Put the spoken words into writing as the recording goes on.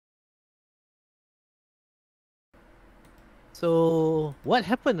So, what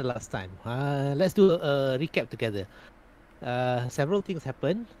happened the last time? Let's do a recap together. Several things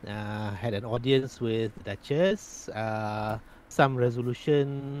happened. Had an audience with the Duchess. Some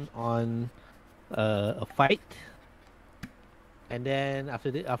resolution on a fight, and then after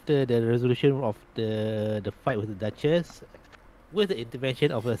the resolution of the fight with the Duchess, with the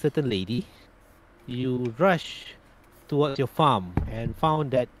intervention of a certain lady, you rush towards your farm and found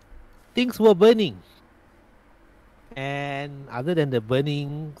that things were burning. And other than the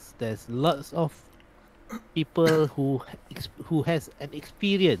burnings, there's lots of people who has an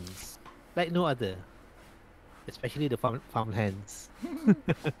experience like no other, especially the farmhands.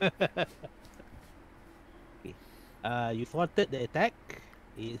 Okay. You thwarted the attack.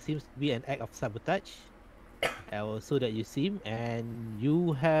 It seems to be an act of sabotage, so that you seem, and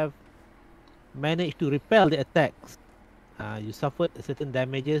you have managed to repel the attacks. You suffered certain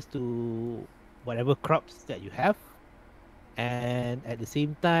damages to whatever crops that you have, and at the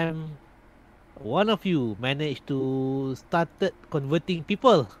same time, one of you managed to started converting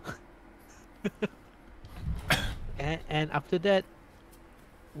people. and after that,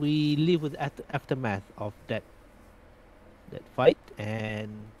 we live with aftermath of that fight, and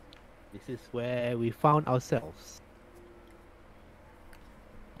this is where we found ourselves.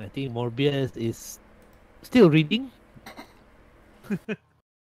 I think Morbius is still reading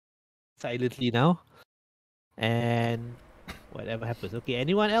silently now, and whatever happens. Okay,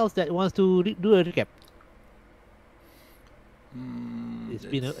 anyone else that wants to do a recap? It's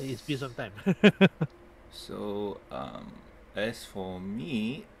been some time. So, as for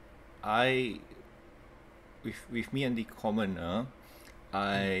me, I with me and the commoner,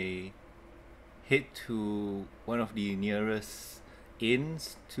 I head to one of the nearest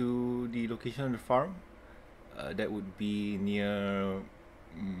inns to the location of the farm. That would be near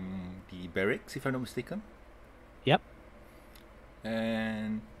the barracks, if I'm not mistaken. Yep.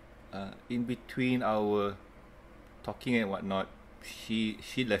 And in between our talking and whatnot, she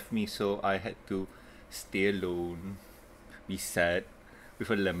left me, so I had to stay alone, be sad, with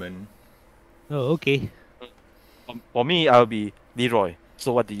a lemon. Oh, okay. For me, I'll be Leroy.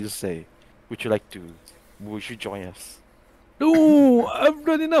 So what do you say? Would you join us? No, I've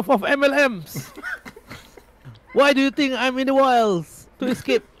done enough of MLMs. Why do you think I'm in the wilds to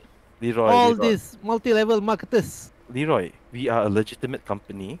escape Leroy, these multi-level marketers? Leroy, we are a legitimate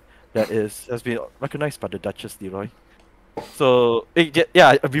company that has been recognized by the Duchess, Leroy. So,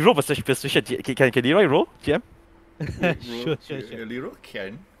 yeah, we roll persuasion. Can Leroy roll, GM? Sure. Leroy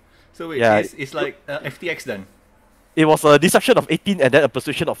can. So wait, Yeah. it's like FTX then. It was a deception of 18 and then a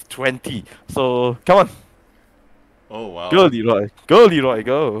persuasion of 20. So, come on. Oh wow. Go, Leroy. Go, Leroy,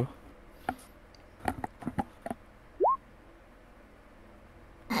 go.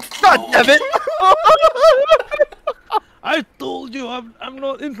 God damn it! I told you I'm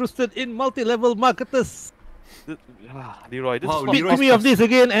not interested in multi-level marketers. Leroy, this Wow, is Speak to me of this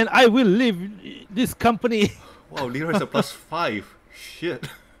again, and I will leave this company. Wow, Leroy's a +5. Shit.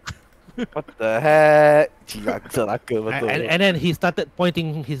 What the heck? And then he started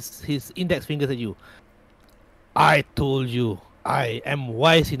pointing his index fingers at you. I told you, I am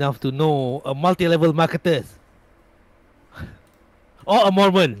wise enough to know a multi-level marketer. Or a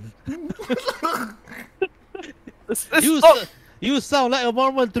Mormon. You sound like a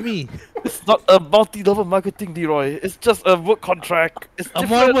Mormon to me. It's not a multi-level marketing, Leroy. It's just a work contract. It's A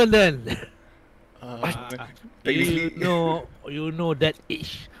different. Mormon then. Technically, You know that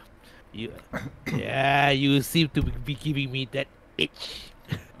itch. You seem to be giving me that itch.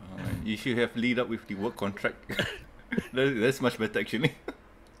 you should have lead up with the work contract. That's much better actually.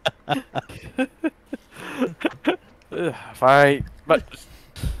 Fine, but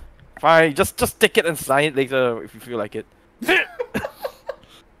fine. Just take it and sign it later if you feel like it.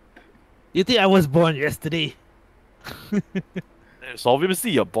 You think I was born yesterday? So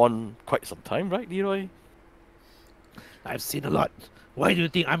obviously you're born quite some time, right, Leroy? I've seen a lot. Why do you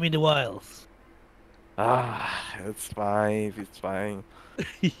think I'm in the wilds? It's fine. It's fine.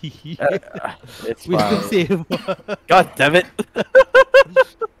 It's We still fine. same. God damn it!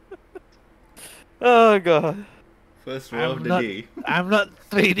 Oh god. First roll of the day. I'm not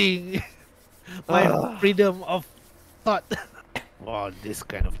trading my freedom of thought for this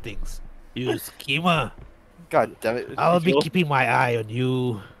kind of things. You schemer. God damn it. I'll be keeping my eye on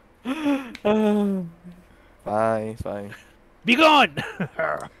you. Fine. Be gone!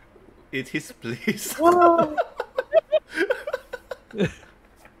 It's his place.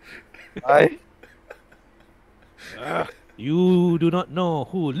 You do not know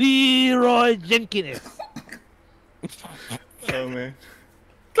who Leroy Jenkins is. Oh man.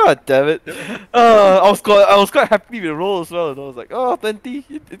 God damn it! I was quite happy with the roll as well. And I was like, oh, 20.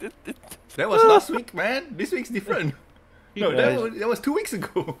 That was last week, man. This week's different. No, Yeah. that was 2 weeks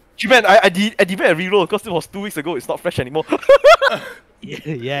ago. Man, I did a reroll because it was 2 weeks ago. It's not fresh anymore.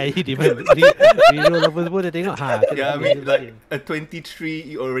 Yeah, he demand reroll apa semua dia tengok. Yeah, I mean, like a 23,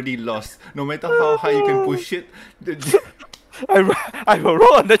 you already lost. No matter how high you can push it. I will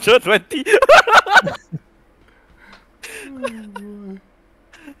roll on the 20.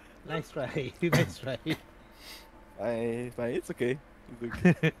 Nice try. Nice try. It's okay. It's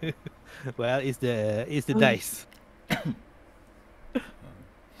okay. Well, it's the dice.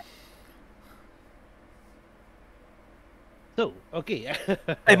 So, okay.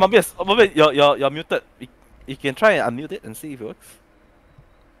 Hey, Morbius, you're muted. You can try and unmute it and see if it works.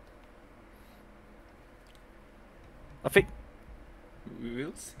 Afiq?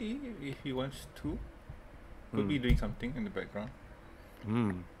 We'll see if he wants to. Could be doing something in the background.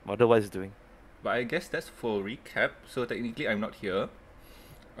 Otherwise doing. But I guess that's for recap. So technically, I'm not here.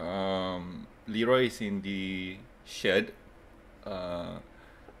 Leroy is in the shed. I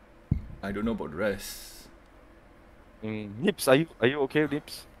don't know about the rest. Nips, are you okay,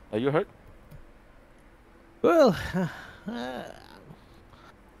 Nips? Are you hurt? Well,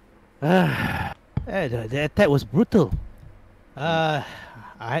 the attack was brutal. I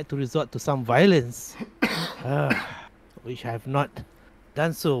had to resort to some violence, which I have not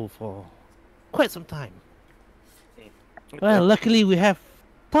done so for quite some time. Well, luckily we have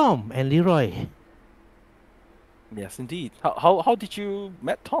Tom and Leroy. Yes, indeed. How did you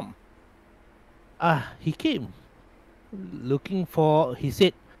met Tom? He came looking for. He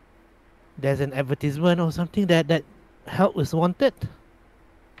said there's an advertisement or something that help is wanted,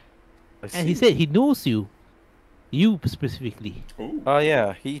 and he said he knows you specifically. Oh.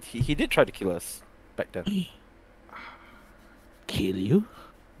 Yeah, he did try to kill us back then. Kill you?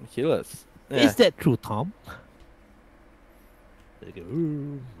 Kill us. Yeah. Is that true, Tom?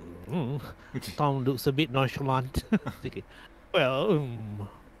 Tom looks a bit nonchalant. Okay. Well,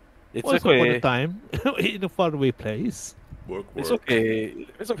 It's once upon a okay. time in a faraway place. Work. It's okay.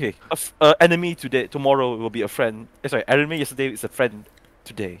 It's okay. Enemy today, tomorrow will be a friend. Sorry, enemy yesterday is a friend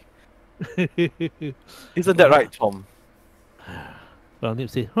today. Isn't that right, Tom? Well, Nip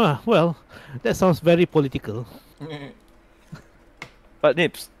said, well, that sounds very political. But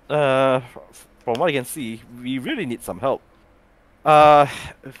Nips, from what I can see, we really need some help.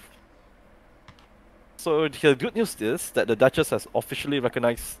 So the good news is that the Duchess has officially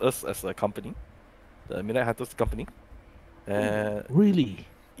recognized us as a company, the Midnight Hunters company. Really?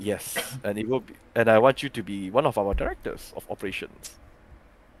 Yes, and it will be, and I want you to be one of our directors of operations,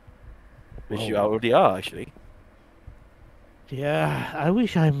 which you already are actually. Yeah, I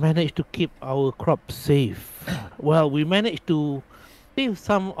wish I managed to keep our crops safe. Well, we managed to save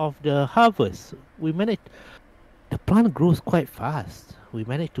some of the harvest. The plant grows quite fast. We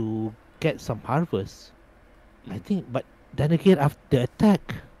managed to get some harvest, I think. But then again, after the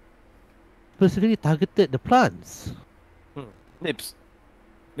attack, specifically targeted the plants. Nips.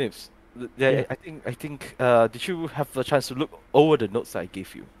 Yeah. I think. Did you have the chance to look over the notes I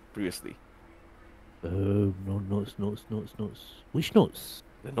gave you previously? No, notes. Which notes?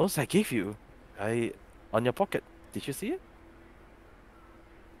 The notes I gave you, on your pocket. Did you see it?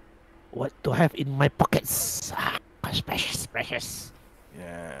 What do I have in my pockets? Precious.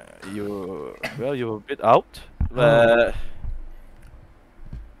 Yeah, you're a bit out. But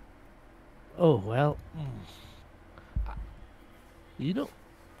Oh, well.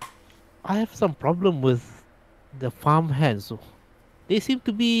 I have some problem with the farm hands. They seem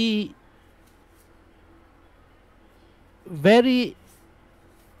to be very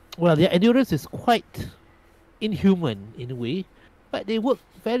well. Their endurance is quite inhuman in a way, but they work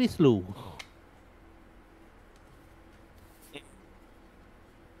very slow.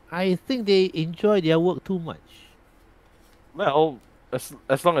 I think they enjoy their work too much. well, as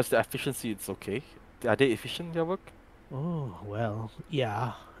long as the efficiency is okay. Are they efficient in their work? Oh, well,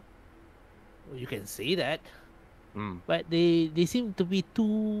 yeah. You can say that. Mm. But they seem to be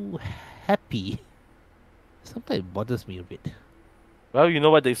too happy. Sometimes it bothers me a bit. Well, you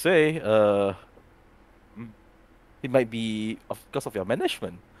know what they say. It might be because of your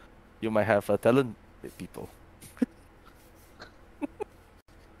management. You might have a talent with people.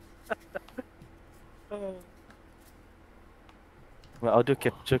 My audio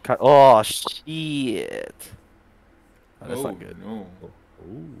capture card. Oh shit! Oh, that's not good. No.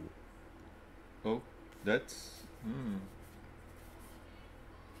 Oh. Oh, that's.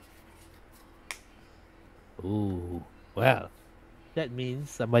 Oh. Well, that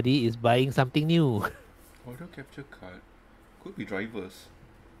means somebody is buying something new. Audio capture card. Could be drivers.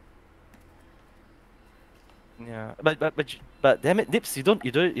 Yeah, but damn it, Nips, you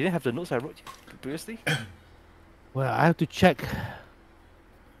didn't have the notes I wrote you previously. Well, I have to check.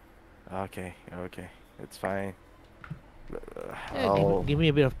 Okay, it's fine. Yeah, Oh, give me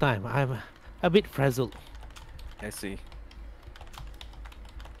a bit of time. I'm a bit frazzled. I see.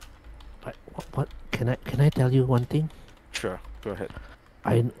 But what can I tell you one thing? Sure, go ahead.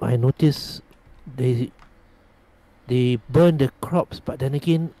 I noticed they burn the crops, but then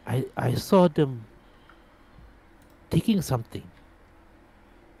again I saw them taking something.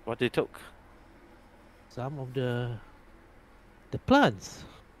 What they took? Some of the plants.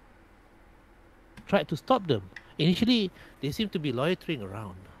 Tried to stop them. Initially, they seem to be loitering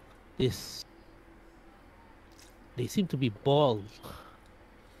around. This they seem to be bald.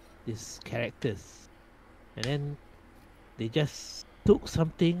 These characters, and then they just took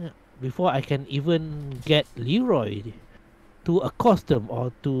something before I can even get Leroy to accost them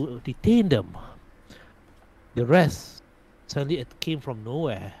or to detain them. The rest suddenly it came from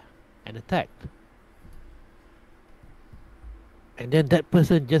nowhere and attacked. And then that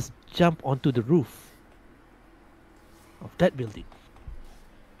person just jumped onto the roof of that building.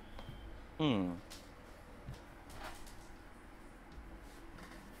 Hmm.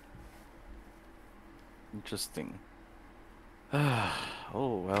 Interesting.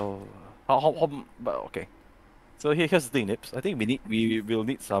 Oh well. But okay. So here's the thing, Nips. I think we will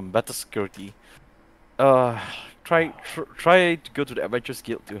need some better security. Uh, try to go to the Adventurers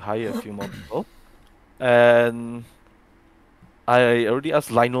Guild to hire a few more people. And I already asked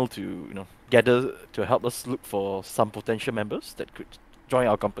Lionel to gather to help us look for some potential members that could join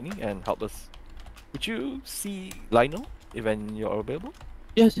our company and help us. Would you see Lionel when you're available?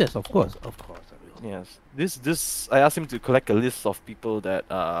 Yes, of course, I will. Yes. This I asked him to collect a list of people that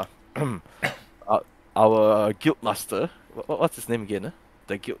our guild master. What's his name again?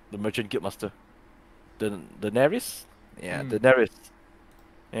 The merchant guild master. The Daenerys? Yeah, Daenerys.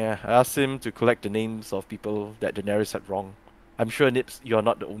 Yeah, I asked him to collect the names of people that Daenerys had wronged. I'm sure, Nips, you're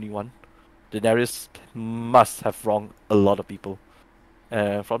not the only one. Daenerys must have wronged a lot of people.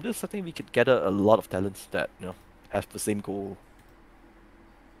 From this, I think we could gather a lot of talents that have the same goal.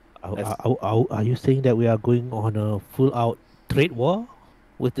 Are you saying that we are going on a full-out trade war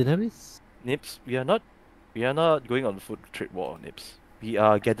with Daenerys? Nips, we are not going on the food trade war, Nips. We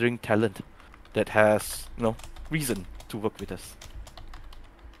are gathering talent that has reason to work with us.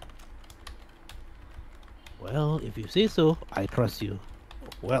 Well, if you say so, I trust you.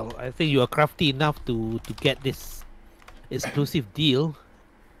 Well, I think you are crafty enough to get this exclusive deal.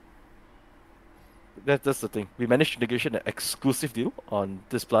 That's the thing. We managed to negotiate an exclusive deal on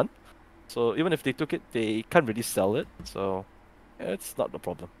this plant. So even if they took it, they can't really sell it. So it's not a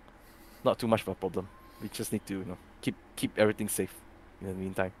problem. Not too much of a problem. We just need to keep everything safe in the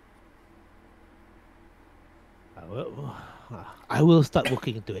meantime. Well, I will start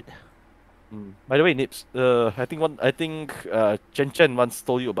looking into it. By the way, Nips, I think Chen once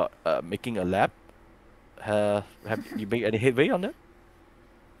told you about making a lab. Have you made any headway on that?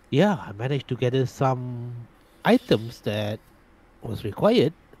 Yeah, I managed to gather some items that was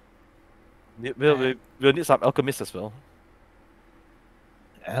required. We'll need some alchemists as well.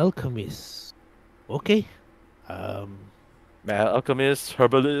 Alchemists. Okay. Alchemists,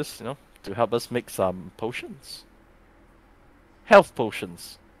 herbalists, to help us make some potions. Health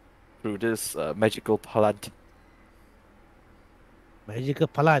potions through this magical plant. Magical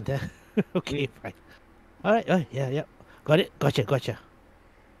plant, eh? Okay, fine. Alright, yeah. Got it. Gotcha.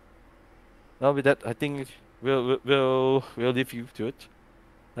 Now with that, I think we'll leave you to it.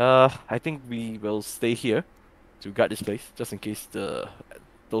 I think we will stay here to guard this place, just in case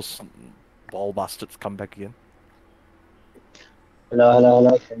those ball bastards come back again.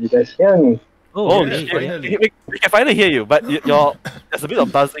 Hello. Can you guys hear me? Oh, yeah, shit. finally. We can finally hear you, but there's a bit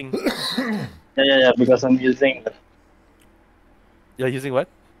of buzzing. Yeah, because I'm using You're using what?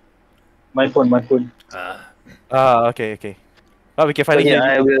 my phone. Okay. Well, we can But finally hear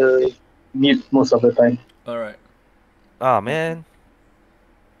yeah, you. I will mute most of the time. Alright. Ah, man.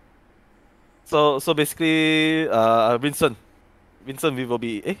 So basically, Vincent, we will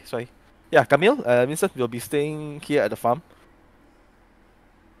be. Sorry. Yeah, Camille. Vincent will be staying here at the farm.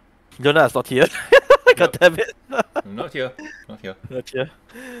 Leona is not here. God damn it. Not here. Not here.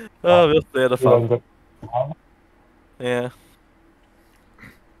 We'll stay at the farm. Yeah.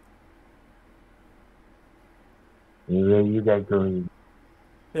 Where you guys going?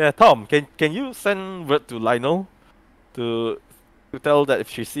 Yeah, Tom, can you send word to Lionel to tell that if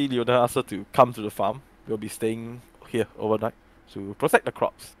she see Leona, ask her to come to the farm. We'll be staying here overnight to protect the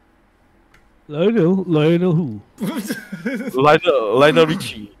crops. Lionel who? Lionel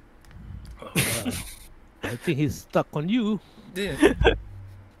Richie. I think he's stuck on you. Yeah.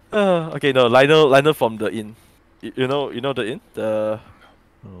 Okay, no, Lionel from the inn. You know the inn? The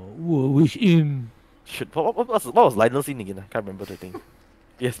Which in? shit. What was Lionel's inn again? I can't remember the thing.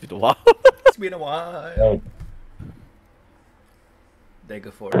 Yes, it's been a while. It's been a while. Right.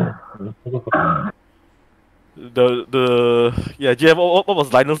 Daggerford. GM. What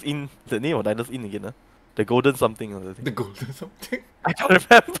was Lionel's inn? The name of Lionel's inn again? The Golden something or the thing. The golden something. I can't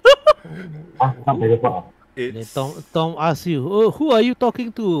remember. Sampai depan. Then It's Tom asks you, "Oh, who are you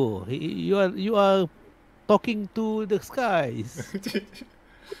talking to? You are talking to the skies."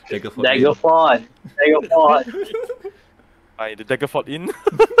 Daggerford. Daggerford. Daggerford. The Daggerford inn.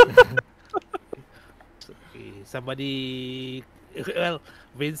 Okay, somebody, well,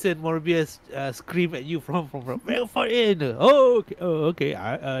 Vincent Morbius scream at you from Daggerford Inn. Oh, okay.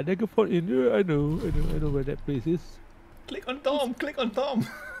 Daggerford Inn. Yeah, I know where that place is. Click on Tom. Click on Tom.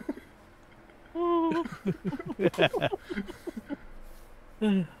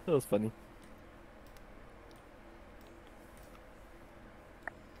 That was funny.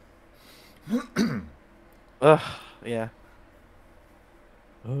 Yeah.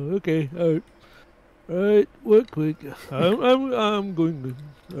 Okay. Alright. Work quick. I'm going.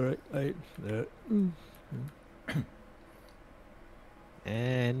 Alright.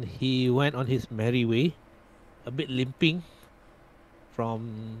 And he went on his merry way, a bit limping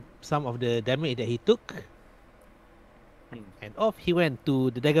from some of the damage that he took. And off he went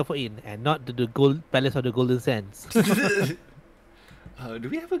to the Daggerford Inn and not to the Gold Palace of the Golden Sands. Do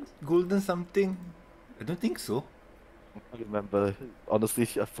we have a golden something? I don't think so. I don't remember. Honestly,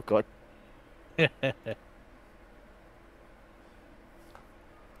 I forgot.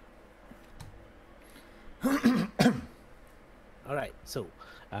 Alright, so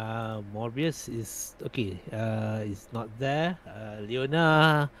Morbius is okay. Is not there.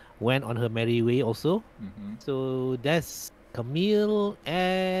 Leona went on her merry way also. Mm-hmm. So that's Camille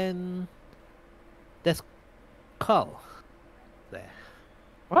and that's Karl. There.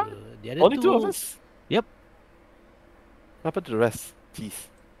 What? The other Only two of us? Yep. What happened to the rest? Jeez.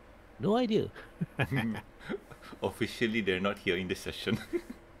 No idea. Officially, they're not here in this session.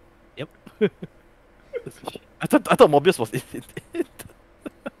 Yep. I thought Morbius was in it.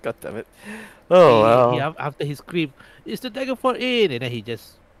 God damn it. Oh wow. After he screamed, "It's the Daggerford Inn!" and then he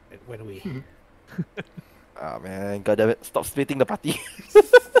just went away. Ah man, god damn it. Stop splitting the party.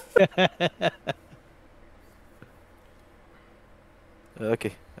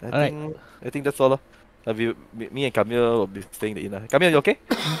 Okay. Alright. I think that's all. Me and Camille will be staying in the inn. Camille, you okay?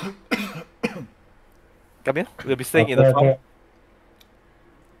 Camille, we'll be staying in the farm.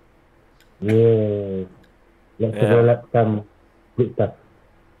 Yeah. Let's Yeah. develop some good stuff.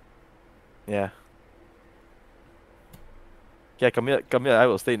 Yeah. Yeah, Camille, I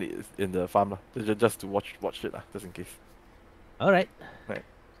will stay in the farm just to watch it just in case. Alright. Right.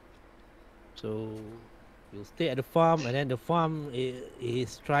 So you'll stay at the farm, and then the farm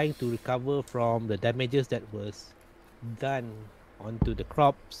is trying to recover from the damages that was done onto the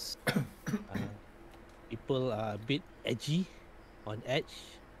crops. People are a bit edgy, on edge.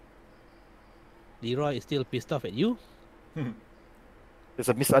 Leroy is still pissed off at you. There's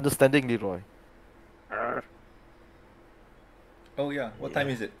a misunderstanding, Leroy. Oh yeah, what time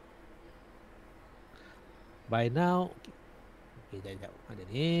Yeah. is it? By now,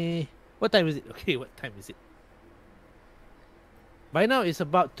 okay, what time is it? Okay, what time is it? By now it's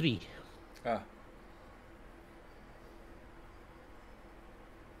about 3. Ah,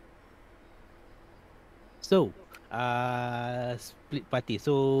 So, split party.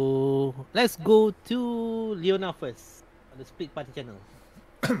 So let's go to Leona first on the split party channel.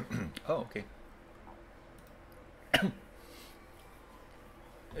 oh okay.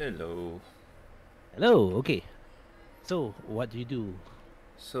 Hello. Hello. Okay. So what do you do?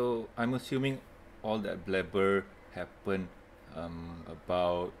 So I'm assuming all that blabber happened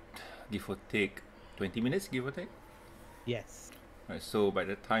about give or take 20 minutes, give or take. Yes. Right, so by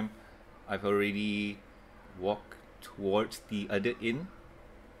the time I've already walked towards the other inn.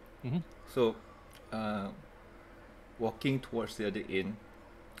 Mhm. So walking towards the other inn,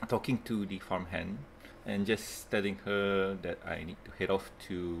 talking to the farmhand and just telling her that I need to head off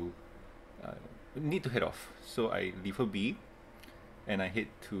to So I leave her be and I head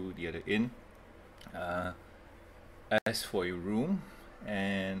to the other inn. Ask for a room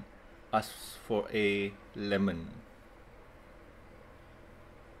and ask for a lemon.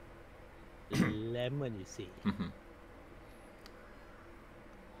 Lemon, you say. Mhm.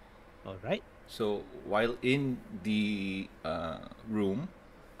 All right. So while in the room,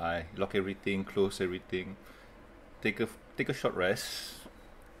 I lock everything, close everything, take a short rest,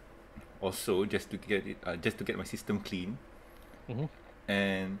 or so, just to get it, just to get my system clean. Mhm.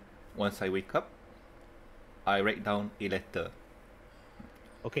 And once I wake up, I write down a letter.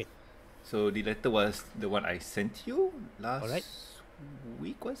 Okay. So the letter was the one I sent you last Alright.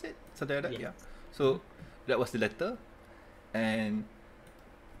 week, was it? Something like that, Yes. yeah. So that was the letter, and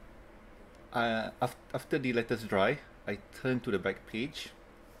after the letters dry, I turn to the back page,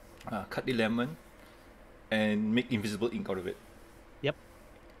 cut the lemon, and make invisible ink out of it. Yep.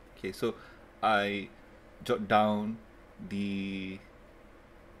 Okay, so I jot down the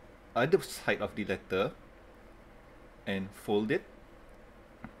other side of the letter and fold it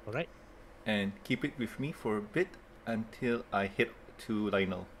All right. and keep it with me for a bit until I head to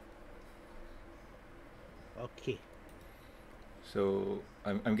Lionel. Okay. So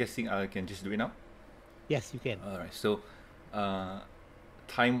I'm guessing I can just do it now. Yes, you can. Alright, so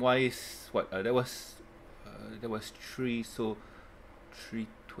time wise, what that was 3, so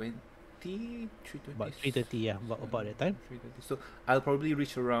 3:20, 3:20. About 3:30. Yeah. About that time. 3:30. So I'll probably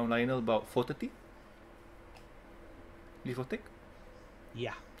reach around Lionel about 4:30. Give or take.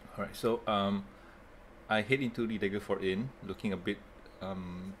 Yeah. Alright, so I head into the Daggerford Inn, looking a bit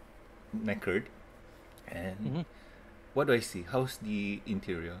knackered, and Mhm. what do I see? How's the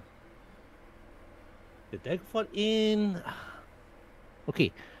interior? The Daggerford Inn.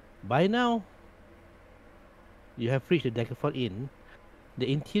 Okay. By now, you have reached the Daggerford Inn. The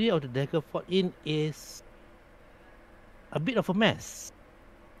interior of the Daggerford Inn is a bit of a mess.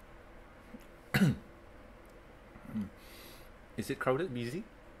 Is it crowded, busy?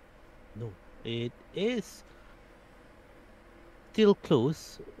 No, it is still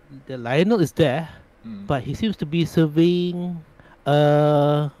close. The Lionel is there, Mm. but he seems to be surveying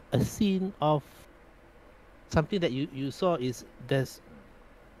a scene of something that you saw. Is there's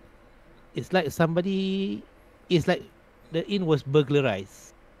it's like somebody, it's like the inn was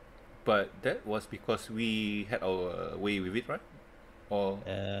burglarized. But that was because we had our way with it, right? Or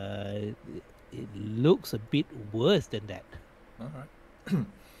It looks a bit worse than that. alright.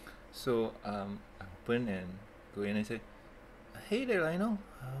 So I open and go in and say, "Hey there, Lionel.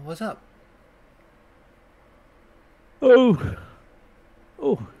 What's up?" Oh,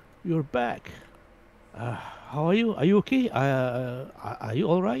 oh, you're back. How are you? Are you okay? Are you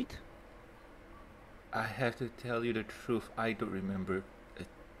all right? I have to tell you the truth. I don't remember a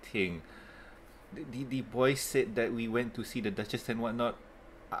thing. The boys said that we went to see the Duchess and whatnot.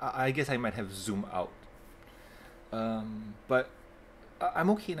 I guess I might have zoomed out. But I'm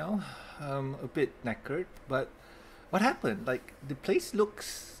okay now. A bit knackered. But what happened? Like the place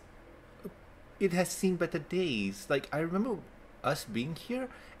looks. It has seen better days. Like I remember us being here,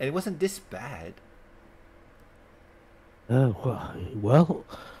 and it wasn't this bad. Well,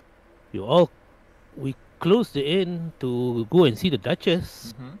 you all we closed the inn to go and see the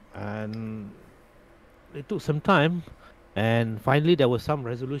Duchess, Mm-hmm. and it took some time, and finally there was some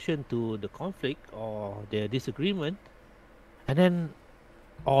resolution to the conflict or the disagreement, and then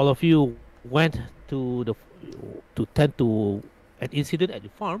all of you went to to tend to an incident at the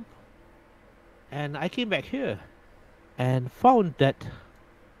farm, and I came back here and found that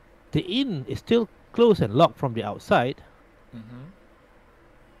the inn is still closed and locked from the outside, Mm-hmm.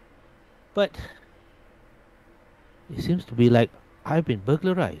 but it seems to be like I've been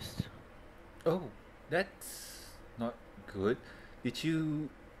burglarized. Oh, that's not good. Did you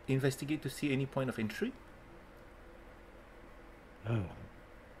investigate to see any point of entry?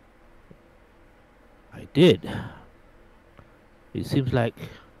 I did. It seems like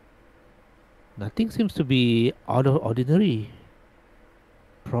nothing seems to be out of ordinary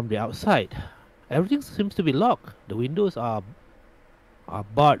from the outside. Everything seems to be locked. The windows are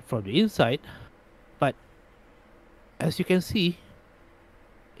barred from the inside, but as you can see,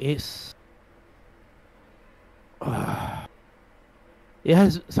 it's it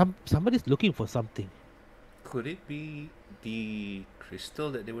has somebody's looking for something. Could it be the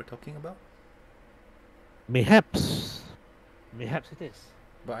crystal that they were talking about? Mayhaps it is.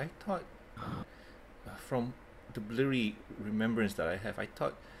 But I thought, from the blurry remembrance that I have, I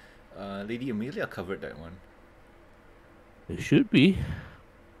thought Lady Amelia covered that one. It should be,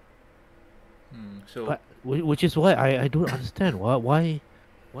 So but which is why I don't understand why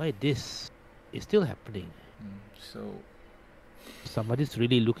this is still happening. so Somebody's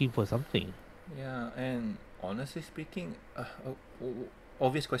really looking for something. yeah, and honestly speaking,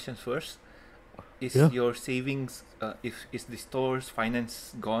 obvious questions first. Is Yeah. your savings, if is the store's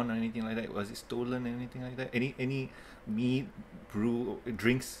finance gone or anything like that? Was it stolen or anything like that? Any meat, brew,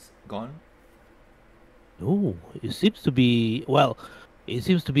 drinks gone? No, it seems to be, well, it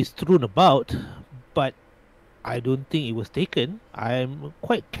seems to be strewn about, but I don't think it was taken. I'm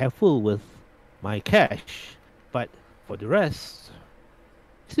quite careful with my cash, but for the rest,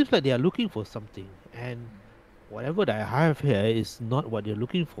 it seems like they are looking for something, and whatever that I have here is not what they're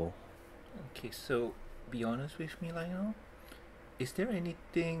looking for. Okay, so be honest with me, Lionel. Is there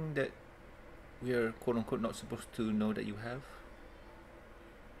anything that we are quote unquote not supposed to know that you have?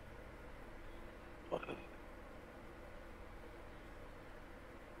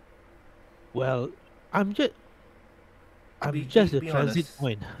 Well, I'm just Be I'm be, just a be transit honest.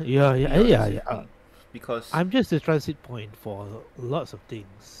 point. Yeah, Be yeah, yeah, honest yeah. with me, because I'm just a transit point for lots of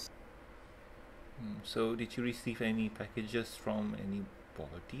things. So did you receive any packages from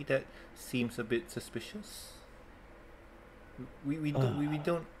anybody that seems a bit suspicious? We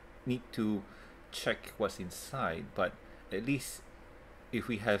don't need to check what's inside, but at least if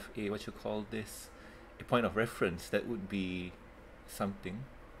we have a what you call this, a point of reference, that would be something,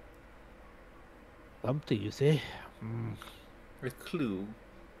 Something you say? Mm. a clue.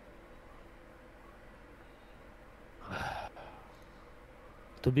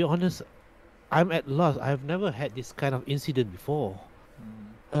 To be honest, I'm at loss. I've never had this kind of incident before.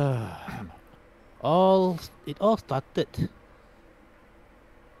 Uh, it all started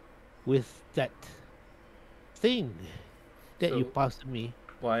with that thing that you So passed to me.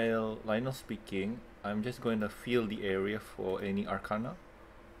 while Lionel's speaking, I'm just going to feel the area for any arcana.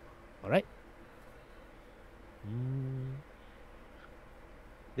 All right.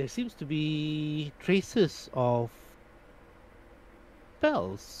 There seems to be traces of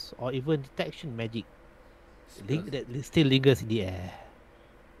spells or even detection magic Spells. that still lingers in the air.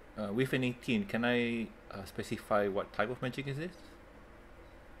 With an 18, can I specify what type of magic is this?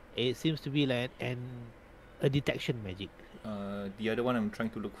 It seems to be like a detection magic. The other one I'm trying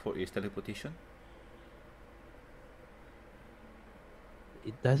to look for is teleportation.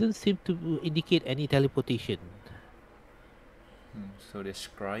 It doesn't seem to indicate any teleportation. So there's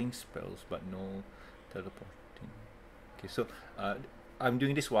scrying spells, but no teleporting. Okay, so I'm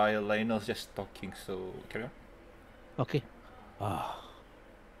doing this while Lionel's just talking, so carry on. Okay.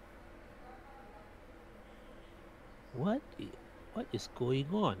 What is going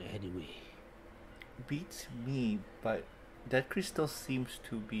on anyway? Beats me, but that crystal seems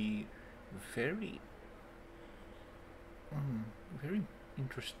to be very, very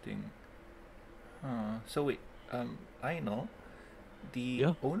interesting. So wait, Lionel, the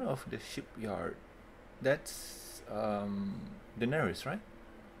Yeah. owner of the shipyard, that's Daenerys, right?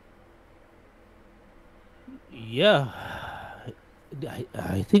 Yeah.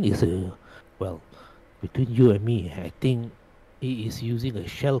 I think it's between you and me, I think he is using a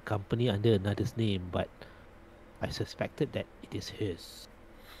shell company under another's name, but I suspected that it is his.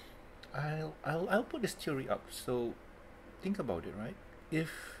 I'll put this theory up. So think about it, right?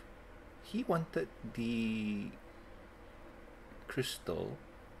 If he wanted the crystal,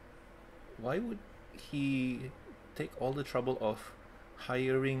 why would he take all the trouble of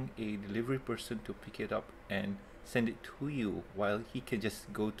hiring a delivery person to pick it up and send it to you while he can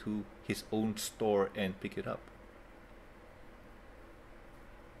just go to his own store and pick it up?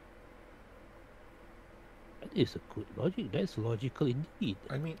 That is a good logic. That's logical indeed.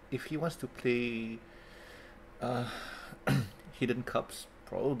 I mean, if he wants to play uh, hidden cups,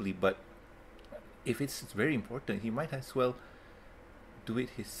 probably, but if it's very important, he might as well do it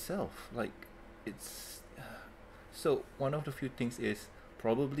himself. Like, it's so one of the few things is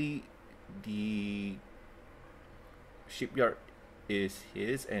probably the shipyard is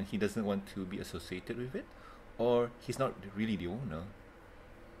his and he doesn't want to be associated with it, or he's not really the owner.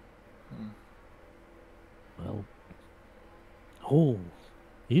 Well, oh,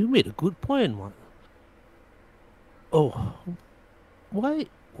 you made a good point, man. Oh,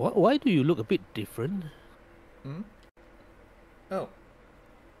 why do you look a bit different? Hmm? Oh,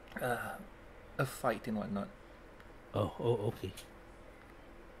 a fight and whatnot. Oh, okay.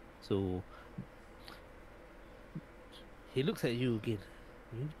 So he looks at you again.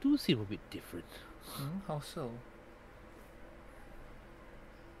 You do seem a bit different. How so?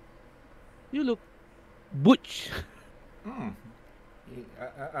 You look butch.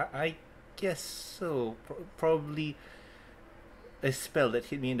 I guess so. Probably a spell that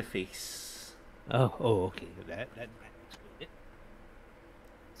hit me in the face. Oh, okay. That explains it.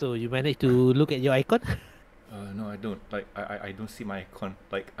 So you managed to look at your icon? No, I don't. Like, I don't see my icon.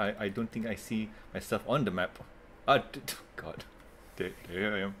 Like, I don't think I see myself on the map. God.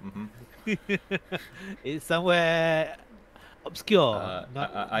 There I am. It's somewhere obscure,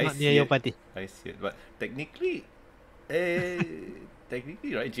 I not near see your it. party. I see it. But technically,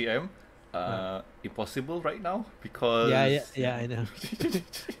 technically, right, GM? Impossible right now because Yeah, I know.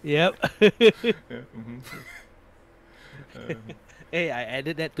 Yep. mhm. Hey, I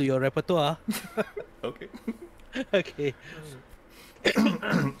added that to your repertoire. Okay. Okay.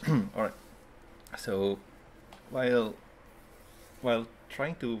 All right. So, while while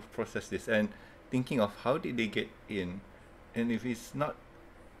trying to process this and thinking of how did they get in, and if it's not,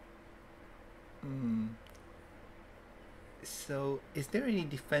 so is there any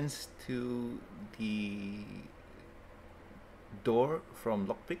defense to the door from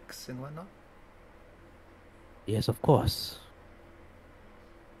lockpicks and whatnot? Yes, of course.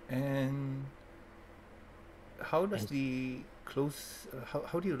 And how does Yes. the close?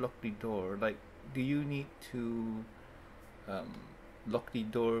 How do you lock the door? Like, do you need to lock the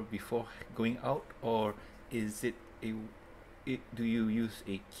door before going out, or is it a? Do you use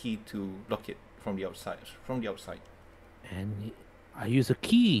a key to lock it from the outside? From the outside. And I use a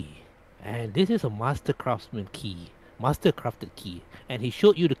key, and this is a master craftsman key, master crafted key, and he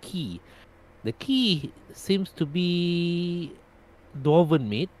showed you the key. The key seems to be dwarven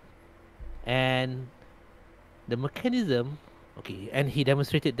made, and the mechanism, okay, and he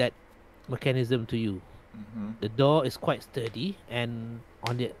demonstrated that mechanism to you. Mm-hmm. The door is quite sturdy, and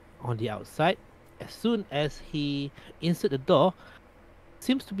on the outside, as soon as he insert the door,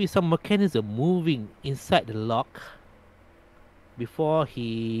 seems to be some mechanism moving inside the lock before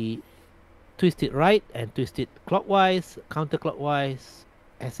he twist it right and twist it clockwise, counterclockwise,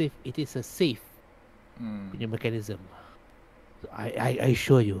 as if it is a safe Mm. mechanism. So I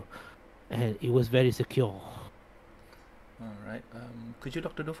assure you, and it was very secure. All right. Could you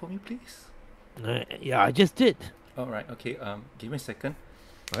lock the door for me, please? Yeah, I just did. All right. Okay. Give me a second.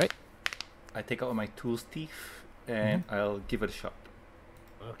 Right? I take out my tools thief and I'll give it a shot.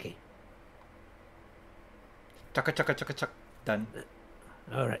 Okay. Chaka chaka chaka chak. Done.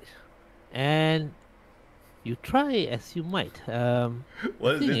 All right. And you try as you might.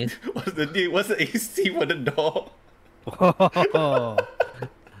 What's thing the is- what's the AC for the door?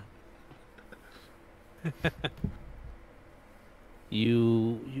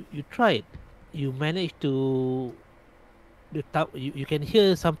 You try it. You manage to you can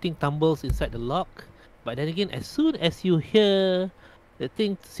hear something tumbles inside the lock, but then again, as soon as you hear the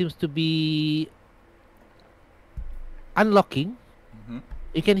thing seems to be unlocking, Mm-hmm.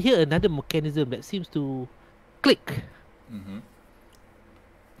 you can hear another mechanism that seems to click Mm-hmm.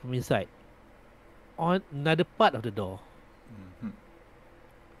 from inside on another part of the door. Mm-hmm.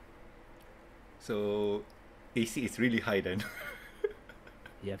 So AC is really high then.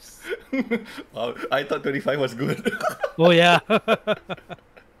 Yes. Wow, I thought 25 was good. Oh yeah.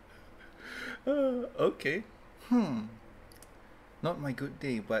 Okay. Not my good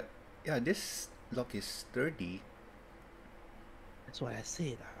day, but yeah, this lock is sturdy. That's what I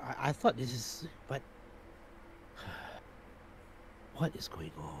said. I thought this is, but what is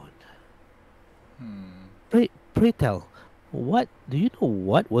going on? Pray tell, what do you know?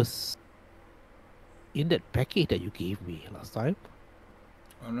 What was in that package that you gave me last time?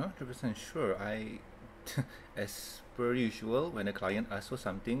 I'm not 100% sure. As per usual, when a client asks for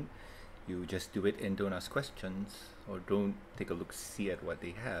something, you just do it and don't ask questions or don't take a look see at what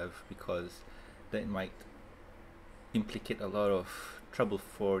they have, because that might implicate a lot of trouble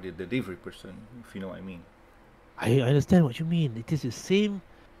for the delivery person, if you know what I mean. I understand what you mean. It is the same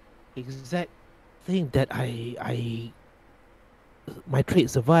exact thing that I my trade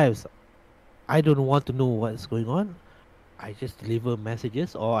survives. I don't want to know what's going on. I just deliver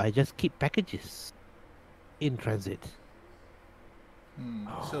messages or I just keep packages in transit.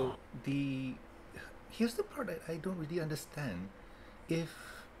 So here's the part that I don't really understand. If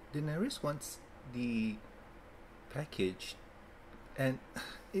Daenerys wants the package, and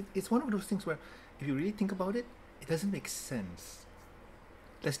it's one of those things where if you really think about it, it doesn't make sense.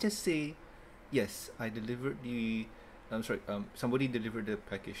 Let's just say, yes, I delivered the. I'm sorry. Somebody delivered the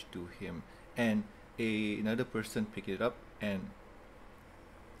package to him, and another person picked it up and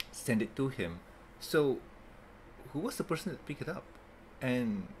sent it to him. So, who was the person that picked it up,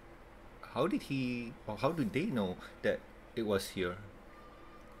 and how did he or how did they know that it was here?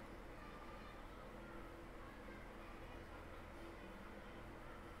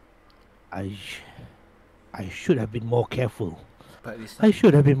 I should have been more careful. But it's I not,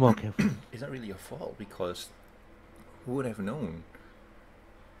 should have been more careful. it's not really your fault, because who would have known?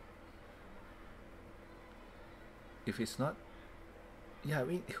 If it's not, yeah, I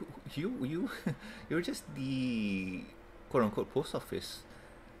mean, you you're just the quote unquote post office.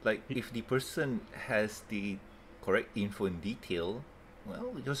 Like, if the person has the correct info in detail,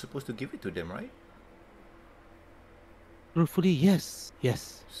 well, you're supposed to give it to them, right? Truthfully, yes,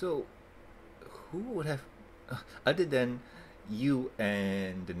 yes. So, who would have, other than you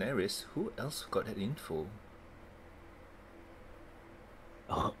and Daenerys, who else got that info?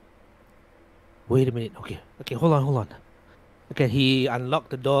 Oh, wait a minute. Okay, hold on. Okay, he unlocked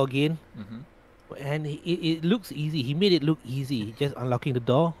the door again, Mm-hmm. and it looks easy. He made it look easy, just unlocking the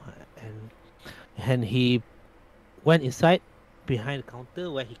door, and he went inside behind the counter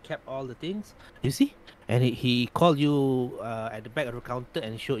where he kept all the things. You see, and he called you at the back of the counter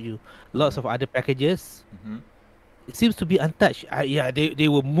and showed you lots of other packages. Mm-hmm. It seems to be untouched. Yeah, they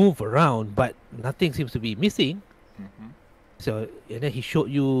will move around, but nothing seems to be missing. Mm-hmm. So and then he showed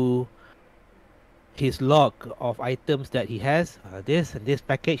you his log of items that he has. This and this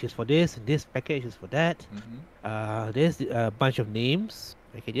package is for this, and this package is for that. Mm-hmm. There's a bunch of names,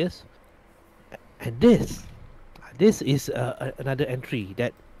 packages, and this is another entry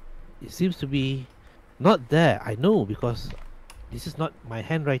that it seems to be not there. I know because this is not my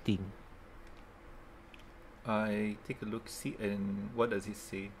handwriting. I take a look, see, and what does it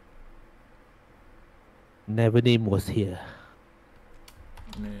say? Never name was here.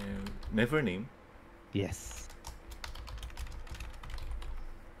 Never name. Yes.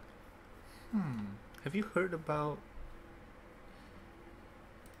 Have you heard about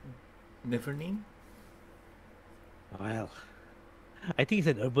Never Name? Well, I think it's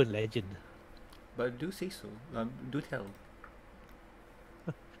an urban legend. But do say so. Do tell.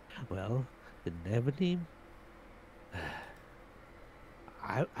 Well, the never name.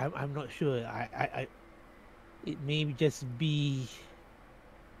 I'm not sure. It may just be.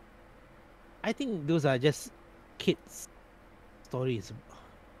 I think those are just kids' stories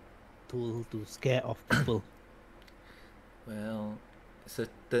to scare off people. Well,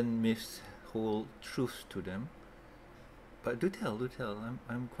 certain myths hold truth to them. But do tell, do tell.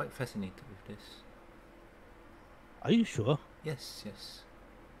 I'm quite fascinated with this. Are you sure? Yes, yes.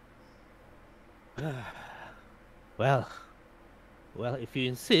 Well, if you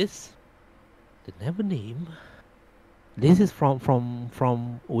insist, the never name. This is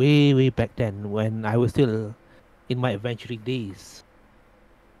from way back then when I was still in my adventuring days.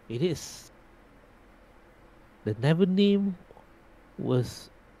 It is. The never name was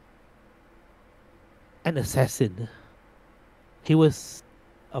an assassin. He was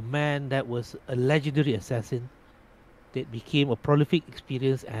a man that was a legendary assassin that became a prolific,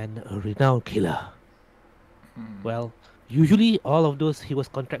 experienced, and a renowned killer. Well, usually all of those he was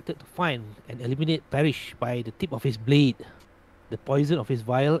contracted to find and eliminate perish by the tip of his blade, the poison of his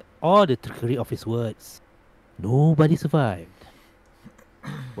vial, or the trickery of his words. Nobody survived.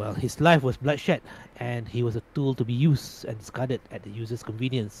 Well, his life was bloodshed, and he was a tool to be used and discarded at the user's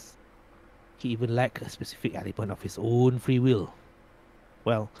convenience. He even lacked a specific element of his own free will.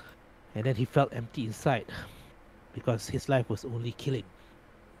 Well, and then he felt empty inside because his life was only killing.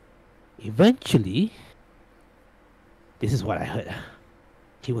 Eventually, this is what I heard.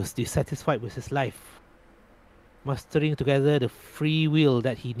 He was dissatisfied with his life. Mustering together the free will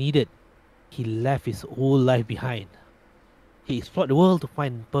that he needed, he left his whole life behind. He explored the world to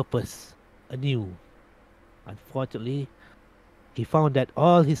find purpose anew. Unfortunately, he found that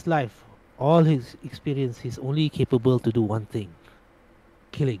all his life, all his experience, he's only capable to do one thing: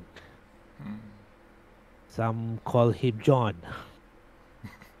 killing. Some call him John.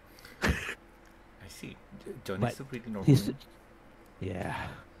 I see. John But is a pretty normal his- name. Yeah,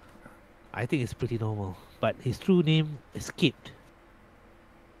 I think it's pretty normal. But his true name escaped.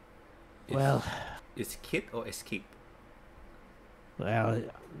 Well, Is kid or escape? well,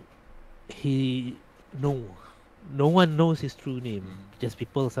 he no one knows his true name. Just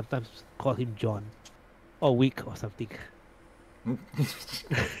people sometimes call him John, or Wick or something. Oh,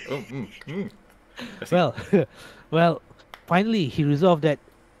 I see. Well, well, finally he resolved that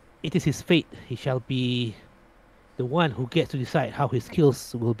it is his fate. He shall be the one who gets to decide how his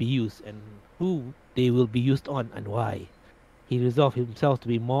skills will be used and who they will be used on and why. He resolved himself to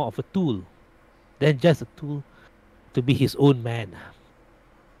be more of a tool than just a tool, to be his own man.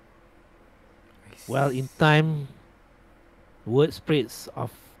 I Well, in time, word spreads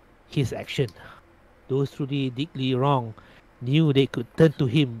of his action. Those truly deeply wrong knew they could turn to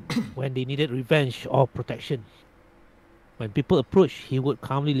him when they needed revenge or protection. When people approached, he would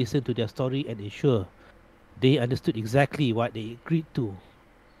calmly listen to their story and ensure they understood exactly what they agreed to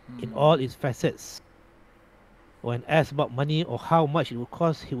in all its facets. When asked about money or how much it would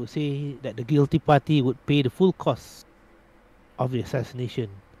cost, he would say that the guilty party would pay the full cost of the assassination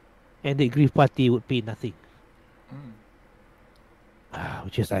and the aggrieved party would pay nothing.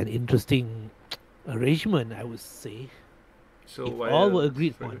 Which is an interesting arrangement, I would say. So If while all were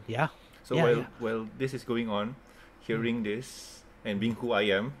agreed sorry. upon, yeah. So Yeah, while yeah. while this is going on, hearing this and being who I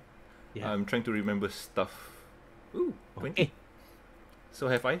am, Yeah. I'm trying to remember stuff. Ooh, 20. Okay. So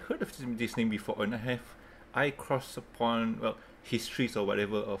have I heard of this name before? And have I crossed upon? Well, histories or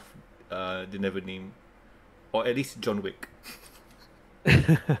whatever of the Never Name, or at least John Wick.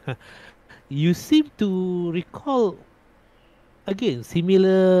 You seem to recall again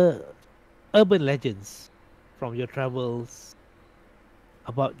similar urban legends from your travels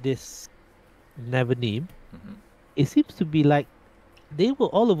about this Never Name. Mhm. It seems to be like they were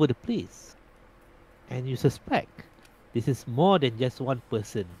all over the place, and you suspect this is more than just one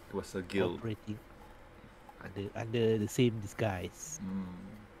person It was a guild. operating under the same disguise.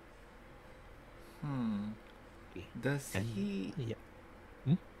 Okay. Does And he yeah,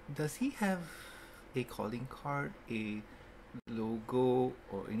 does he have a calling card, a logo,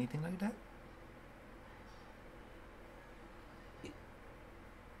 or anything like that?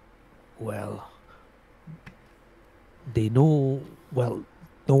 well, they know. Well,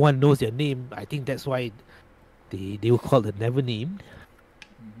 no one knows their name. I think that's why they were called the Never Named.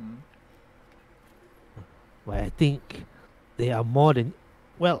 Mm-hmm. But I think they are more than.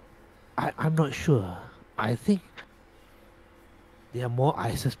 Well, I'm not sure. I think they are more.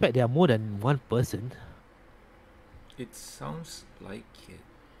 I suspect they are more than one person. It sounds like it.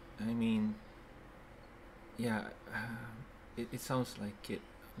 I mean, yeah, it sounds like it.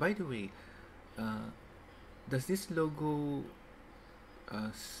 By the way, does this logo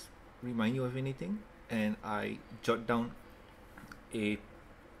remind you of anything? And I jot down a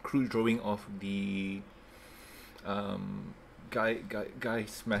crude drawing of the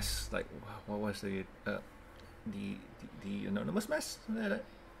guy's mask. Like, what was it? The anonymous mask, something like that.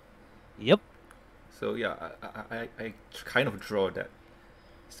 Yep. So yeah, I kind of draw that.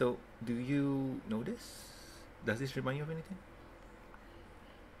 So do you know this? Does this remind you of anything?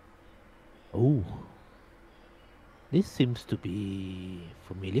 Oh, this seems to be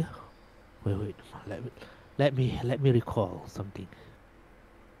familiar. Wait. Let me recall something.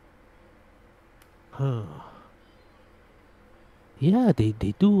 Huh. Yeah, they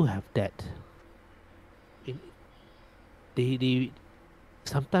do have that. In, they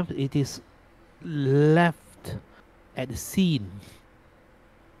sometimes it is left at the scene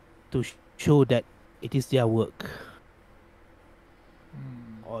to show that it is their work,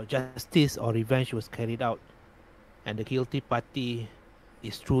 or justice or revenge was carried out, and the guilty party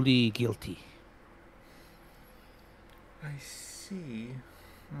is truly guilty. I see.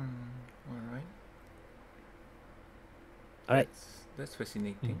 All right. All right. That's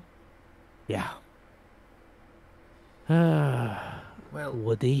fascinating. Yeah. Well,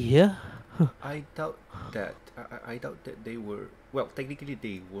 Were they here? I doubt that. I doubt that they were. Well, technically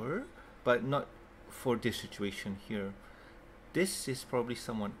they were, but not for this situation here. This is probably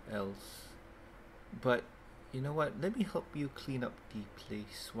someone else. But you know what? Let me help you clean up the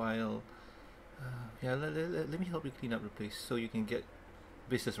place while. Let me help you clean up the place so you can get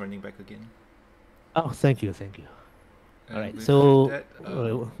business running back again. Oh, thank you. And All right. with So, that,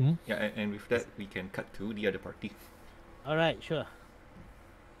 yeah, and with that, we can cut to the other party. all right, sure.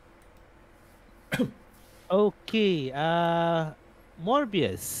 Okay.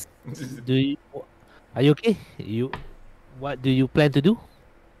 Morbius, do you are you okay? What do you plan to do?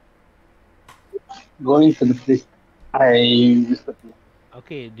 Going to the place.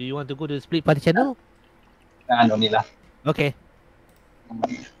 Okay. Do you want to go to the split party channel? No need lah. Okay.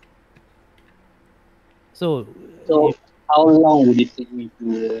 So, So, if how long would it take me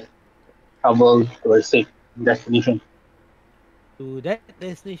to travel to a safe destination? to that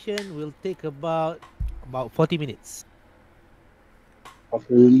destination will take about 40 minutes. For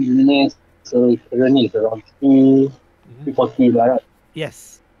 30 minutes. So, journey is around 340 barat.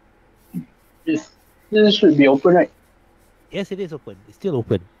 Yes. This should be open, right? Yes, it is open. It's still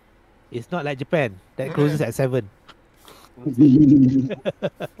open. It's not like Japan that closes at 7.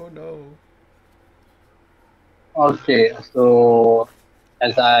 Oh no. Okay, so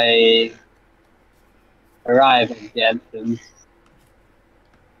as I arrive at the entrance,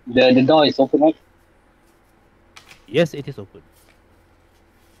 the door is open, right? Yes, it is open.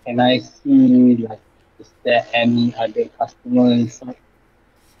 Can I see, like, is there any other customers inside?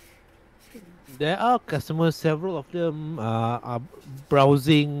 There are customers, several of them are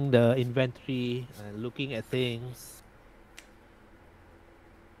browsing the inventory and looking at things.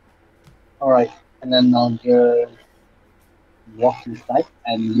 Alright, and then I'll just walk inside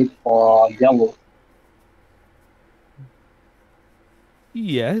and look for their work.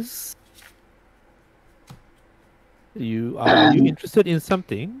 Yes. Are you interested in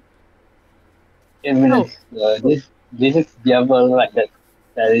something? Even No. if this is devil like that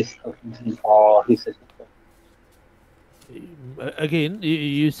is looking for his assistant. Again,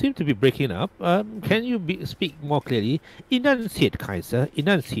 you seem to be breaking up. Can you speak more clearly? Enunciate, Kaiser.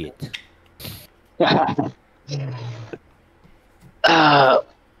 Enunciate.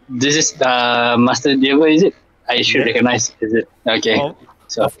 This is Master Diego, is it? I should Yeah. recognize. Is it okay? Oh,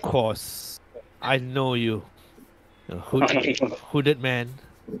 So, of course. I know you. Hooded man.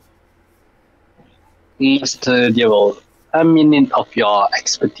 Master Diego, I'm in need of your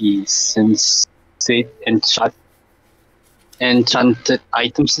expertise since say enchanted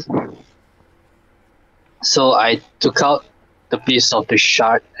items. So I took out the piece of the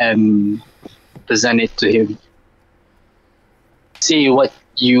shard and present it to him. See what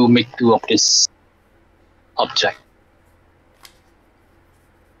you make do of this object.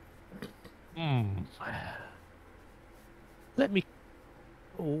 Hmm. Let me.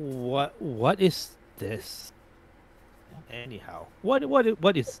 What is this? Anyhow, what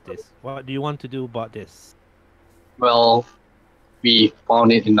is this? What do you want to do about this? Well, we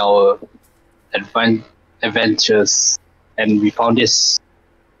found it in our adventures, and we found this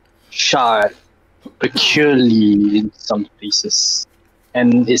shard peculiarly in some places,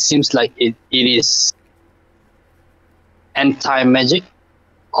 and it seems like it is anti-magic,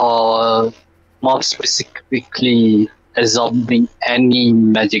 or more specifically absorbing any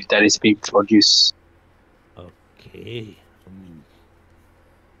magic that is being produced. Okay.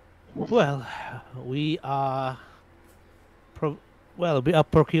 Well, we are. We are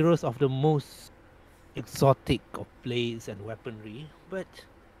procurers of the most exotic of blades and weaponry, but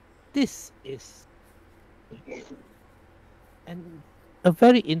this is a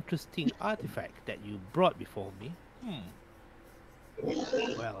very interesting artifact that you brought before me.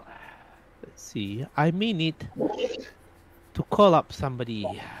 Well, let's see. I may need to call up somebody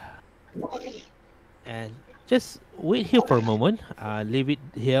and just wait here for a moment. Leave it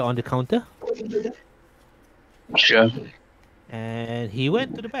here on the counter. Sure. And he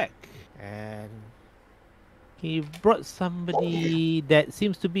went to the back and he brought somebody that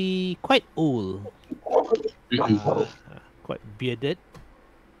seems to be quite old, quite bearded,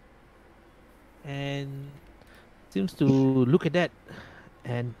 and seems to look at that.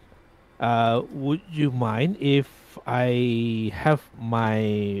 And would you mind if I have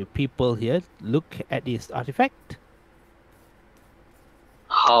my people here look at this artifact?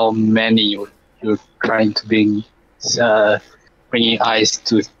 How many you're trying to bringing eyes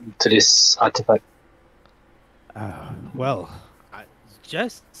to this artifact? Well,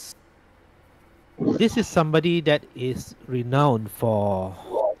 just this is somebody that is renowned for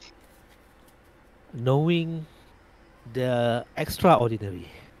knowing the extraordinary.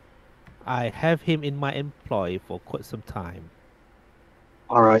 I have him in my employ for quite some time.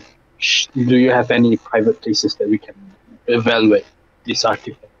 All right. Do you have any private places that we can evaluate this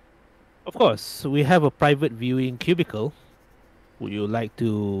artifact? Of course, we have a private viewing cubicle. Would you like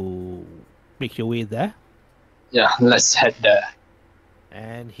to make your way there? Yeah, let's head there.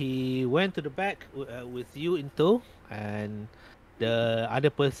 And he went to the back with you in tow, and the other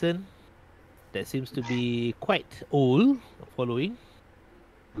person that seems to be quite old following.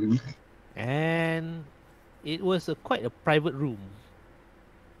 Mhm. And it was quite a private room.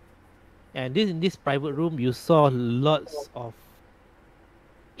 And in this private room, you saw lots of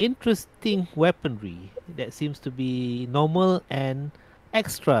interesting weaponry that seems to be normal and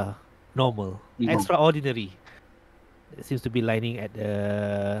extra normal, extraordinary. That seems to be lining at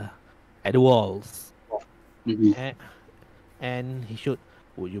the walls. Mhm. And he showed.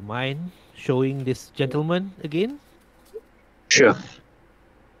 Would you mind showing this gentleman again? Sure.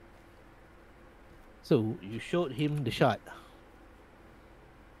 So you showed him the shot.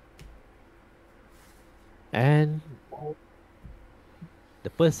 And the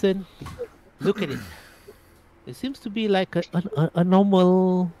person, look at it. It seems to be like a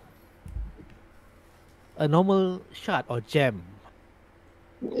normal shot or gem.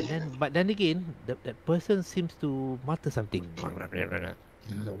 But then again, that person seems to mutter something.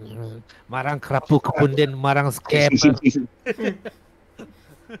 Marang kerapu kemudian marang scammer.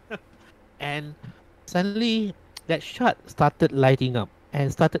 And suddenly that shot started lighting up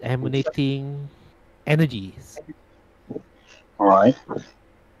and started emanating energies. All right.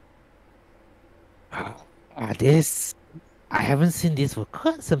 This, I haven't seen this for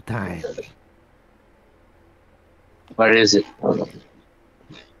quite some time. Where is it?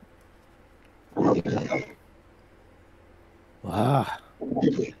 Wow.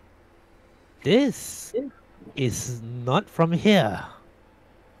 This is not from here.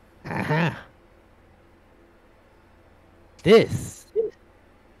 Aha. This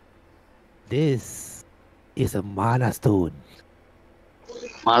is a mana stone.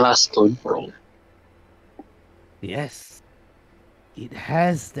 Mala stone. Yes. It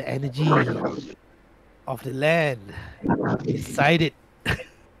has the energy of the land inside it.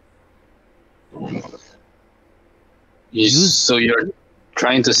 So you're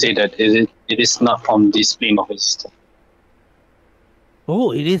trying to say that it is not from this plane of existence.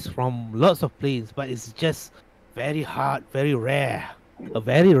 Oh, it is from lots of planes, but it's just very hard, very rare. A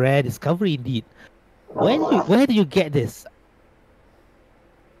very rare discovery indeed. Where do you get this?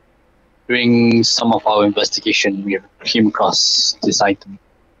 During some of our investigation, we came across this item.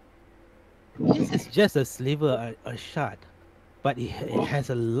 This is just a sliver, a shard, but it has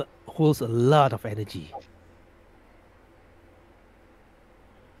holds a lot of energy.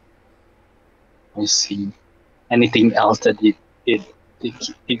 I see. Anything else that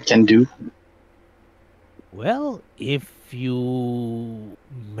it can do? Well, if you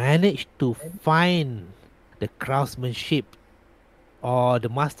manage to find the craftsmanship or the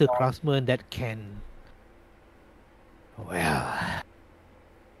master craftsman that can, well,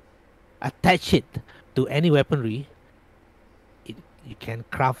 attach it to any weaponry, you can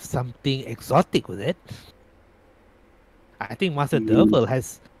craft something exotic with it. I think Master Devil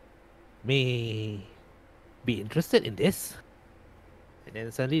may be interested in this. And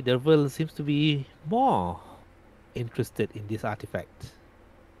then suddenly Devil seems to be more interested in this artifact.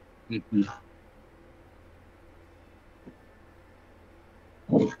 Mhm.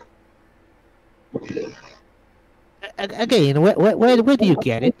 Again, where do you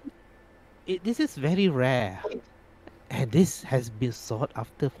get it? This is very rare. And this has been sought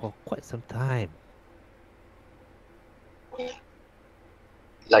after for quite some time.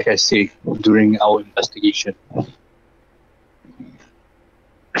 Like I say, during our investigation, the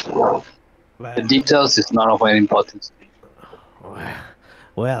Well, details is not of any importance.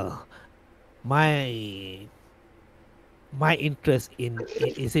 well, my interest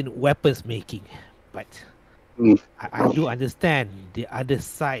is in weapons making, but Mm. I do understand the other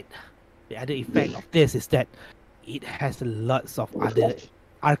side. The other effect of this is that it has lots of other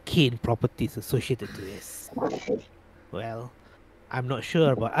arcane properties associated to this. Well, I'm not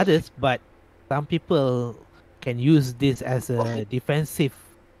sure about others, but some people can use this as a defensive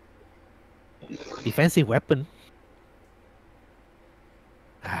weapon.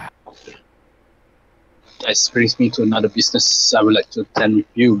 That brings me to another business I would like to attend with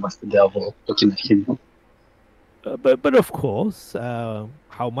you, Master Devil, looking at him. But of course,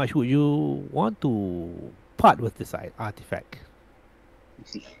 how much would you want to part with this artifact?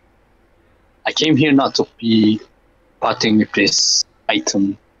 I came here not to be parting with this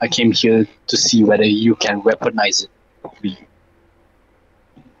item. I came here to see whether you can weaponize it properly.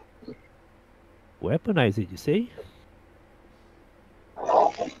 Weaponize it, you say?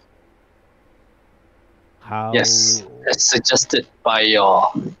 How? Yes, as suggested by your...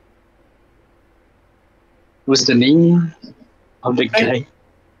 What's the name of the guy?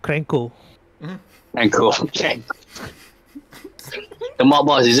 Cranko. Uncle. The mob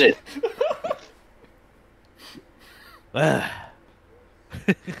boss, is it?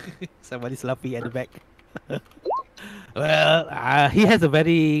 Somebody's laughing at the back. Well, he has a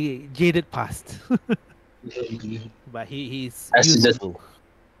very jaded past, but he's As suggested, useful.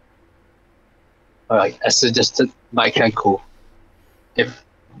 alright, as suggested by Kanko, if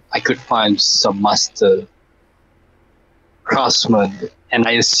I could find some master craftsman, and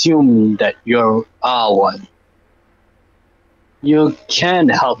I assume that you are one, you can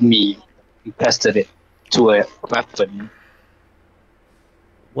help me invested it to a weapon.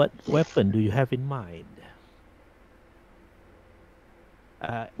 What weapon do you have in mind?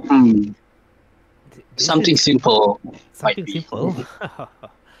 Hmm, This something is simple, might something be. simple.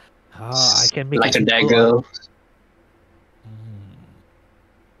 I can make Like it a simple. dagger. Hmm.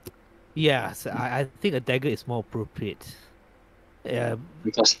 Yes, I think a dagger is more appropriate.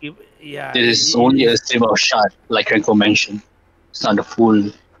 Because Yeah, this is only a it's- silver shard, like Renko mentioned. It's not a full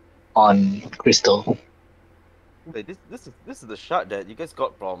on crystal. Wait, this is the shard that you guys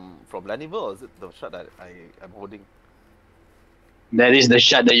got from Lanivel, or is it the shard that I'm holding? That is the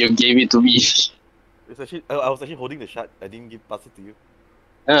shard that you gave it to me. It's actually I was actually holding the shard. I didn't pass it to you.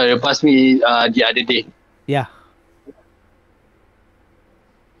 You passed me the other day. yeah.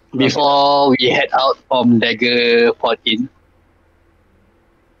 Before we head out from Dagger 14.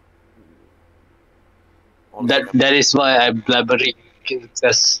 Honestly, That is why I'm blabbering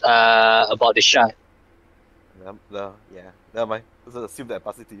just about the shard. no, yeah, never mind. Just assume that I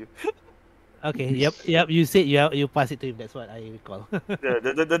pass it to you. Okay. Yep. You said you pass it to him. That's what I recall.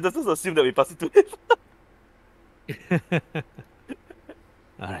 Yeah, just assume that we pass it to him.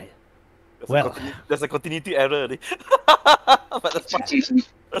 All right. There's Well. there's a continuity error. But that's fine.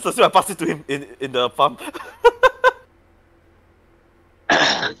 Let's assume I pass it to him in the farm.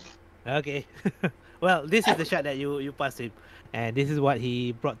 Okay. Well, this is the shot that you passed him, and this is what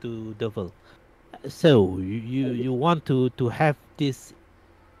he brought to Devil. So you want to have this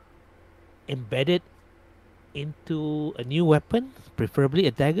embedded into a new weapon, preferably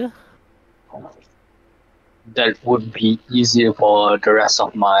a dagger? That would be easier for the rest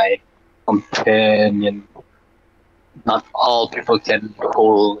of my companion. Not all people can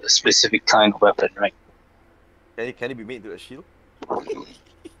hold a specific kind of weapon, right? Can it be made into a shield?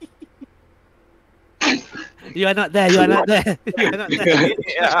 You are not there. You are not there. You are not there.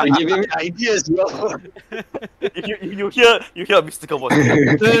 Yeah. You're giving me ideas, bro. You hear a mystical voice.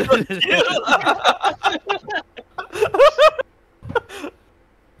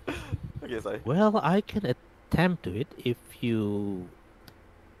 Okay, sorry. Well, I can attempt to it if you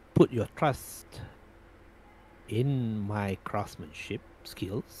put your trust in my craftsmanship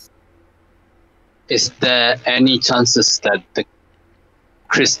skills. Is there any chances that the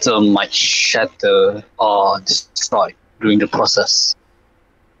crystal might shatter or destroy during the process?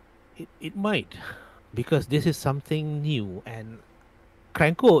 It might, because this is something new, and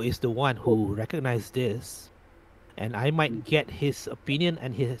Kranko is the one who recognized this, and I might get his opinion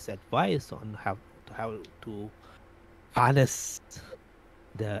and his advice on how to harness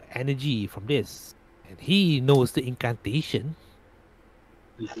the energy from this, and he knows the incantation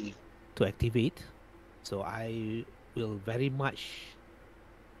to activate, so I will very much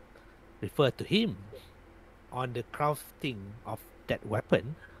refer to him on the crafting of that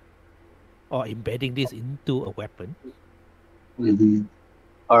weapon or embedding this into a weapon.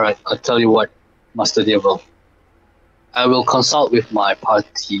 Alright, I'll tell you what, Master Devil. I will consult with my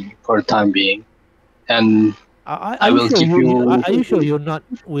party for the time being, and Are I you will sure give you- are you sure you're not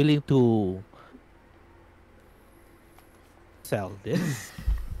willing to sell this?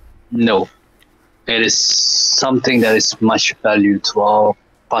 no, it is something that is much value to our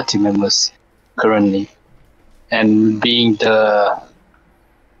party members currently, and being the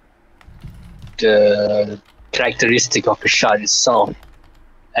characteristic of the shard itself,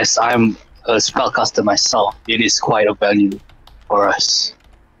 as I'm a spellcaster myself, it is quite a value for us.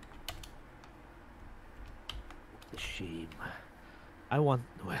 It's a shame. I want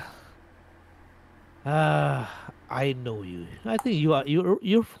I know you. I think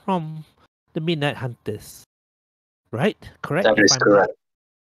you're from the Midnight Hunters, right? Correct? That If is I'm- correct.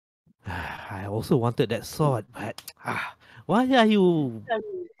 I also wanted that sword, but why are you?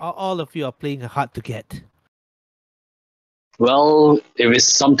 All of you are playing hard to get. Well, if it's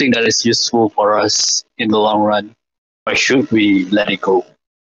something that is useful for us in the long run, why should we let it go?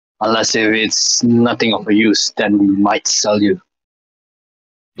 Unless if it's nothing of a use, then we might sell you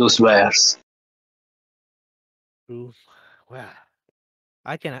those wares. True. Well,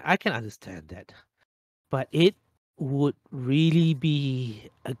 I can understand that, but it would really be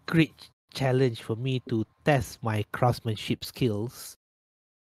a great challenge for me to test my craftsmanship skills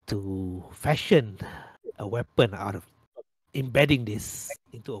to fashion a weapon out of embedding this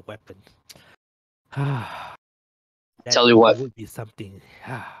into a weapon. That Tell you what. would be something.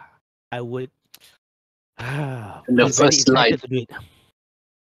 I would. In the feel very first light. excited to do it.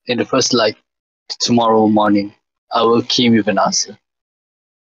 In the first light tomorrow morning, I will key with an answer.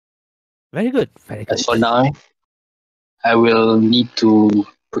 Very good. Very good. As for now, I will need to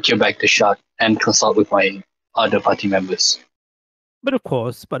procure back the shard and consult with my other party members. But of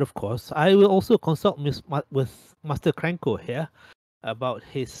course, I will also consult with Master Kranko here about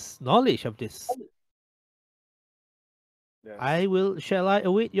his knowledge of this. Shall I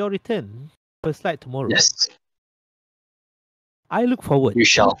await your return? First light tomorrow. Yes, I look forward. you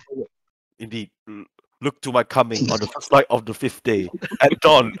shall. Indeed. Look to my coming on the first light of the 5th day. At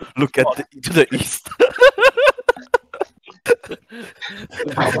dawn, look to the east.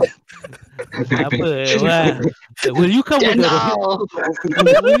 Apa, wah. Will you come with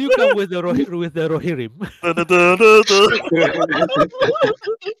the Will you come with the Rohirrim?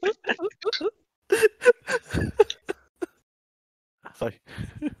 Sorry.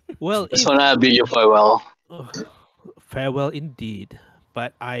 Well, This one I'll bid you farewell. farewell indeed.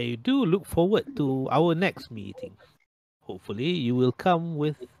 But I do look forward to our next meeting. Hopefully, you will come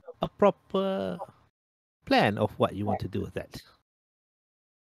with a proper plan of what you want to do with that.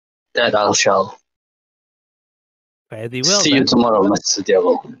 That I shall. Very well. See you then. tomorrow, Master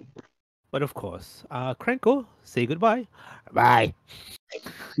Devil. But of course, Kranko, say goodbye. Bye.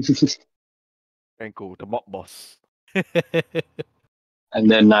 Franco, the mob boss. And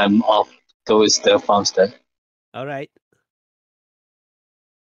then I'm off towards the farmstead. All right.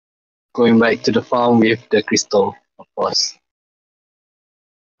 Going back to the farm with the crystal, of course.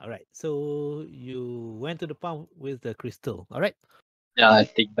 All right. So you went to the farm with the crystal. All right. Yeah, I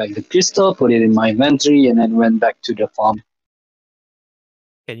take back the crystal, put it in my inventory, and then went back to the farm.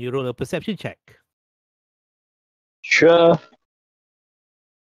 Can you roll a perception check? sure.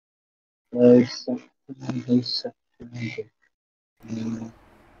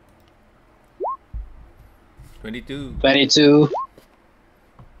 22. 22.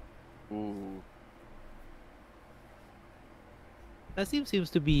 Ooh. Seems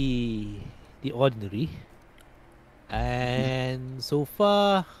to be the ordinary. And so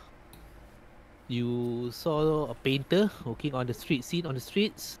far, you saw a painter working on the street scene on the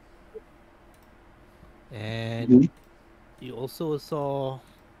streets, and Mhm. you also saw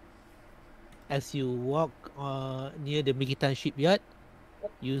as you walk near the Mikitan shipyard,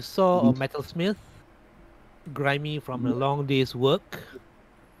 you saw a metalsmith, grimy from a long day's work.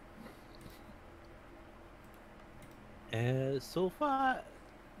 So far,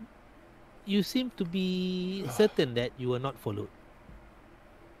 you seem to be certain that you were not followed.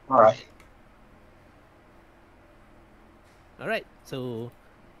 Alright. All right, so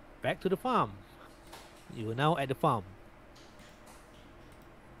back to the farm. You are now at the farm.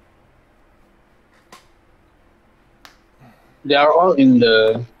 They are all in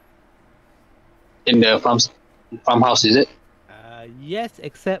the farmhouse, is it? Yes,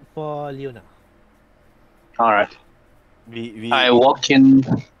 except for Leona. Alright. We I walk in.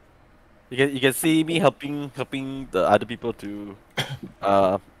 you can see me helping the other people to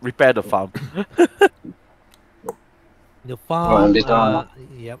repair the farm. The Well, farm, later on.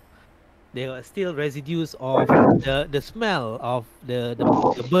 yep, there are still residues of the smell of the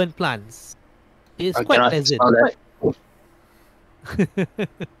burnt plants. It's I quite cannot pleasant, smell that.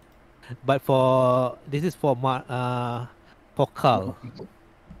 but this is for Karl.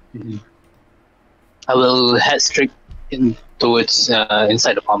 I will head straight in towards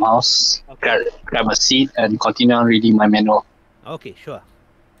inside the farmhouse, Okay. grab a seat, and continue on reading my manual. Okay, sure.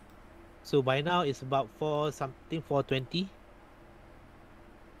 So by now it's about 4:20.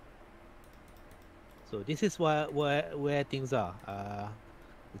 So this is where things are. The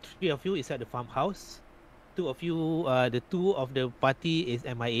three of you is at the farmhouse. Two of you, the two of the party is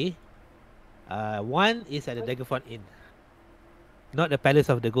MIA. One is at the Daggerfront Inn, not the Palace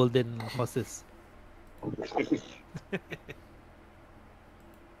of the Golden Horses.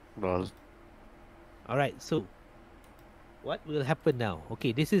 Well, All right. So what will happen now?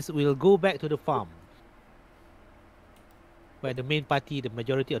 Okay, we'll go back to the farm where the main party, the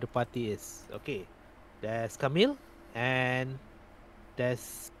majority of the party is. Okay, there's Camille and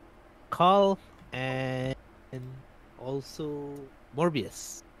there's Karl and also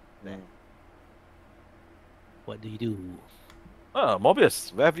Morbius. There. What do you do?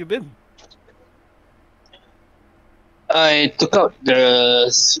 Morbius, where have you been? I took out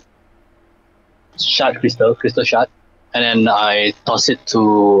the crystal shard, and then I toss it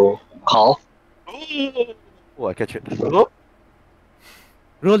to Karl. Oh, I catch it. Oh,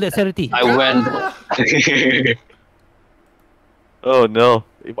 Roll dexterity. I went. oh no.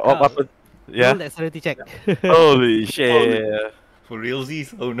 What Oh, happened? Yeah. Roll dexterity check. Holy shit. For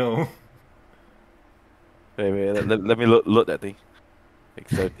realsies? Oh no. Wait, let me load that thing.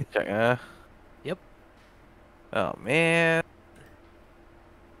 Dexterity check, Yep. Oh man.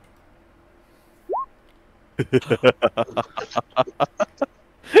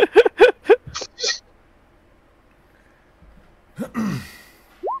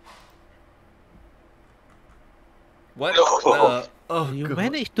 What? Oh, You God.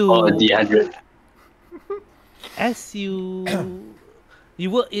 managed Oh, to, the 100. as it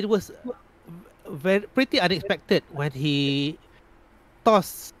was pretty unexpected when he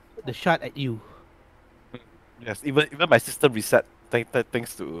tossed the shot at you. Yes, even my system reset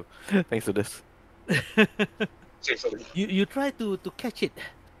thanks to this. You try to catch it.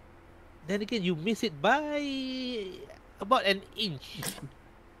 Then again, you miss it by about an inch.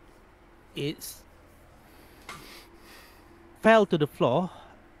 It's fell to the floor,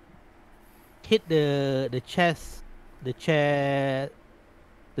 hit the chest, the chair,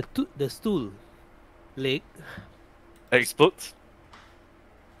 the stool leg, Explodes.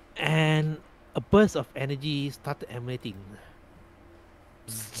 and a burst of energy started emanating.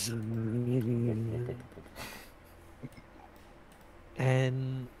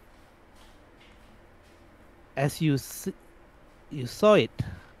 And as you saw it,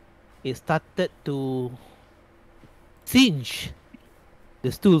 it started to singe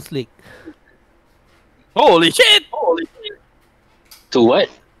the stool's leg. Holy shit! To what?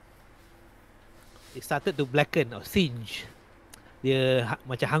 It started to blacken or singe. Dia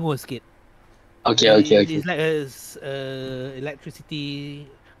macam hangus sikit. Okay. It's like electricity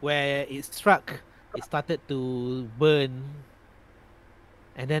where it struck. It started to burn,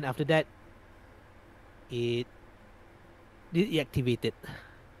 and then after that, it deactivated,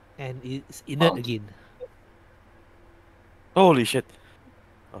 and it's inert Oh. again. Holy shit!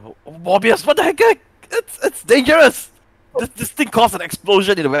 Morbius, what the heck? It's dangerous. This thing caused an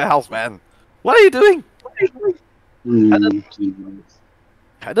explosion in the warehouse, man. What are you doing?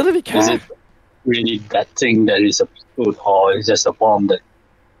 I don't really care. Is it really that thing that is a food, or is just a bomb that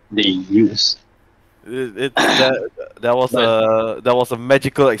they use? There was a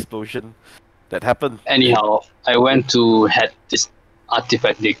magical explosion that happened. Anyhow, I went to had this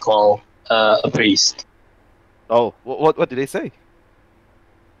artifact they call a priest. Oh, what did they say?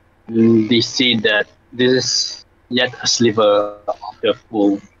 They say that this is yet a sliver of the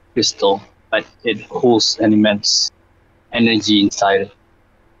full crystal, but it holds an immense energy inside it.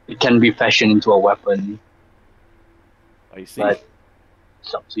 It can be fashioned into a weapon, I see. but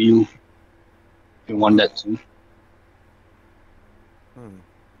it's up to you if you want that to.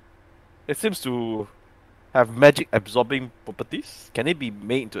 It seems to have magic absorbing properties. Can it be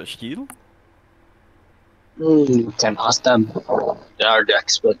made into a shield? You can ask them. They are the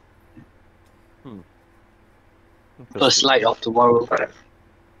expert. First light of tomorrow.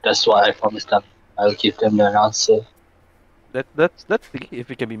 That's what I promised them. I'll give them an answer. Let's see if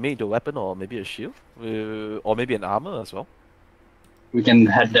it can be made into a weapon or maybe a shield, or maybe an armor as well. We can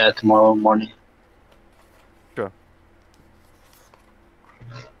head there tomorrow morning. Sure.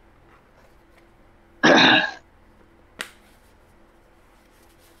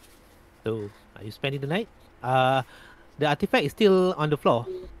 So, are you spending the night? The artifact is still on the floor.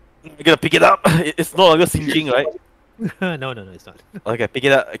 You're gonna pick it up. It's no longer singeing, right? No, it's not. Okay, pick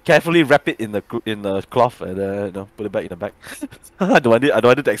it up. Carefully wrap it in the cloth and put it back in the bag. I don't want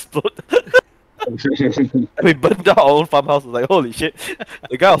it to explode. We burned down our own farmhouse. I was like, holy shit.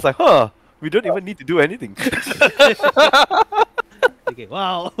 The guy was like, huh, we don't even need to do anything. Okay,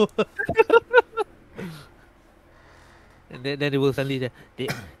 wow. And then it will suddenly say,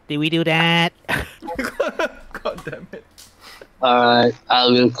 did we do that? God damn it. I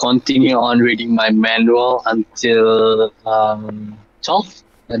will continue on reading my manual until 12,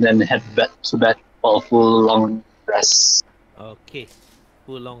 and then head back to bed for a full long rest. Okay,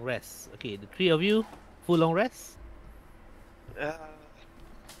 full long rest. Okay, the three of you, full long rest.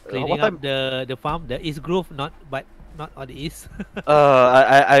 Cleaning what up time? the farm, the east grove, not on the east.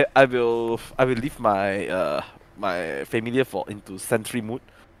 I will leave my my familiar for into sentry mood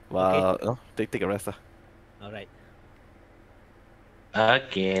while take a rest. All right.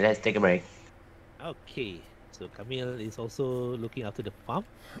 Okay, let's take a break. Okay, so Camille is also looking after the farm.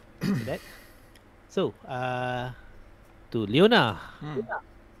 After that. So, to Leona,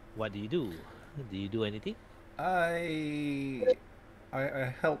 what do you do? Do you do anything? I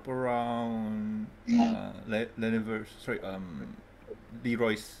help around Lenever's, sorry,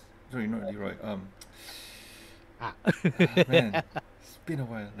 Leroy's, sorry, not Leroy, man, it's been a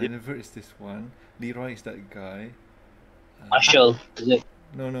while. Lenever is this one, Leroy is that guy. Marshall, is it?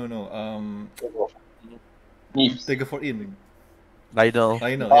 No, Needs. Take for in. Lionel.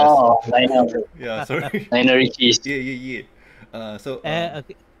 Yes. Oh, Lionel. Yeah, sorry. Lionel Richie's. Yeah. So,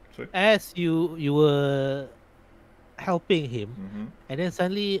 Okay. sorry. As you were helping him, and then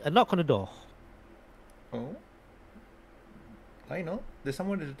suddenly a knock on the door. Oh, Lionel, there's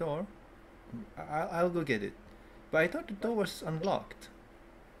someone at the door. I'll go get it. But I thought the door was unlocked.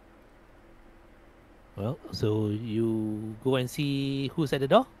 Well, so you go and see who's at the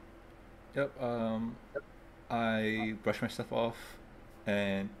door. Yep. I brush myself off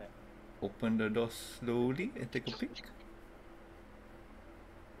and open the door slowly and take a peek.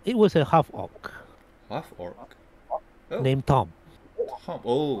 It was a half orc Half orc. Oh, named Tom. Tom.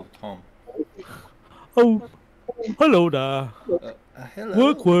 Oh, Tom. Oh, hello there.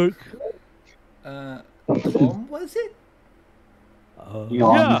 Hello. Work. Tom, was it?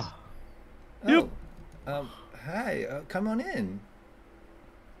 Yeah. Oh, hi. Come on in.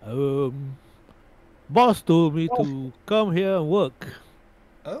 Boss told me to come here and work.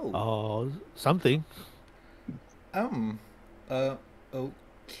 Oh. Something. Okay.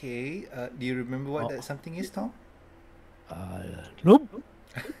 Do you remember what that something is, Tom? Nope.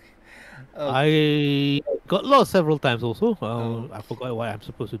 Oh. I got lost several times also. I forgot what I'm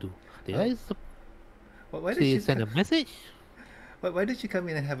supposed to do. Did I Why did you send a message? Why did you come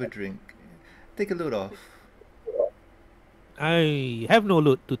in and have a drink? Take a load off. I have no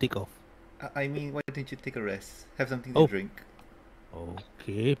load to take off. I mean, why didn't you take a rest? Have something to drink.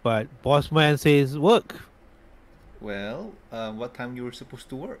 Okay, but boss man says work. Well, what time you were supposed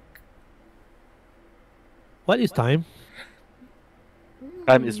to work? What is time?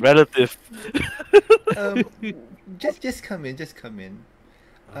 Time is relative. Just come in.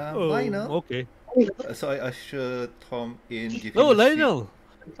 Lionel. Okay. So I usher Tom in. Give Oh, him a seat. Lionel.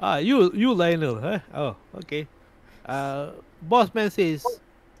 You Lionel, huh? Oh, okay. Boss man says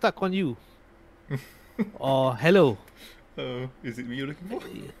stuck on you. Or hello. Is it me you're looking for?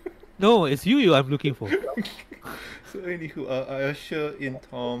 No, it's you I'm looking for. So anywho, I usher in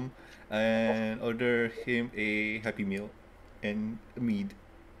Tom and order him a Happy Meal and a mead.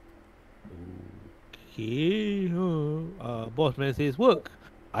 Okay. Boss man says work.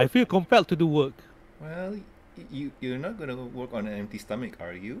 I feel compelled to do work. Well, you're not gonna work on an empty stomach,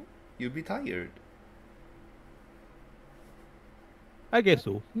 are you? You'll be tired. I guess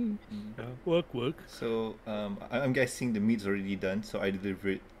so. Work. So I'm guessing the meat's already done, so I deliver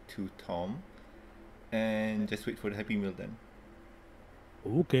it to Tom, and just wait for the Happy Meal then.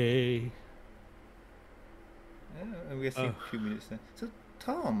 Okay. I'm guessing a few minutes then. So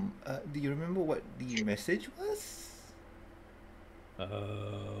Tom, do you remember what the message was?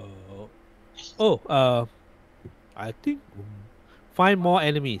 I think find more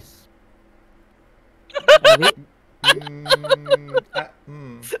enemies.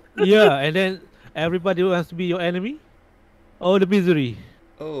 Yeah, and then everybody wants to be your enemy. Oh, the misery.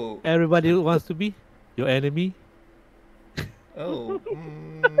 Oh, Everybody wants to be your enemy. oh.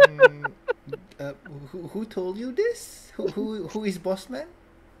 Who told you this? Who is boss man?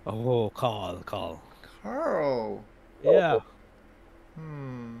 Oh, Karl. Carl. Yeah,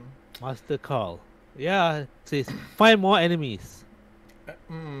 Hmm. Master Karl. Yeah, says find more enemies.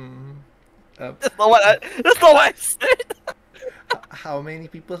 That's not what I said. How many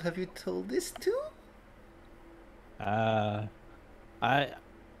people have you told this to? I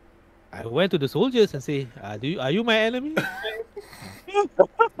I went to the soldiers and say, are you my enemy?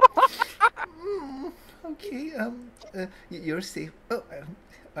 Okay. You're safe. Oh,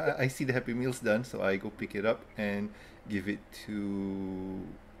 I see the Happy Meal's done, so I go pick it up and give it to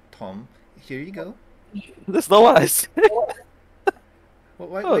Tom. Here you go. That's not what I said. Well,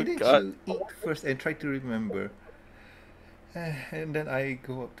 why Oh, didn't God. you eat first and try to remember? And then I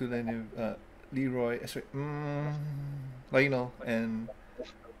go up to Leroy, sorry, Lionel, and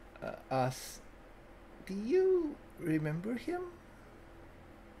ask, "Do you remember him?"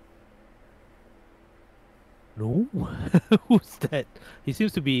 No, who's that? He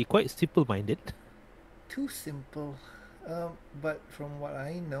seems to be quite simple-minded. Too simple. But from what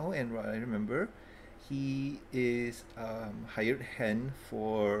I know and what I remember, he is hired hand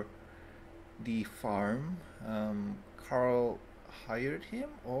for the farm. Karl hired him,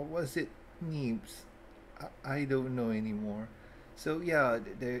 or was it Neebs? I don't know anymore. So yeah,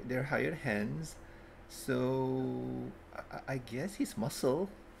 they're hired hands. So I guess he's muscle.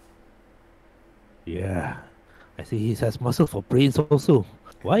 Yeah, I see he has muscle for brains also.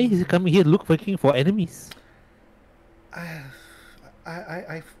 Why is he coming here looking for enemies? I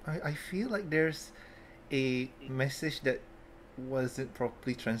I feel like there's a message that wasn't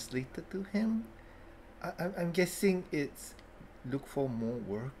properly translated to him. I'm guessing it's look for more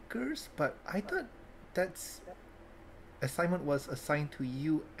workers, but I thought that's assignment was assigned to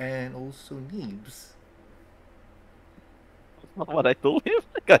you and also Neebs. That's not what I told him.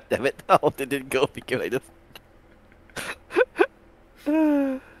 God damn it. How did it go? Because I just.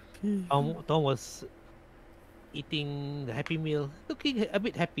 Tom was eating the Happy Meal, looking a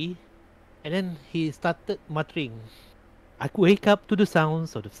bit happy, and then he started muttering, I could wake up to the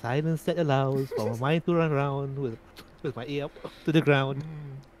sounds of the silence that allows for my mind to run around with my ear up to the ground,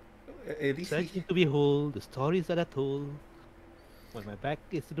 At least he, searching to behold the stories that are told. When my back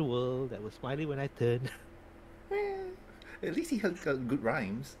is to the world that was smiling when I turned. well, at least he had got good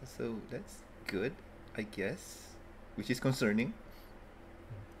rhymes, so that's good, I guess. Which is concerning.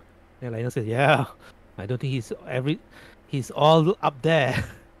 And Lionel says, yeah, I don't think he's all up there.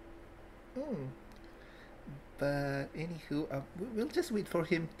 Hmm. But anywho, we'll just wait for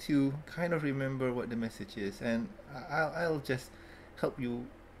him to kind of remember what the message is, and I'll just help you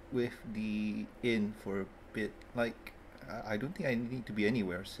with the inn for a bit. Like, I don't think I need to be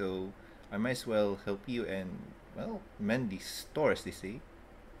anywhere, so I might as well help you and well mend the store, as they say.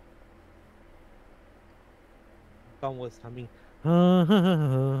 Tom was humming.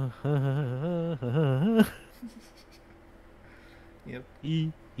 Yep.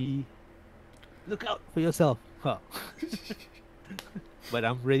 Look out for yourself. Huh. But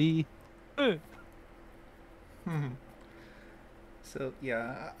I'm ready. So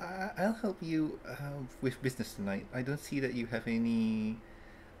yeah, I'll help you with business tonight. I don't see that you have any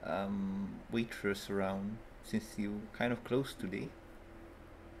waitress around since you kind of closed today.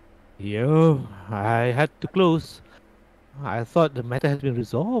 Yo, I had to close. I thought the matter had been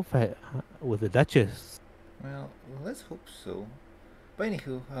resolved with the Duchess. Well, let's hope so. But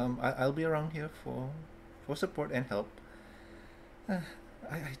anywho, I'll be around here for support and help.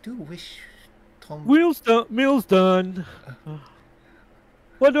 I do wish Tom. Meal's done.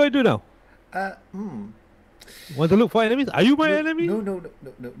 What do I do now? Want to look for enemies? Are you my enemy? No.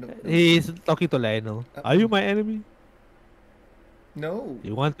 He's talking to Lionel. Are you my enemy? No.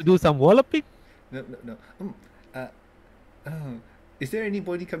 You want to do some walloping? No. Is there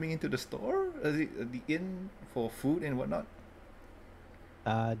anybody coming into the store? The inn for food and whatnot?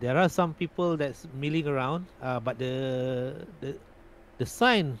 There are some people that's milling around, but the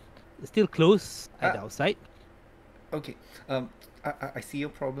sign is still closed at the outside. Okay. I see your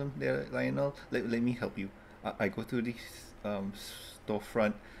problem there, Lionel. Let me help you. I go to the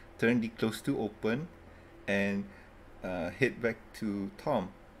storefront, turn the close to open, and head back to Tom.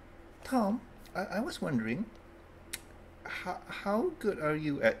 Tom, I was wondering, how good are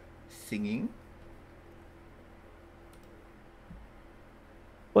you at singing?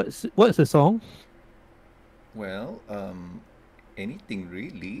 What's the song? Well, anything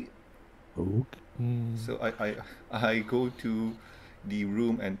really. Okay. So I go to the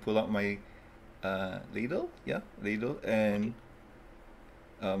room and pull out my ladle, and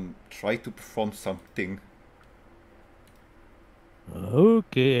try to perform something.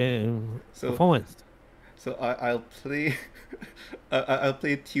 Okay. So Performance. So I'll play I'll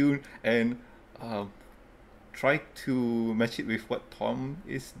play a tune and try to match it with what Tom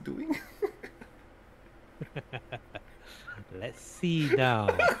is doing. Let's see now.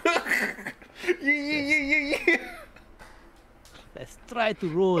 Yeah. Let's try to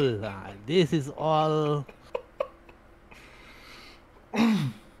roll. This is all.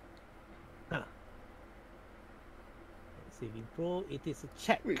 Saving throw. It is a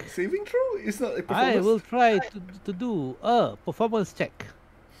check. Wait, saving throw? It's not a I performance. will try to do a performance check.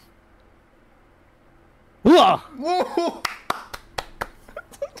 Whoa! Whoa!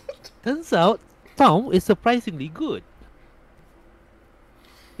 Turns out Tom is surprisingly good.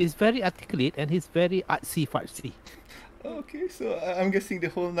 He's very articulate and he's very artsy-fartsy. Okay, so I'm guessing the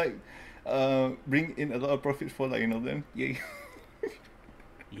whole night bring in a lot of profit for Lionel then. Yay.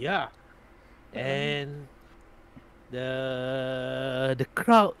 Yeah. And the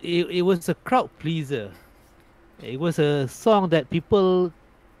crowd, it was a crowd pleaser. It was a song that people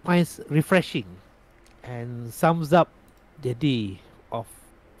finds refreshing and sums up the day of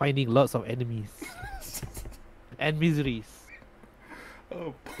finding lots of enemies and miseries.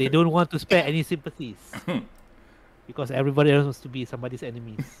 Oh, They don't want to spare any sympathies because everybody else wants to be somebody's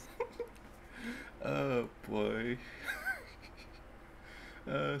enemies. oh boy.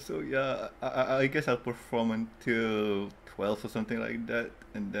 So yeah, I guess I'll perform until 12 or something like that,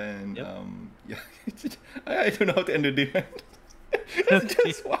 and then Yep. yeah, I don't know how to end the day. It's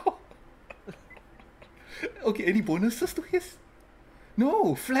just wow. Okay, any bonuses to his?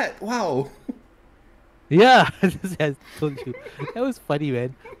 No, flat. Wow. Yeah, I told you. That was funny,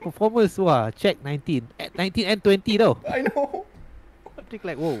 man. Performance, check 19. At 19 and 20 though. I know. I think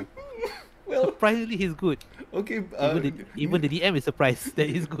like, whoa. Well, Surprisingly, he's good. okay. Even the DM is surprised that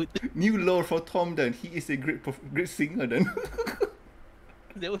he's good. New lore for Tom then. He is a great singer then.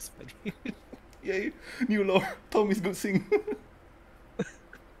 That was funny. Yay. New lore. Tom is good singer.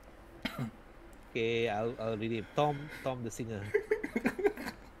 Okay, I'll read him. Tom the singer.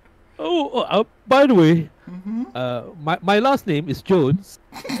 By the way, my last name is Jones.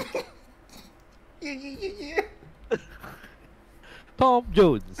 Yeah. Tom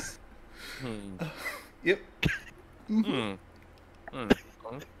Jones. Yep.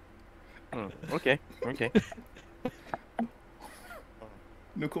 Okay.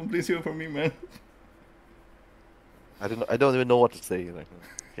 No complaints here from me, man. I don't even know what to say. Like,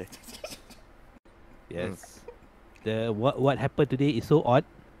 okay. Yes. The what happened today is so odd.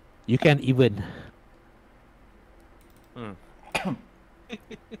 You can't even. Oh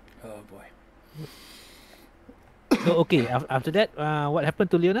boy. So okay, after that, what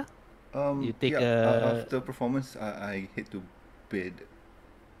happened to Leona? You take after performance, I hit to bed.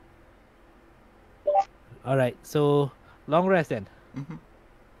 All right. So long rest then.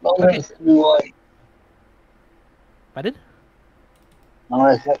 Long Okay. rest, boy. Pardon? Long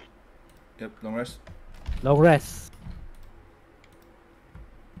rest. Yep, long rest. Long rest.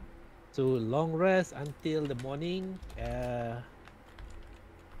 So long rest until the morning.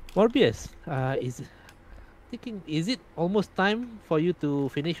 Morbius, is it almost time for you to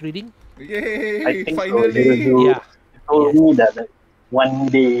finish reading? Yay! I think so. Finally. You Yeah. told me that like, one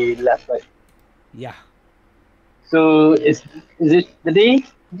day left, right? Yeah. So is it the day,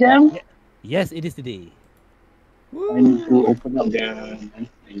 Jam? Yes, it is today. I need to open up the.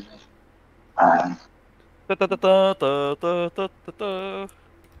 Ah, I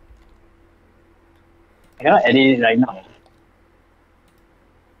cannot edit it right now.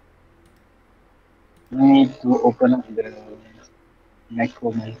 We need to open up the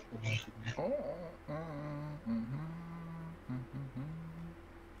necromancer.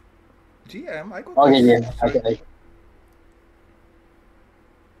 GM, I got Okay, question. yeah. Sorry. Okay.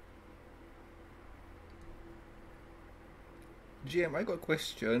 GM, I got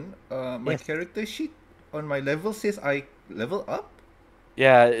question. My Yes. character sheet on my level says I level up.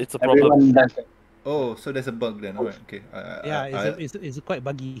 Yeah, it's a problem. Everyone does it. Oh, so there's a bug then. Alright, okay. Yeah, it's quite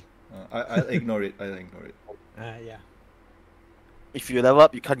buggy. I'll ignore it. I'll ignore it. Yeah. If you level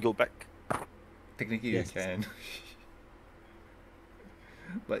up, you can't go back. Technically, Yes. you can.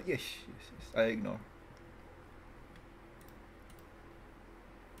 But yes, I ignore.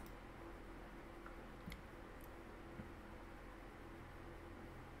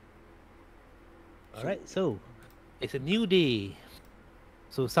 All right. So it's a new day.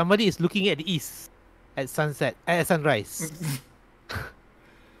 So somebody is looking at the east at sunset, at sunrise.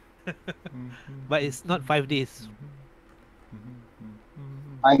 But it's not 5 days.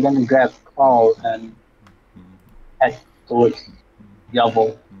 I'm gonna grab Karl and head towards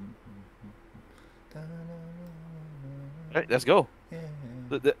Yavo. Right, let's go.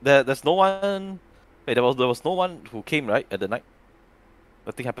 There's no one. Wait, there was no one who came right at the night.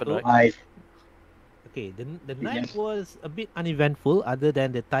 Nothing happened, So- right? Okay, the night was a bit uneventful, other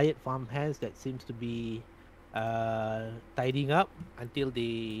than the tired farmhands that seems to be tidying up until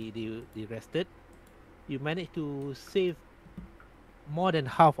they rested. You managed to save more than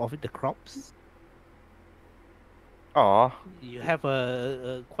half of the crops. Aw. You have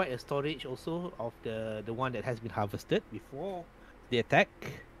a quite a storage also of the one that has been harvested before the attack.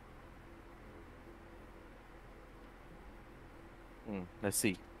 Let's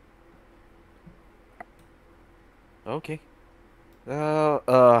see. Okay.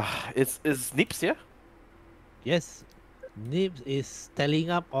 Is Nips here? Yes, Nibs is tallying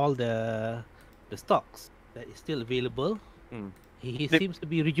up all the stocks that is still available. Hmm. He Nib- seems to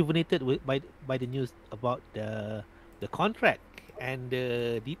be rejuvenated by the news about the contract and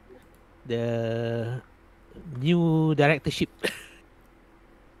the new directorship.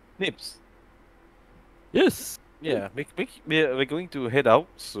 Nips. Yes. Yeah, we're going to head out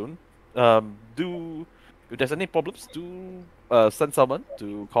soon. If there's any problems, send someone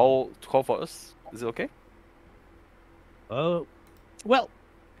to call for us. Is it okay? Well,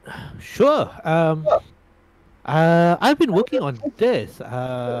 sure. I've been working on this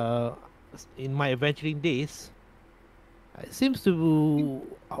in my adventuring days. It seems to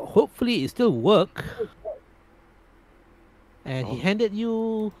hopefully it still work. And he Oh. handed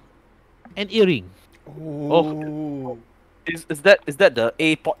you an earring. Oh. Is that the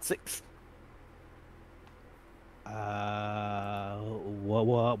A pot 6?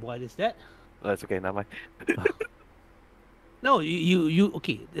 What is that? That's okay, never mind. No, you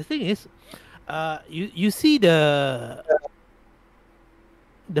okay. The thing is, you see the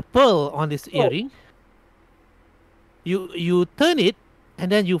pearl on this earring. You turn it,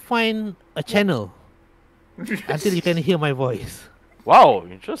 and then you find a channel until you can hear my voice. Wow,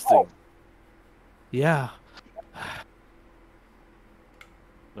 interesting. Yeah.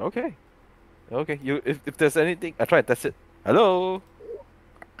 Okay. Okay. If there's anything, I try and test it. Hello.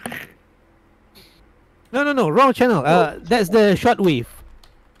 No, wrong channel. That's the shortwave.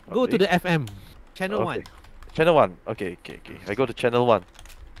 Go to Okay. the FM, channel Okay. 1. Channel 1. Okay. I go to channel 1.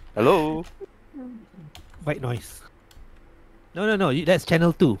 Hello. White noise. No. That's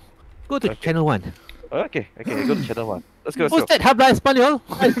channel 2. Go to Okay. channel 1. Okay. I go to channel 1. Let's go. Usted habla español?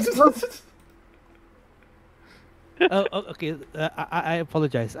 Okay. I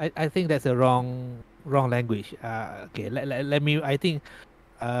apologize. I think that's a wrong language. Okay. Let me. I think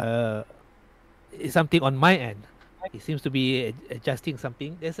it's something on my end. He seems to be adjusting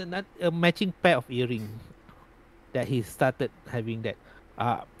something. There's a matching pair of earring that he started having that.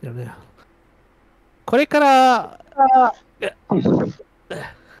 これから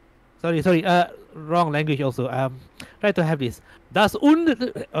sorry, wrong language also. Try to have this. Das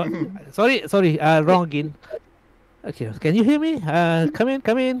sorry, wrong again. Okay, can you hear me? Come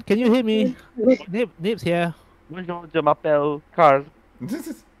in. Can you hear me? Nibs here. Bonjour, je m'appelle Karl.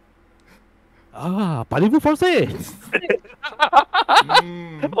 Parlez-vous français?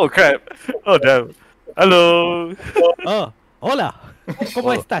 Oh crap. Oh damn. Hello. Hola. ¿Cómo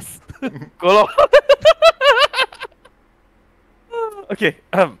Hola. estás? Go Okay.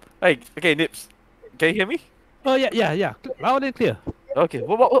 Hey. Okay, Nips. Can you hear me? Oh yeah. Loud and clear. Okay.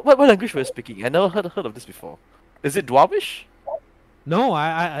 What language were you speaking? I never heard of this before. Is it Dwarvish? No,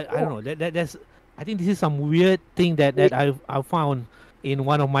 I don't know. That's I think this is some weird thing that I found in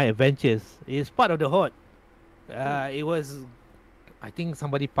one of my adventures. It's part of the horde. It was, I think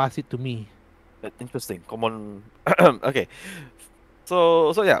somebody passed it to me. Interesting. Common. Okay.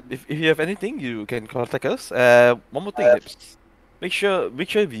 So yeah, if you have anything, you can contact us. One more thing, Nips. Make sure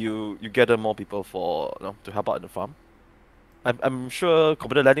you gather more people for to help out in the farm. I'm sure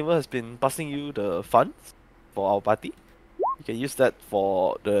Commander Lanimer has been passing you the funds for our party. You can use that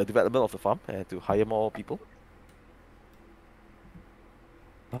for the development of the farm and to hire more people.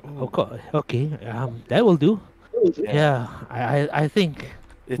 Of course. Okay. That will do. Yeah. Yeah. I think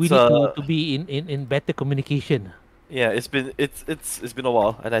we It's need to be in better communication. yeah, it's been a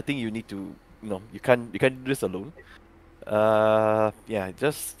while, and I think you need to you can't do this alone. Yeah,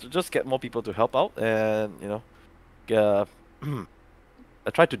 just get more people to help out, and uh,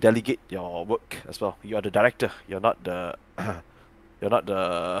 try to delegate your work as well. You are the director. You're not the you're not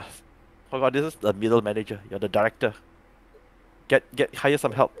the oh god, this is the middle manager. You're the director. Hire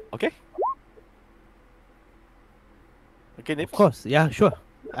some help, okay? Okay, Of Nips. course. Yeah. Sure.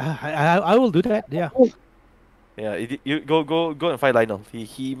 I will do that. Yeah. Yeah, you go and find Lionel.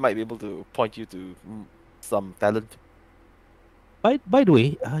 He might be able to point you to some talent. By the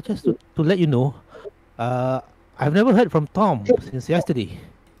way, just to let you know, I've never heard from Tom since yesterday.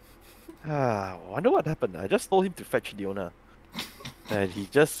 Wonder what happened. I just told him to fetch Leona, and he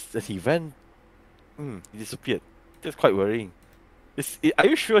ran. He disappeared. That's quite worrying. Are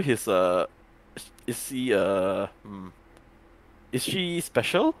you sure is he is she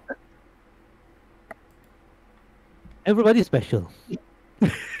special? Everybody's special.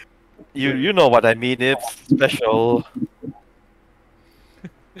 You know what I mean. It's special.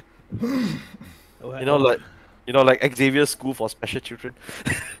 You know, like Xavier's School for Special Children.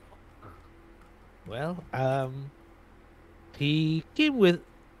 Well, he came with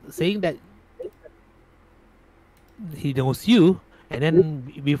saying that he knows you, and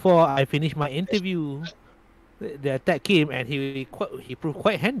then before I finished my interview, the attack came, and he proved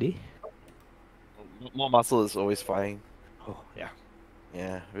quite handy. More muscle is always fine. Oh yeah.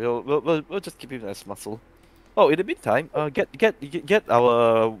 Yeah, we'll just keep him as muscle. Oh, in the meantime, get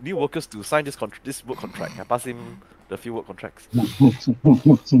our new workers to sign this work contract. I pass him the few work contracts.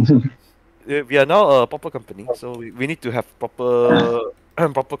 We are now a proper company, so we need to have proper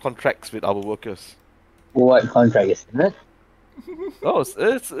proper contracts with our workers. What contract is that? Oh,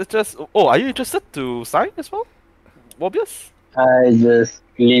 it's just. Oh, are you interested to sign as well, Morbius? I just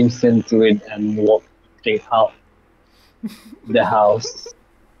glimpsed into it and walked straight out the house.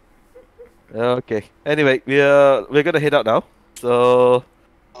 Okay. Anyway, we're gonna head out now. So,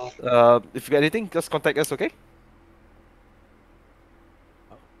 if you got anything, just contact us. Okay?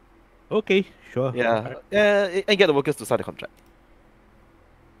 Okay, sure. Yeah. Yeah, and get the workers to sign the contract.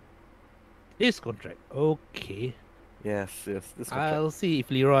 This contract. Okay. Yes. This contract. I'll see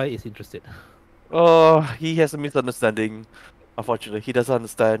if Leroy is interested. Oh, he has a misunderstanding. Unfortunately, he doesn't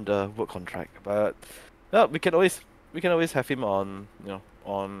understand the work contract. But we can always have him on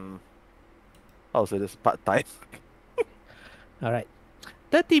on how to say this part time. All right.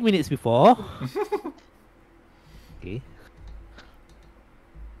 30 minutes before. Okay.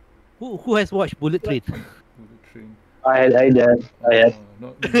 Who has watched Bullet Train? Train. I had.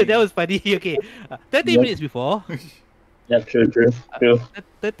 Not That me. was funny. Okay. 30 Yeah. minutes before. Yeah, true.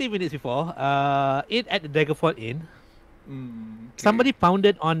 30 minutes before. At the Daggerford Inn. Okay. Somebody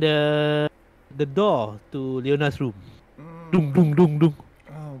pounded on the door to Leona's room. Dung dung dung dung.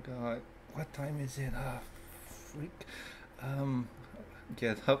 Oh god, what time is it? Freak.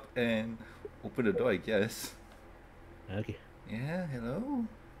 Get up and open the door, I guess. Okay. Yeah, hello.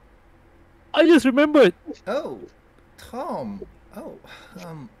 I just remembered. Oh, Tom. Oh,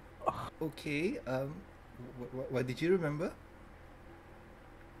 okay. What did you remember?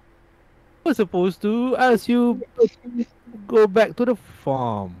 I was supposed to ask you go back to the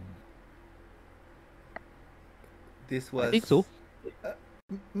farm. This was. I think so.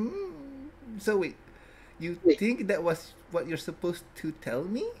 So wait, you think that was what you're supposed to tell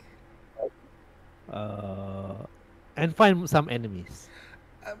me? And find some enemies.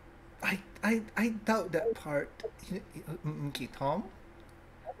 I doubt that part. Okay, Tom.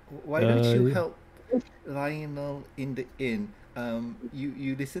 Why don't you help Lionel in the inn?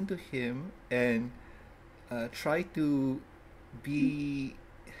 You listen to him and try to be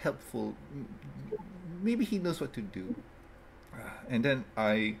helpful. Maybe he knows what to do. And then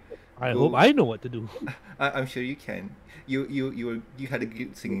I hope I know what to do. I'm sure you can. You had a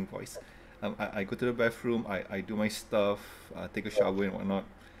good singing voice. I go to the bathroom. I do my stuff. Take a shower and whatnot,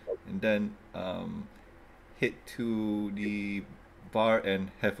 and then head to the bar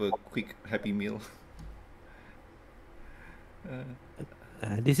and have a quick happy meal.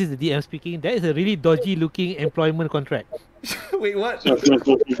 This is the DM speaking. That is a really dodgy looking employment contract. Wait, what?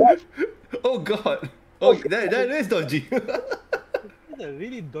 Oh god. Oh, that is dodgy. It's a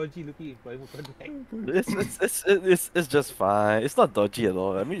really dodgy looking employment contract. It's just fine. It's not dodgy at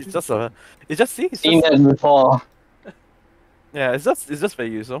all. I mean, it's just see, it's Seen just that before. yeah, it's just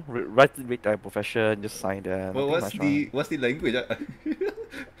very useful. Write my profession, just sign there. Well, Nothing much wrong. what's the language?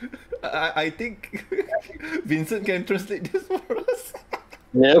 I think Vincent can translate this for us.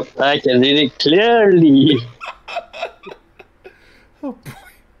 Yep, I can read it clearly. Oh boy.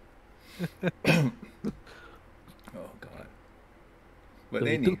 Oh god. But So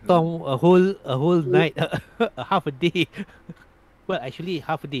it anyway, took Tom a whole night, a half a day. Well, actually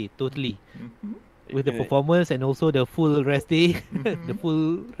half a day totally, with the Yeah. performance and also the full rest day, the Mhm.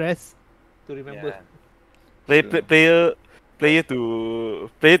 full rest to remember. Yeah. So- Player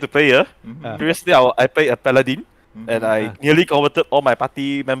to player. Mhm. Previously, I played a paladin, and Mhm. I nearly converted all my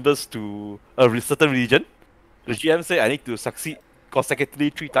party members to a certain religion. The GM said I need to succeed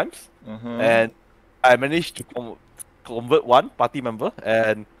consecutively 3 times, and I managed to convert one party member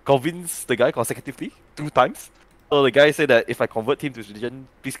and convince the guy consecutively 2 times. So the guy said that if I convert him to his religion,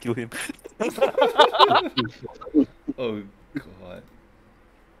 please kill him. Oh god.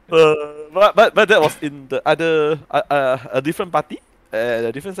 But that was in the other a different party at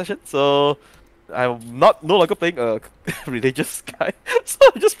a different session. So I'm no longer playing a religious guy. So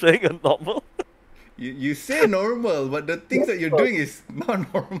I'm just playing a normal. You say normal, but the things that you're doing is not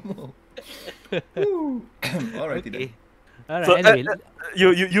normal. Woo. Alrighty Okay. then. Alright. So Anyway,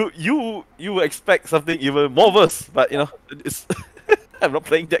 you will expect something even more worse, but you know it's I'm not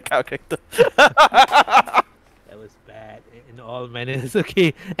playing that kind of character. that was bad in all manners.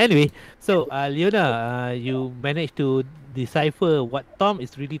 Okay. Anyway, so Leona, you managed to decipher what Tom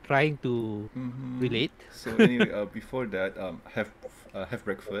is really trying to Mhm. relate. So anyway, before that, have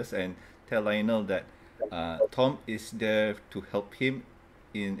breakfast and tell Lionel that Tom is there to help him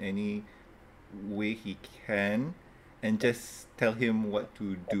in any way he can, and just tell him what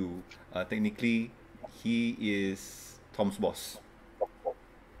to do. Technically, he is Tom's boss.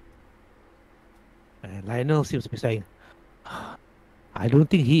 And Lionel seems to be saying, I don't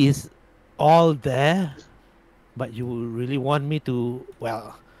think he is all there, but you really want me to.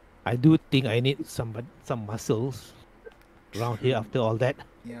 Well, I do think I need some muscles around here True. after all that.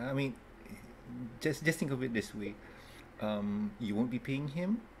 Yeah, I mean, just think of it this way. You won't be paying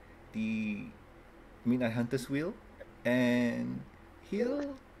him the Midnight Hunters will, and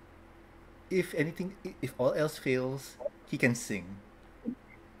he'll, if anything, if all else fails, he can sing.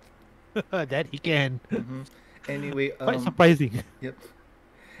 That he can. Hmm. Anyway, Quite surprising. yep.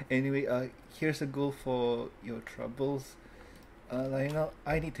 Anyway, here's a goal for your troubles. Lionel,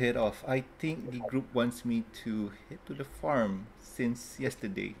 I need to head off. I think the group wants me to head to the farm since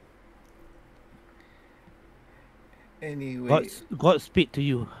yesterday. Anyway, Godspeed to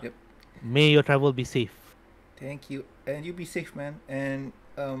you. Yep. May your travel be safe. thank you, and you be safe, man. And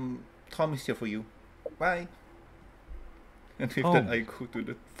Tom is here for you. Bye. And with that, Tom. I go to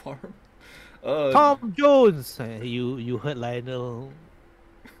the farm. Tom Jones. You heard Lionel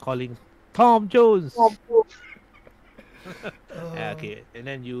calling Tom Jones. Okay, and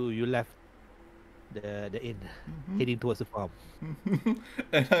then you left the inn, heading towards the farm.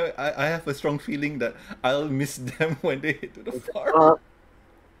 And I have a strong feeling that I'll miss them when they hit to the farm.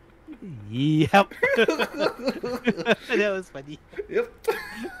 Yep. That was funny. Yep.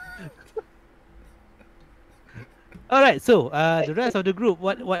 All right, so the rest of the group,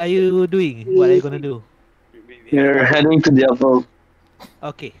 what are you doing? What are you gonna do? We're heading to the above.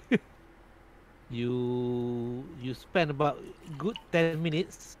 Okay. You spend about good 10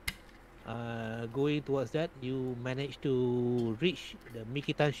 minutes going towards that. You manage to reach the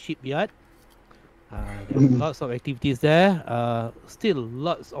Mikitan shipyard. There are lots of activities there. Still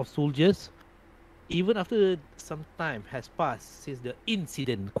lots of soldiers. Even after some time has passed since the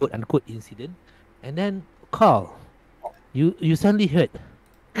incident, quote unquote incident, and then Karl, you suddenly heard,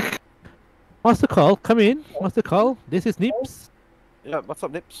 Master Karl, come in. Master Karl, this is Nips. Yeah, what's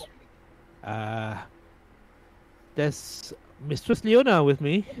up, Nips? There's Mistress Leona with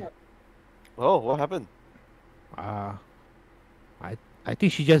me. Oh, what happened? I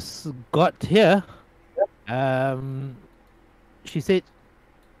think she just got here. She said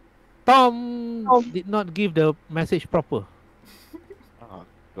Tom did not give the message proper. Oh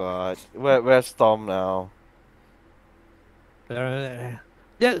God, where's Tom now?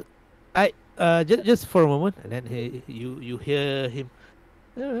 Yeah, just for a moment, and then you hear him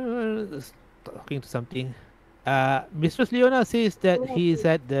talking to something. Mistress Leona says that he is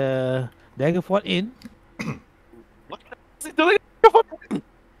at the Daggerford Inn. What is he doing?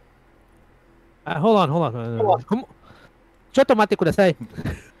 Hold on. Come, Chotto mate kudasai.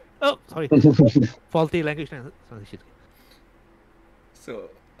 Oh, sorry. Faulty language translation. So,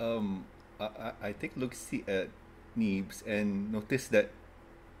 I take a look see at Neebs and notice that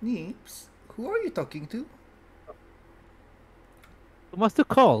Neebs, who are you talking to? Master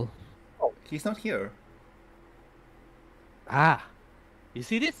Call. He's not here. Ah, you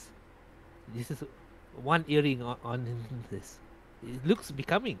see this? This is one earring on this. It looks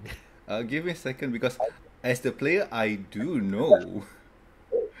becoming. Give me a second because as the player I do know.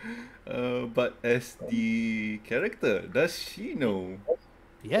 But as the character, does she know?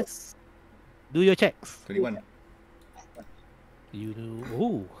 Yes. Do your checks. 21. You know.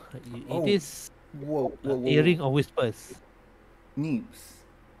 Oh, Oh. it is Whoa, whoa, whoa. earring of whispers. Neebs,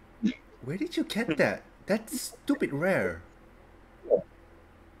 where did you get that? That's stupid rare.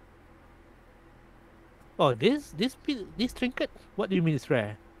 Oh, this trinket. What do you mean it's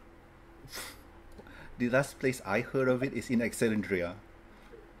rare? The last place I heard of it is in Alexandria,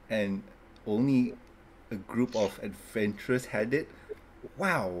 and only a group of adventurers had it.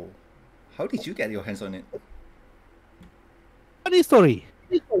 Wow, how did you get your hands on it? Funny story.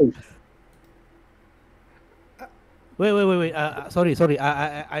 Wait. Sorry.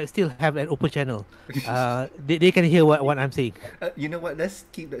 I still have an open channel. They can hear what I'm saying. You know what? Let's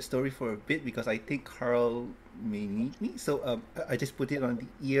keep that story for a bit because I think Karl may need me. So I just put it on the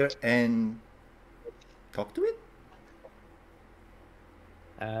ear and talk to it.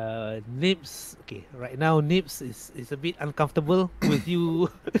 Nips. Okay, right now Nips is a bit uncomfortable with you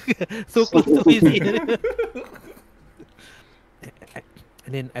so close to his ear.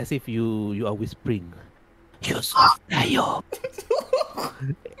 And then as if you are whispering, "You soft tayo,"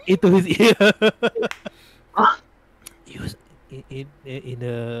 into his ear. In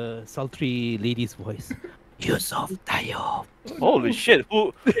a sultry lady's voice. "You soft tayo." Holy shit!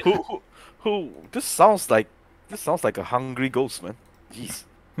 Who? This sounds like a hungry ghost, man. Jeez.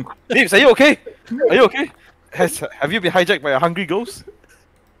 James, are you okay? Are you okay? Have you been hijacked by a hungry ghost?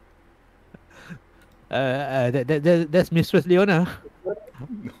 That's Mistress Leona.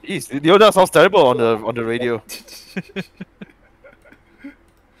 Jeez, Leona sounds terrible on the radio.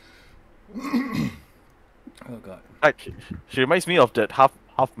 Oh god. Like, she reminds me of that half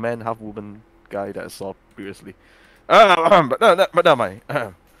man, half woman guy that I saw previously. But never mind.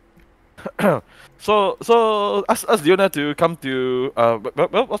 So ask Leona to come to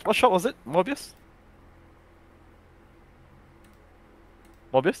what shop was it? Morbius?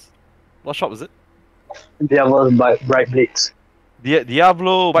 What shop was it? Diablo Bright Blades.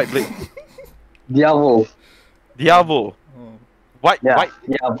 Diablo White Blade. Diablo. Diablo. Oh. White Yeah, White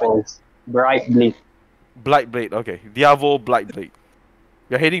Diablo Bright Blade. Blight Blade. Okay, Diablo Blight Blade.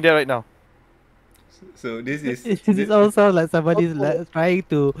 We're heading there right now. So this is This also like somebody's trying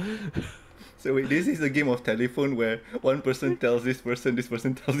to. so wait, this is a game of telephone where one person tells this person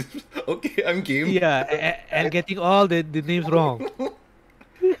tells this. Okay, I'm game. Yeah, and getting all the names wrong.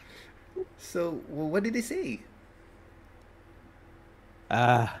 So what did they say?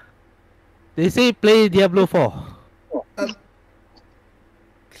 They say play Diablo 4.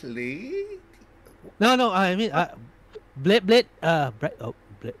 Play? No, I mean Blade Blade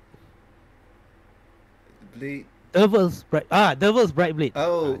Devil's Bright Blade.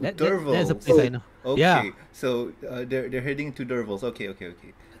 Oh, Dervils. That's a place I know. Okay, Yeah. so they're heading to Dervils. Okay.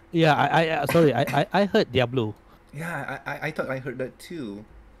 Yeah, I sorry, I heard Diablo. Yeah, I thought I heard that too.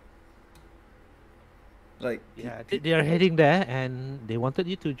 Like, Yeah, they are heading there, and they wanted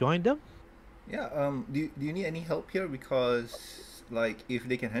you to join them. yeah. Do you need any help here? Because like, if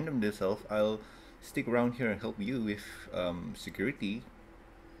they can handle themselves, I'll stick around here and help you with security.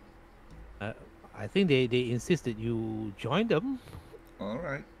 I think they insist that you join them. All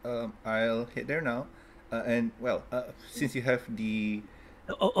right. I'll head there now. And well, since you have the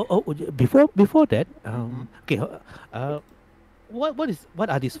Before that, okay. What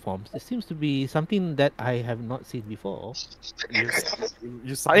are these forms? It seems to be something that I have not seen before.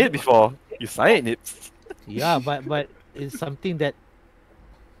 You signed it before. You signed it. Yeah, but it's something that.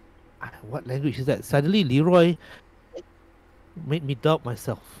 What language is that? Suddenly, Leroy made me doubt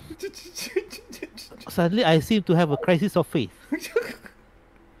myself. Suddenly, I seem to have a crisis of faith.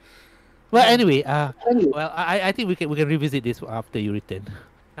 Well, anyway, well, I think we can revisit this after you return.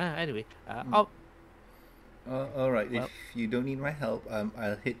 Anyway, all right. Well- If you don't need my help,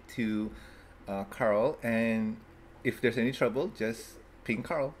 I'll head to Karl, and if there's any trouble, just ping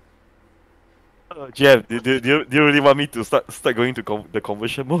Karl. Jeff, do you really want me to start going to the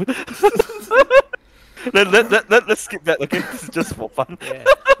conversion mode? Let's skip that. Okay, this is just for fun. yeah.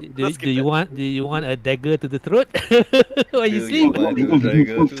 Do you want a dagger to the throat while you Do sleep? want to drag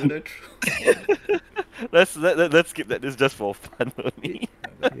her to the let's skip that. This is just for fun only.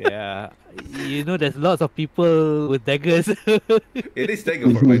 Yeah, you know, there's lots of people with daggers It is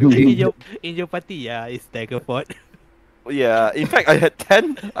Daggerford, by the way. in your party. Yeah, it's dagger fort. Yeah, in fact, I have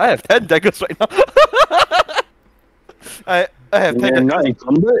 10 daggers right now. I have 10 You're not daggers.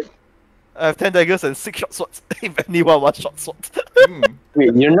 encumbered? I have 10 daggers and 6 short swords. If anyone wants short swords. Hmm.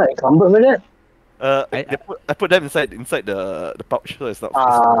 Wait, you're not encumbered with it? I put them inside the pouch, so it's not.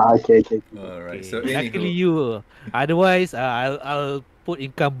 Ah, okay. Alright, Okay, so luckily anywho. you. Otherwise, I'll put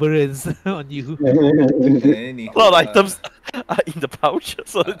encumbrance on you. Anywho, A lot of items are in the pouch,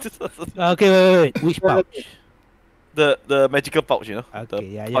 so this Okay, wait. Which pouch? the magical pouch, you know. Okay,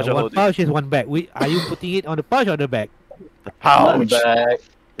 yeah. pouch of One holding. pouch is one bag. Are you putting it on the pouch or the bag? The Not pouch. bad.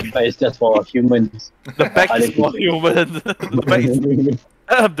 But it's just for humans. The bag Other is for people. humans.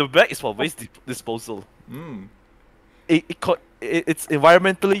 The bag is for waste disposal. Hmm. It's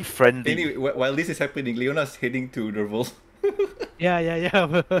environmentally friendly. Anyway, while this is happening, Leona's heading to Derval. Yeah.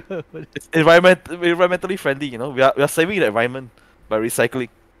 It's environmentally friendly. You know, we are saving the environment by recycling.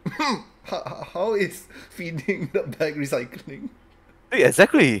 How is feeding the bag recycling? Yeah,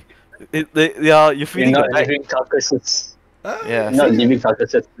 exactly. You're You're feeding not the bag. leaving carcasses. Ah, Yeah. You're not leaving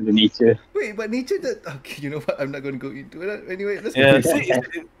carcasses to the nature. wait, but nature that. Okay, you know what? I'm not going to go into it. Anyway, let's Yeah, go. see,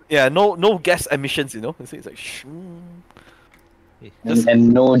 no gas emissions. You know, it's like And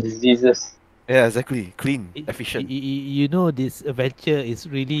no diseases. yeah, exactly, clean, efficient. You know, this adventure is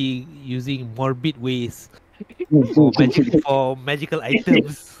really using morbid ways for magical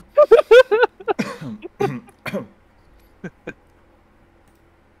items.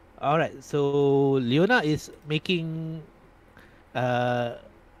 All right, so Leona is making,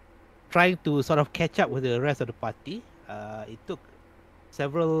 trying to sort of catch up with the rest of the party. It took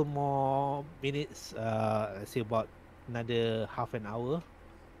several more minutes, let's say about another half an hour,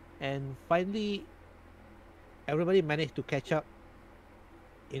 and finally, everybody managed to catch up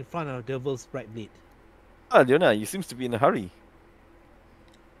in front of Devil's Bright Blade. Ah, Leona, you seems to be in a hurry.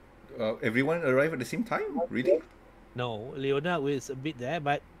 Everyone arrive at the same time? Really? No, Leona was a bit there,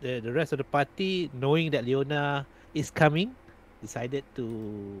 but the rest of the party, knowing that Leona is coming, decided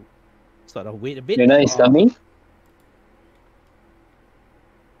to sort of wait a bit. Luna is coming?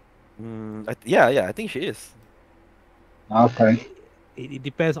 Yeah, I think she is. Okay. It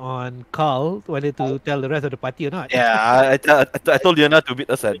depends on Karl whether to tell the rest of the party or not. Yeah, I told Leona to meet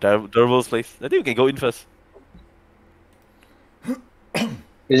us at Durable's place. I think we can go in first.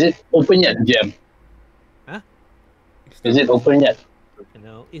 Is it open yet, Jam? Huh? Is it open yet?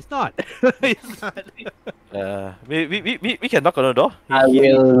 No, it's not. It's not. We can knock on the door. I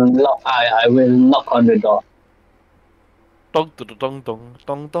will knock on the door. Tong tong tong tong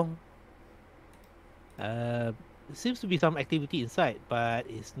tong tong. Seems to be some activity inside, but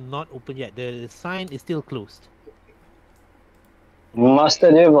it's not open yet. The sign is still closed.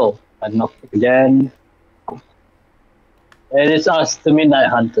 Master Devil. I knock again. And it's us, the Midnight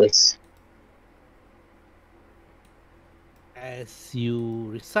Hunters. As you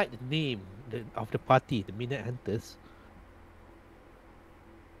recite the name of the party, the Midnight Hunters,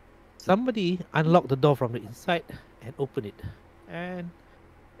 somebody unlocked the door from the inside and opened it. And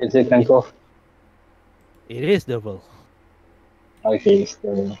Is it Kanko? it is Devil. Okay,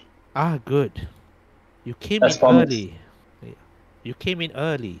 so Ah, good. You came That's in promise. early. You came in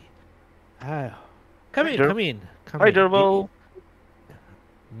early. Ah, come in, Hi, come in, come Hi, in. Durable.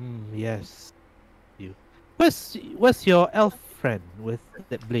 Yes. You. Where's your elf friend with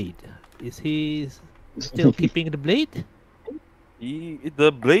that blade? Is he still keeping the blade?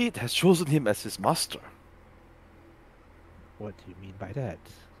 The blade has chosen him as his master. What do you mean by that?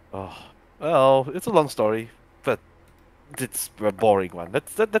 Oh, well, it's a long story, but it's a boring one.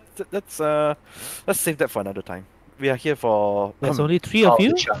 Let's save that for another time. We are here for There's only three of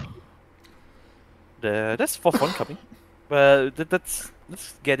you. that's for fun coming. But let's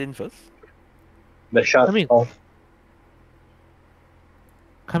get in first. The shot. I mean- Oh,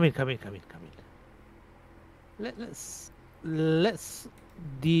 Come in.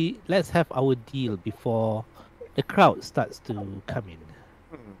 Let's have our deal before the crowd starts to come in.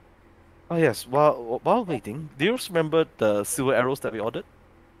 Oh yes. While waiting, do you remember the silver arrows that we ordered?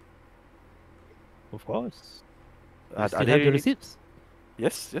 Of course. Are Still have the they- receipts?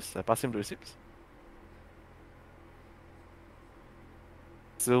 Yes. I passed him the receipts.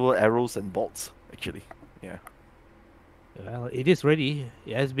 Silver arrows and bolts, actually. Yeah. Well, it is ready.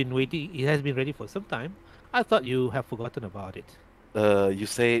 It has been waiting. It has been ready for some time. I thought you have forgotten about it. You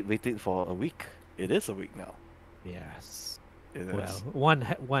say waited for a week. It is a week now. Yes. It is. Well,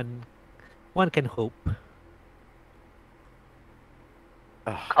 one can hope.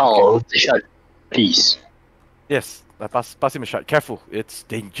 Ah, oh the shot. Please. Yes, I pass him a shot. Careful, it's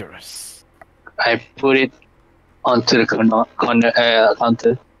dangerous. I put it onto the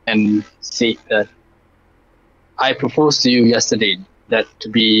counter and say that I proposed to you yesterday that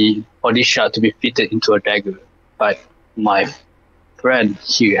for this shot to be fitted into a dagger, but my friend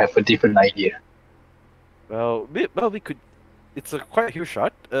here have a different idea. Well, we could. It's a quite huge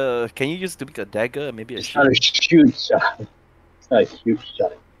shot. Can you use it to make a dagger, maybe a It's not shield? a huge shot. It's not a huge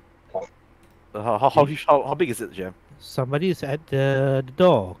shot. How big is it, Jam? Somebody's at the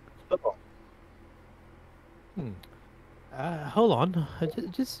door. Hold on.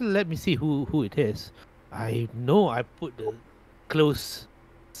 Just let me see who it is. I know I put the close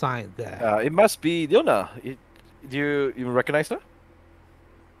sign there. It must be Leona. Do you recognize her?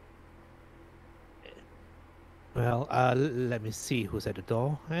 Well, let me see who's at the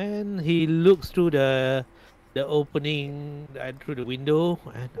door. And he looks through the opening through the window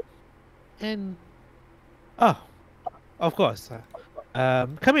and of course.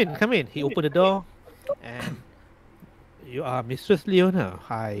 Come in. He opened the door, and you are Mistress Leona.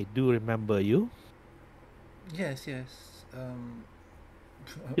 I do remember you. Yes.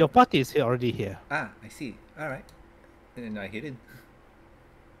 Your party is already here. I see. All right. And I hit it.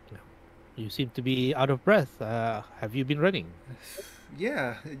 You seem to be out of breath. Have you been running?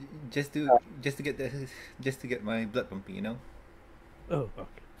 Yeah, just to get my blood pumping, you know. Oh,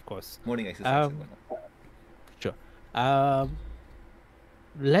 okay, of course. Morning exercise and Um, whatnot. Sure.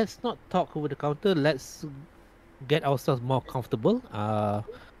 Let's not talk over the counter. Let's get ourselves more comfortable.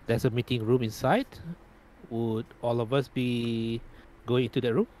 There's a meeting room inside. Would all of us be going into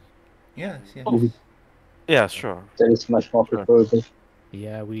that room? Yes. Yeah, sure. That is much more Sure. preferable.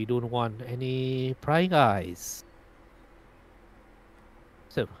 Yeah, we don't want any prying eyes.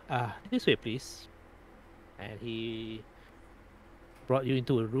 So, this way, please. And he brought you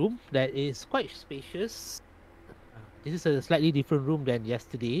into a room that is quite spacious. This is a slightly different room than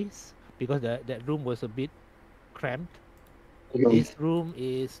yesterday's because that room was a bit cramped. This room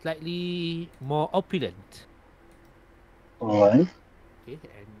is slightly more opulent. Alright. Okay,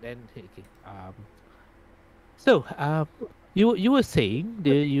 and then okay. So you were saying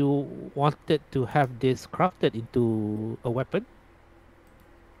that you wanted to have this crafted into a weapon.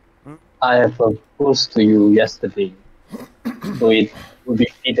 I have proposed to you yesterday, so it will be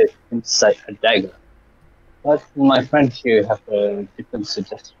fitted inside a dagger. But my friend here have a different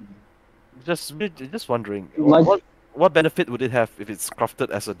suggestion. Just wondering, Like- what benefit would it have if it's crafted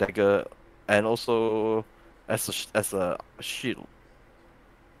as a dagger and also as a shield?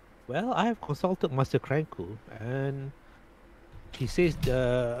 Well, I have consulted Master Cranko, and he says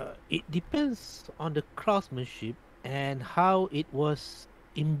it depends on the craftsmanship and how it was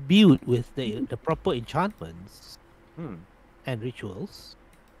imbued with the proper enchantments Hmm. and rituals.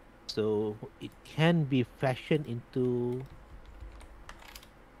 So it can be fashioned into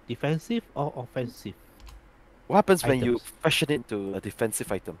defensive or offensive. What happens when you Items. fashion it into a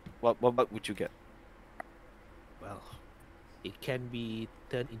defensive item? What would you get? Well, it can be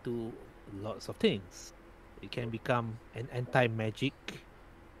turned into lots of things. It can become an anti-magic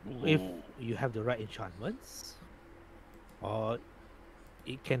if Ooh. you have the right enchantments, or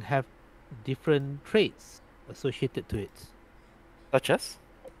it can have different traits associated to it. Such as?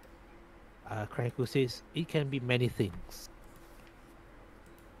 Cranko says it can be many things.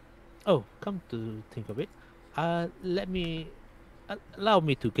 Oh, come to think of it, let me allow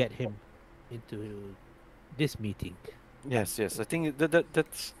me to get him into this meeting. Yes. I think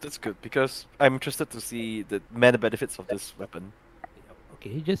that's good because I'm interested to see the many benefits of this weapon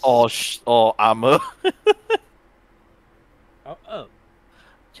Okay, just or armor. oh,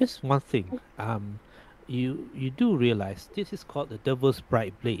 just one thing. You do realize this is called the Devil's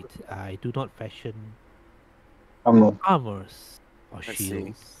Bright Blade. I do not fashion armors or I see.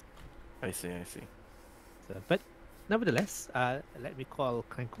 shields. I see. So, but nevertheless, let me call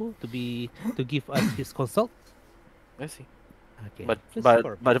Cranko to give us his consult. I see. Okay. But just but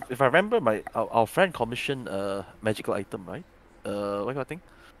for a but if I remember, our friend commissioned a magical item, right? What kind of thing?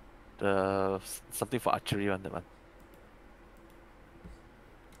 Something for archery on that one.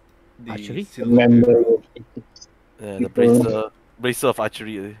 The Archery? silver Remember, arrow. Yeah, the People- bracer of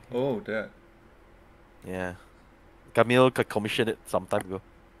archery. Oh, that. Yeah, Camille commissioned it some time ago.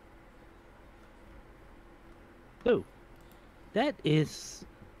 So that is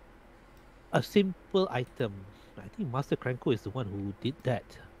a simple item. I think Master Cranko is the one who did that.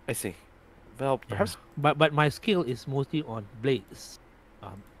 I see. Well, Yeah. perhaps But my skill is mostly on blades,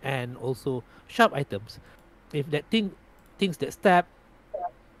 and also sharp items. If that things that stab,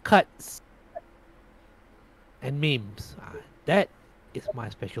 cuts, and maims, that is my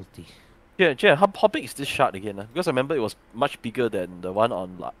specialty. Yeah. How big is this shard again? Because I remember it was much bigger than the one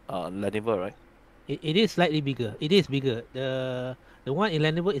on Leniver, right? It is slightly bigger. It is bigger. The one in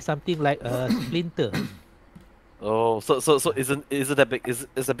Lenovo is something like a splinter. Oh, so isn't that big? Is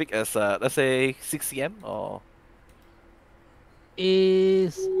as big as let's say 6 cm or?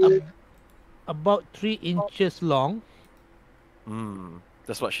 Is about 3 inches long,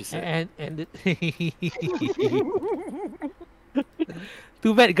 That's what she said. and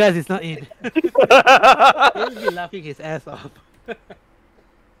too bad Ghaz is not in. He'll be laughing his ass off.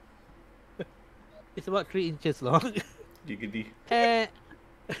 It's about 3 inches long, Giggity. and,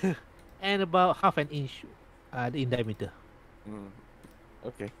 and about half an inch in diameter.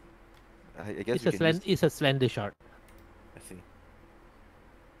 Okay. I guess It's a it's a slender shard. I see.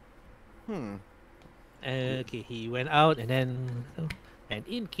 Okay, he went out, and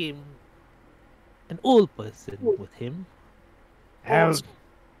in came an old person with him.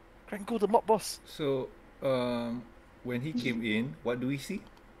 Cranko the mob boss. So, when he came in, what do we see?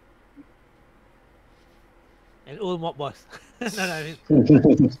 An old mob boss. No, I mean,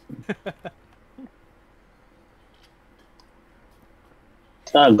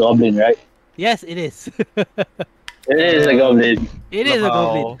 It's not a goblin, right? yes, it is. It is a goblin. It is a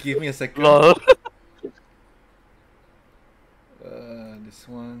goblin. Give me a second. Lol. This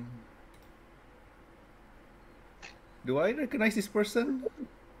one. Do I recognize this person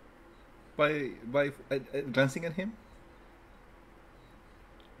by glancing at him?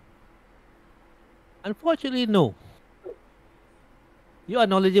 Unfortunately, no. You are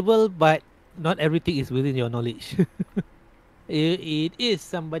knowledgeable, but not everything is within your knowledge. It is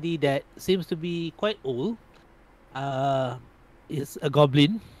somebody that seems to be quite old. Is a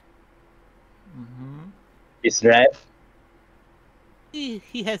goblin. It's red. He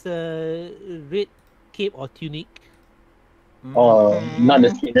has a red cape or tunic. Oh, not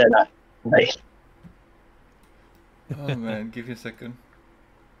the skin red. Like, Oh man, give me a second.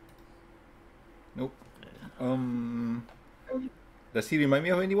 Nope. Does he remind me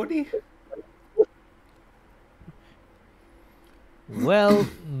of anybody? Well,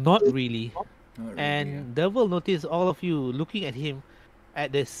 not really. Not really, And Devil noticed all of you looking at him,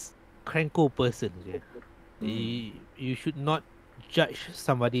 at this cranko person. Yeah. You should not judge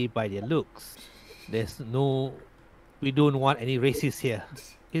somebody by their looks. We don't want any racists here.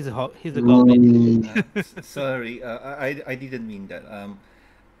 He's a goblin. Sorry, I didn't mean that.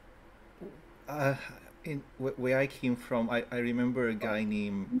 Where I came from, I remember a guy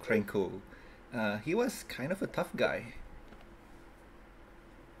named Krenko. He was kind of a tough guy.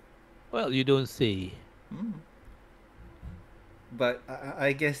 Well, you don't say. But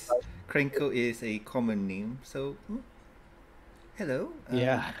I guess Krenko is a common name, so hello.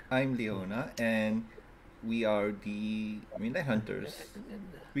 Yeah. I'm Leona, and we are the Midnight Hunters.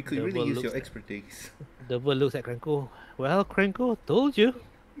 We could really Devil use your looks at- expertise. Devil looks at Cranko. Well, Cranko, told you.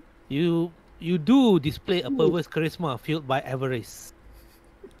 You do display a perverse charisma fueled by avarice.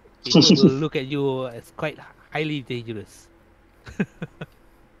 People will look at you as quite highly dangerous.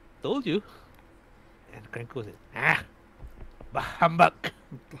 Told you. And Cranko said, humbug.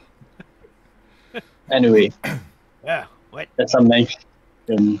 anyway, Yeah, what? that's a mention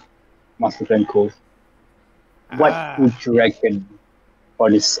in Master Code. What would you reckon for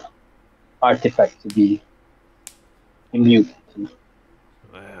this artifact to be immune to?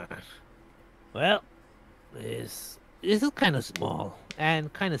 Well, this is kind of small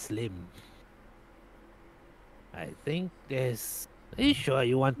and kind of slim. I think there's. Are you sure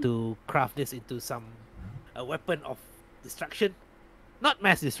you want to craft this into a weapon of destruction? Not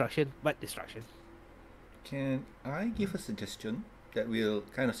mass destruction, but destruction. Can I give a suggestion that will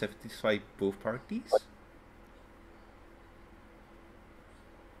kind of satisfy both parties?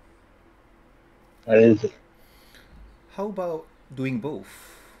 What is it? How about doing both?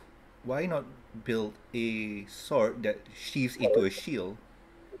 Why not build a sword that sheaves into a shield?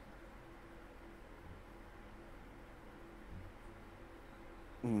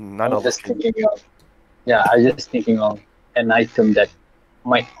 None I of was us just can. thinking of, yeah, I was just thinking of an item that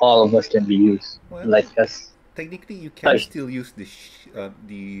might all of us can be used. Well, Like us. Technically, you can Nice. still use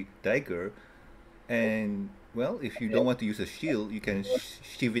the dagger, and well, if you don't want to use a shield, you can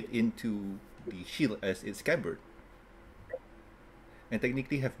sheave it into the shield as its scabbard, and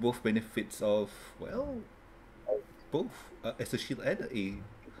technically have both benefits of both as a shield and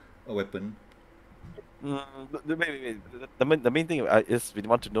a weapon. Wait. The main thing is we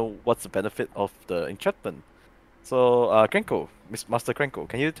want to know what's the benefit of the enchantment. So, Krenko, Master Krenko,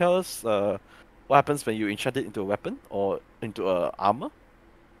 can you tell us what happens when you enchant it into a weapon or into a armor?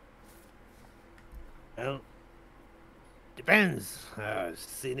 Well, depends. I've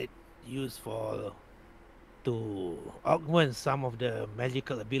seen it used for to augment some of the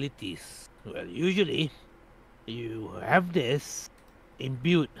magical abilities. Well, usually you have this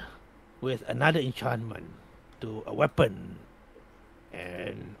imbued with another enchantment to a weapon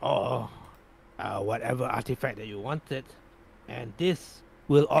and or whatever artifact that you wanted, and this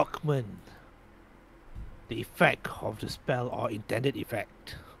will augment the effect of the spell or intended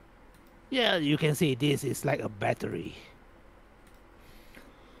effect. Yeah, you can say this is like a battery.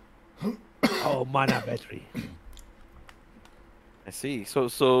 Oh, mana battery. I see.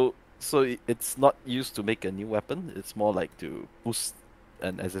 So it's not used to make a new weapon. It's more like to boost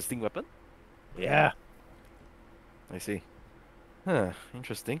an existing weapon. Yeah. I see. Huh.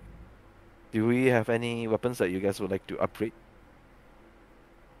 Interesting. Do we have any weapons that you guys would like to upgrade?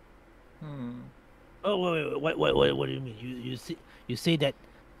 Oh, what do you mean? You say that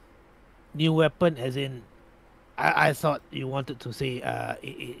new weapon as in I thought you wanted to say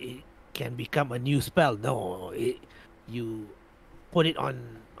it can become a new spell. No, you put it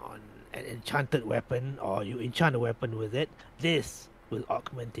on an enchanted weapon or you enchant a weapon with it. This will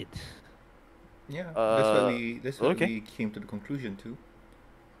augment it. Yeah, Uh, that's what okay. we came to the conclusion too.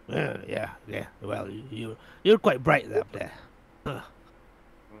 Yeah. Well, you're quite bright up there. Huh,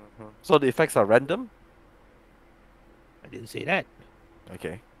 So the effects are random? I didn't say that,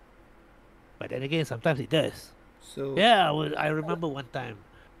 Okay. but then again, sometimes it does. So Yeah, I remember one time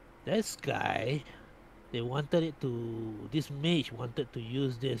this guy they wanted it to this mage wanted to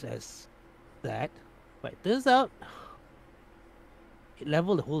use this as that, but it turns out it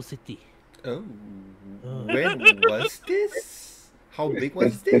leveled the whole city. oh, Oh. when was this? How big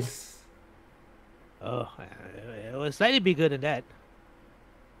was this? Oh, it was slightly bigger than that.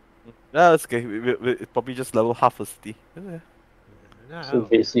 Yeah, that's okay. It probably just level half a city. Yeah. So No,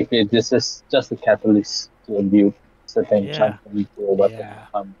 basically, this is just a catalyst to build certain yeah, enchantment to a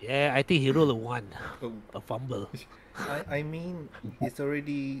weapon. yeah. I think he rolled a one, Oh, a fumble. I mean, it's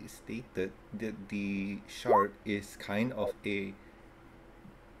already stated that the shard is kind of a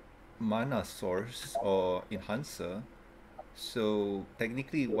mana source or enhancer. So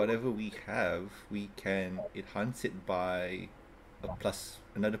technically, whatever we have, we can enhance it by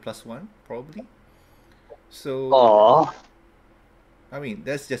another plus one, probably. So Or I mean,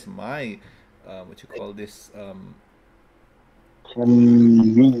 that's just my what you call this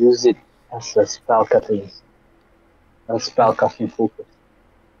can we use it as a spell catalyst? A spell casting focus.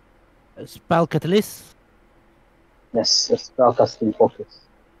 A spell catalyst. Yes, a spell casting focus.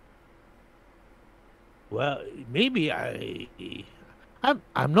 Well, maybe I'm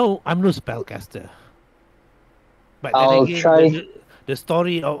no spellcaster. But then I'll again, try. the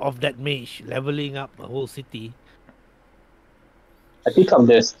story of that mage leveling up a whole city. I pick up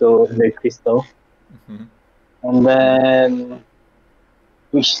the crystal, mhm. and then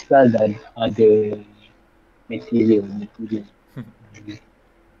which spell then are the material.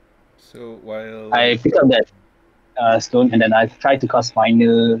 So while I pick up that stone, and then I try to cast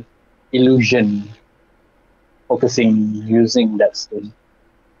minor illusion, focusing using that stone,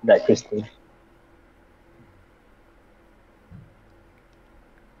 that crystal.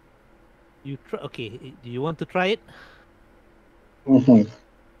 You try. Okay, do you want to try it? Mm-hmm.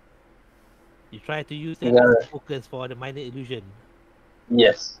 You try to use that as Yeah, a focus for the minor illusion.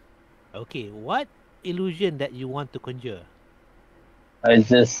 yes, Okay, what illusion that you want to conjure? I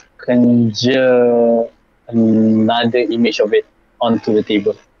just conjure another image of it onto the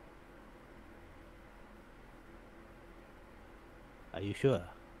table. Are you sure?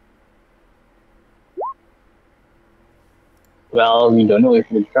 Well, we don't know if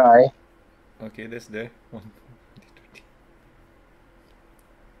we try. okay, that's there.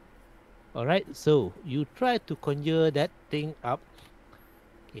 All right. So you try to conjure that thing up.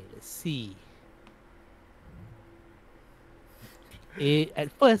 Okay, let's see.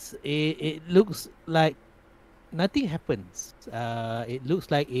 At first, it looks like nothing happens. It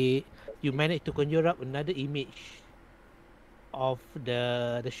looks like you managed to conjure up another image of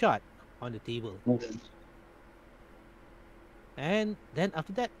the shot on the table, and then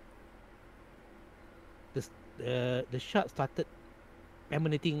after that, the shot started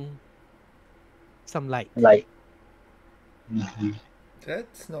emanating some light, Like,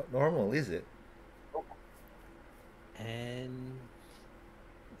 That's not normal, is it? and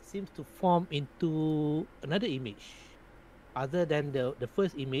it seems to form into another image, other than the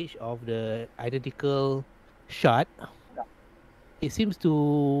first image of the identical shot. It seems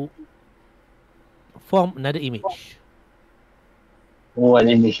to form another image. what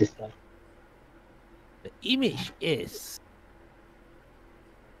image is that? The image is,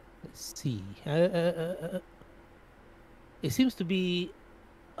 let's see, it seems to be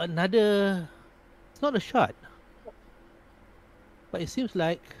another. It's not a shard, but it seems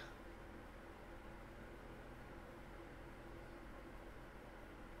like.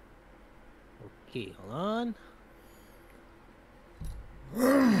 Okay, hold on.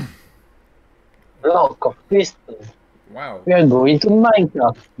 Block of crystal. Wow. We are going to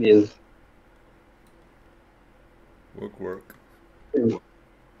Minecraft, Bill. Work. Still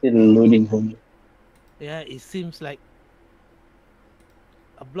loading for me. Yeah, it seems like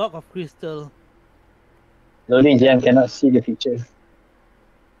a block of crystal. Loading jam cannot see the feature.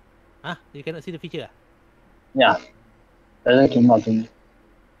 Ah, you cannot see the feature. Yeah. Doesn't come out to me.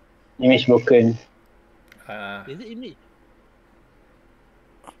 Image broken. Is it image?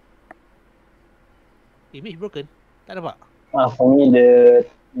 Image broken? Tak nampak. For me,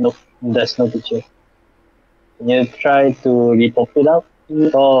 there's no picture. Can you try to repop it out?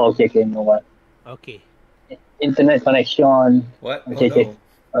 Oh, okay, no what? Okay. Internet connection. What? Okay.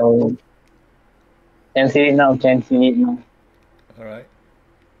 Oh no. Can see it now. Alright.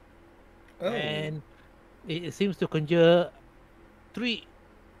 Oh. And it seems to conjure three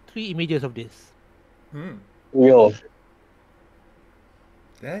images of this. Yo,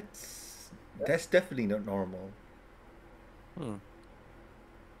 That's definitely not normal.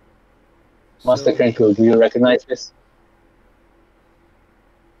 Master So- Crankle, do you recognize this?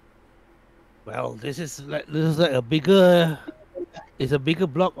 Well, this is like a bigger. It's a bigger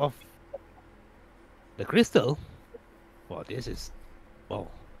block of the crystal. Well,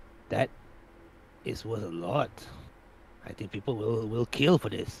 that is worth a lot. I think people will kill for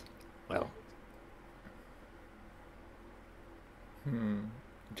this. Well,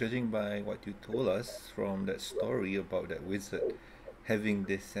 Judging by what you told us from that story about that wizard having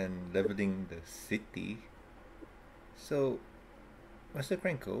this and leveling the city. So, Master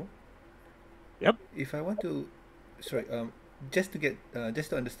Cranko. Yep. If I want to, just to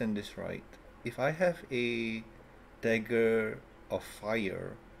understand this right, if I have a dagger of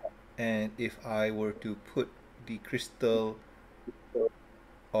fire, and if I were to put the crystal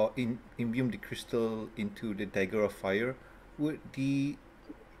or imbue the crystal into the dagger of fire, would the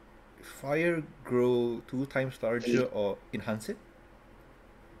fire grow 2 times larger or enhance it?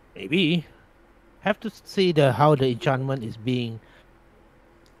 maybe have to see how the enchantment is being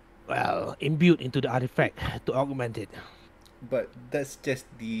imbued into the artifact to augment it. But that's just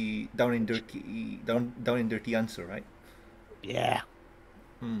the down and dirty answer, right? Yeah.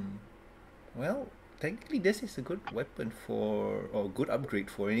 Well, technically this is a good weapon or good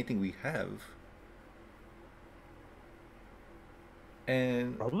upgrade for anything we have.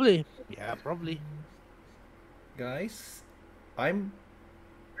 And Probably. Yeah, probably. guys, I'm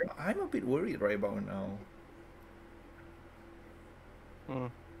a bit worried right about now.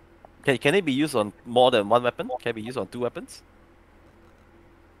 Can it be used on more than one weapon? Can it be used on 2 weapons?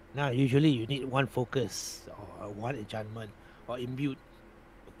 Now, usually you need one focus or one enchantment or imbued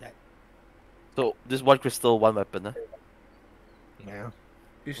with that. So this one crystal, one weapon, huh? Yeah.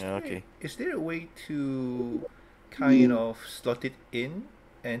 Okay. Is there a way to kind of slot it in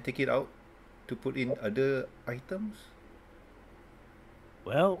and take it out to put in other items?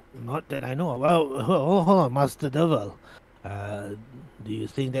 Well, not that I know of. Well, hold on, Master Devil. Do you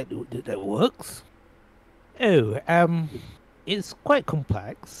think that works? Oh, it's quite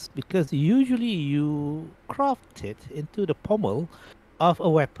complex because usually you craft it into the pommel of a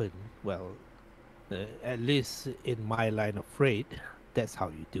weapon. Well, at least in my line of trade, that's how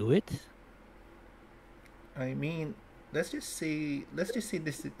you do it. I mean, let's just say this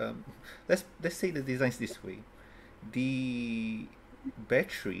let's say the design's this way. The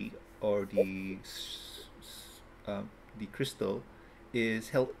battery or the crystal is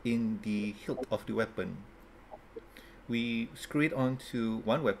held in the hilt of the weapon. We screw it onto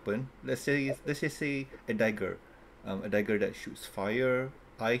one weapon. Let's just say a dagger that shoots fire,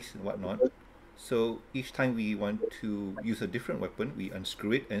 ice, and whatnot. So each time we want to use a different weapon, we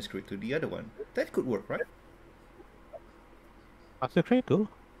unscrew it and screw it to the other one. That could work, right? Master Trinkle?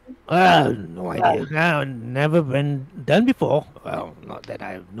 Well, no idea. No, never been done before. Well, not that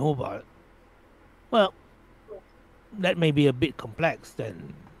I know about. Well, that may be a bit complex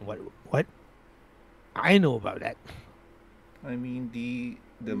than what I know about that. I mean, the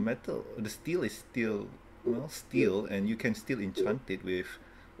steel is still steel, and you can still enchant it with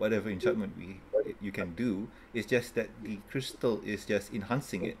whatever enchantment you can do. It's just that the crystal is just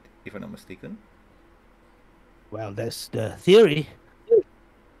enhancing it, if I'm not mistaken. Well, that's the theory.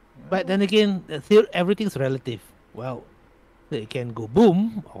 But then again, everything's relative. Well, it can go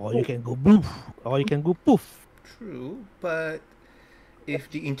boom, or you can go boof, or you can go poof. True, but if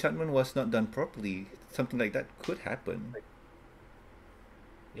the enchantment was not done properly, something like that could happen.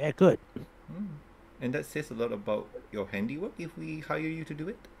 Yeah, good. And that says a lot about your handiwork if we hire you to do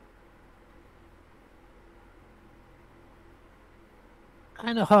it.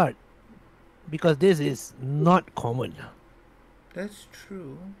 Kind of hard because this is not common. That's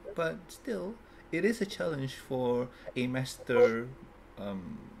true, but still, it is a challenge for a master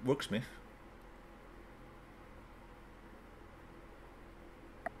worksmith.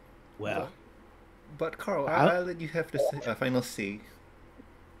 Well, But Carl, I'll- I'll let you have the final say.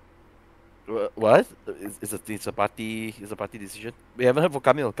 What? It's a party decision. We haven't heard from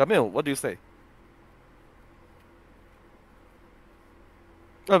Camille. Camille, what do you say?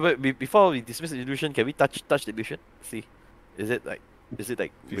 Oh, but before we dismiss the illusion, can we touch the illusion? See, is it like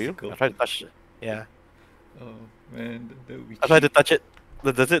real? Physical. I try to touch. Yeah, Oh man, that would be I try to cheap. touch it.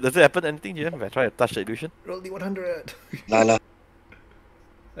 Does it happen anything, GM? If I try to touch the illusion? Roll the 100. Nah.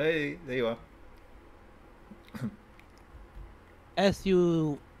 Hey, there you are. as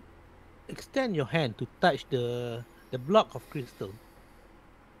you extend your hand to touch the block of crystal,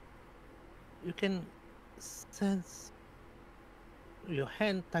 you can sense your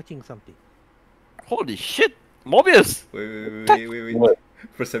hand touching something. Holy shit! Morbius! Wait. What?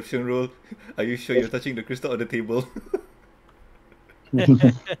 Perception roll. Are you sure you're touching the crystal on the table?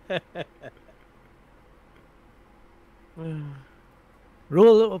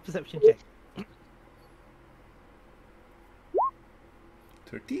 Roll a perception check.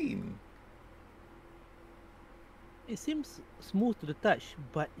 13. It seems smooth to the touch,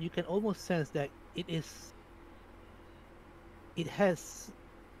 but you can almost sense that it has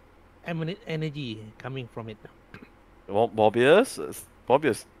eminent energy coming from it. Morbius,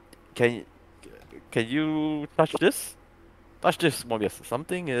 can you touch this? Touch this, Morbius.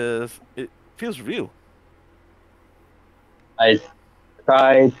 It feels real. I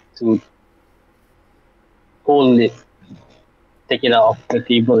try to hold it, take it out of the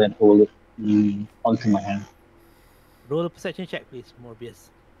table and hold it onto my hand. Roll a perception check, please, Morbius.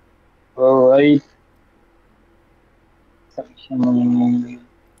 Alright.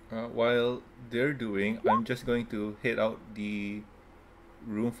 While they're doing, I'm just going to head out the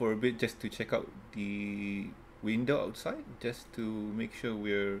room for a bit just to check out the window outside, just to make sure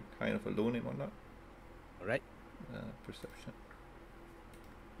we're kind of alone and whatnot. All right. Perception.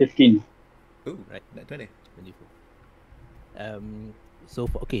 15. Oh, Right. Net 20.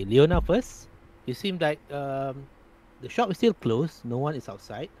 24. Okay, Leona first. You seem like the shop is still closed. No one is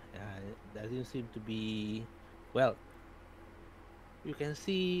outside. Doesn't seem to be well. You can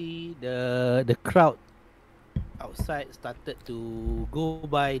see the crowd outside started to go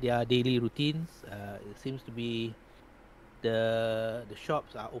by their daily routines. It seems to be the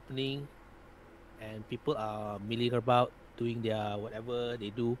shops are opening, and people are milling about doing their whatever they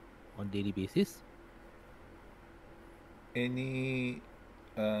do on daily basis. Any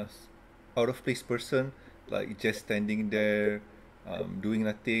out of place person, like just standing there, doing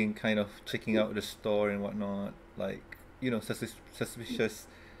nothing, kind of checking out the store and whatnot, like suspicious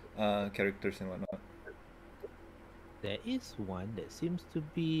characters and whatnot. There is one that seems to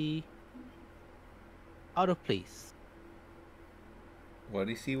be out of place. What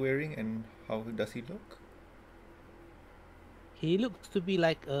is he wearing and how does he look? He looks to be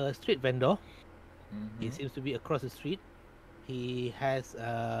like a street vendor. He Mhm. seems to be across the street. He has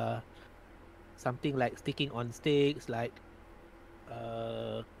something like sticking on sticks, like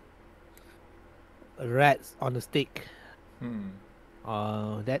rats on a stick.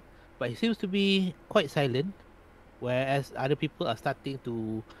 That, but he seems to be quite silent, whereas other people are starting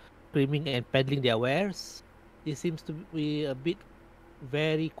to screaming and peddling their wares. He seems to be a bit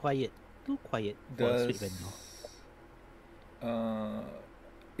very quiet, too quiet for a street vendor.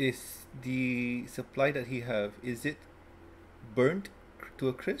 Is the supply that he have, is it burnt to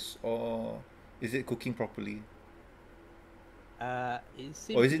a crisp or is it cooking properly? It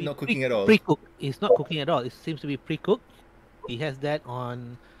seems Or is to it be not cooking at all? Pre-cooked. It's not cooking at all. It seems to be pre-cooked. He has that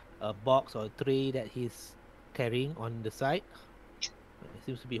on a box or a tray that he's carrying on the side. He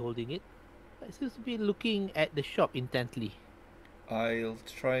seems to be holding it. He seems to be looking at the shop intently. I'll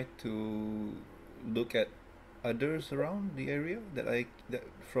try to look at others around the area that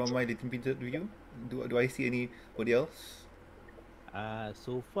from my limited view. Do I see anybody else?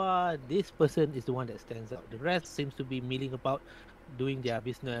 So far, this person is the one that stands out. The rest seems to be milling about, doing their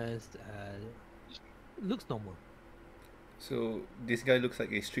business. Looks normal. So this guy looks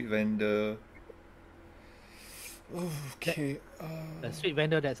like a street vendor. Okay. A street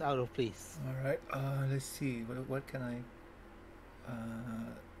vendor that's out of place. All right. Let's see. What can I?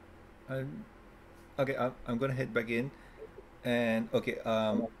 Okay. I'm gonna head back in, and okay.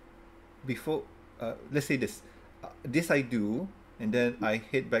 Before let's say this. This I do, and then I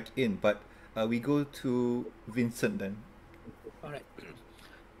head back in. But we go to Vincent then. All right.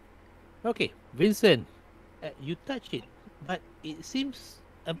 Okay, Vincent, you touch it, but it seems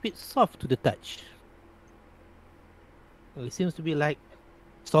a bit soft to the touch. It seems to be like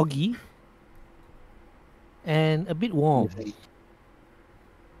soggy and a bit warm.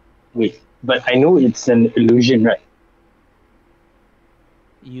 Wait, but I know it's an illusion, right?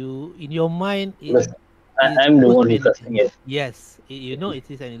 You, in your mind, Because is I'm the supposed to one be who's casting it. yes, you know it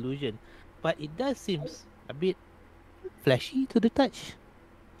is an illusion, but it does seems a bit fleshy to the touch.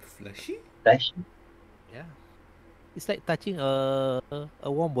 Fleshy? Flash. Yeah, it's like touching a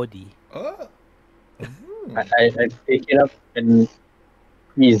warm body. Oh. I pick it up and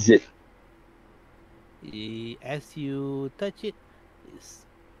squeeze it. As you touch it,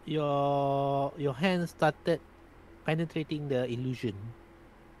 your hand started penetrating the illusion.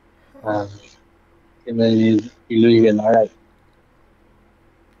 Um, illusion, alright.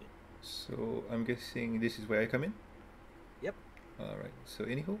 So I'm guessing this is where I come in? Yep. Alright, so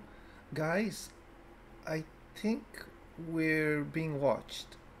anyhow, guys, I think we're being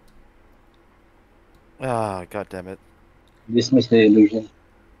watched. Ah, god damn it. Dismiss the illusion.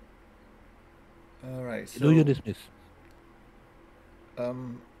 Alright, so Illusion dismissed.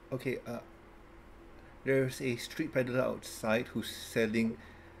 okay, there's a street peddler outside who's selling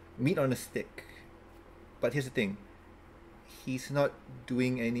meat on a stick. But here's the thing. He's not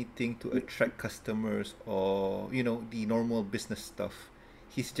doing anything to attract customers or, the normal business stuff.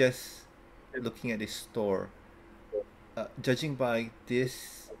 He's just looking at his store. Judging by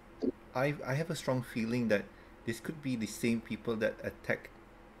this, I have a strong feeling that this could be the same people that attacked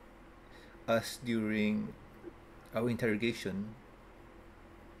us during our interrogation.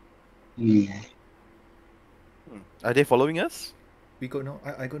 Are they following us? I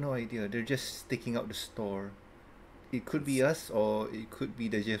got no idea. They're just staking out the store. It could be us, or it could be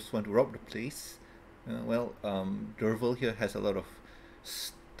they just want to rob the place. Derval here has a lot of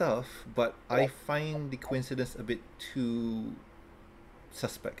stuff, but I find the coincidence a bit too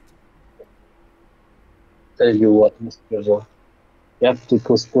suspect. Tell you what, Mr. Zo. You have to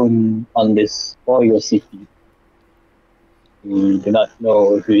postpone on this for your safety. We do not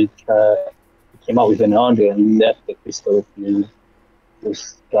know if we came out with an order and left the crystal to you.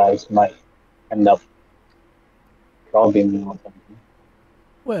 Those guys might end up robbing you or something.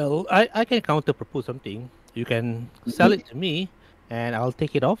 Well, I can counter propose something. You can sell it to me, and I'll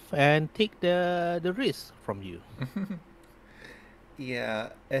take it off and take the risk from you. Yeah,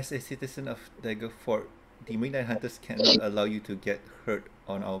 as a citizen of Daggerford, the Midnight Hunters cannot allow you to get hurt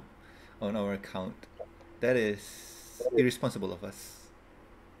on our account. That is irresponsible of us.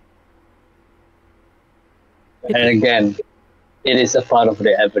 And again, it is a part of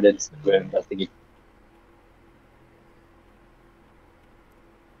the evidence that we're investigating.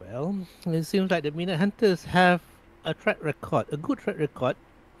 Well, it seems like the Midnight Hunters have a good track record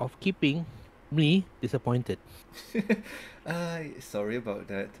of keeping me disappointed. Sorry about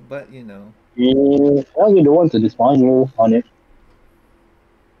that, but I'll be the one to disappoint you on it.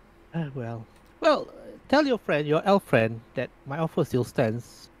 Well, tell your friend, your elf friend, that my offer still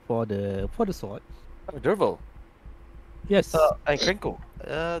stands for the sword. Oh, Derval. Yes. And Krenko.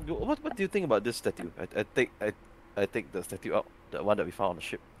 What do you think about this statue? I take the statue out, the one that we found on the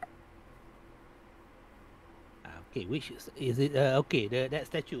ship. Okay, which is it? Okay, that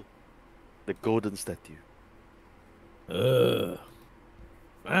statue. The golden statue. Well,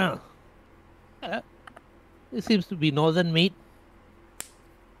 it seems to be northern made.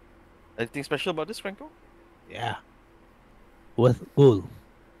 Anything special about this, Krenko? Yeah. Worth gold.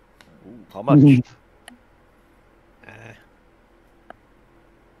 Ooh, how much?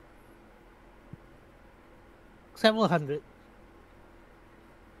 Several hundred.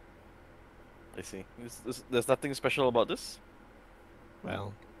 I see. There's nothing special about this?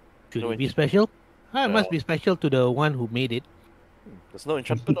 Well, should No it be special? It must Well- be special to the one who made it, There's no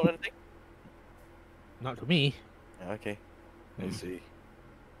enchantment or anything? not to me. Okay. I see.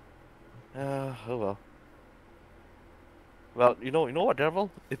 Oh well. Well, you know what, Derval?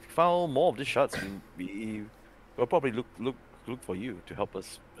 If we found more of these shards, we'll probably look for you to help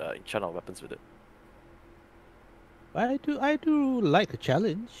us enchant our weapons with it. I do like a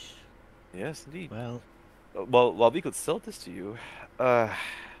challenge. Yes, indeed. Well, Well, we could sell this to you.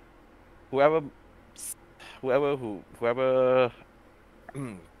 Whoever,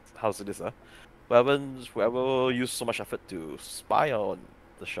 how's this? Whoever used so much effort to spy on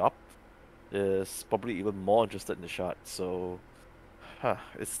the shop is probably even more interested in the shard. So,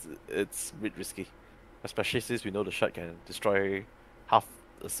 it's a bit risky, especially since we know the shard can destroy half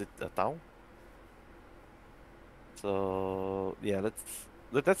a town. So yeah,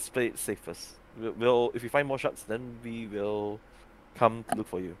 let's play it safe first. We'll if we find more shards, then we will come to look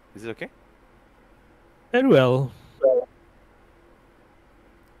for you. Is it okay? Very well.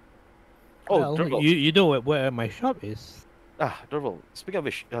 Oh, Well, Durval. you know where my shop is. Durval. Speaking of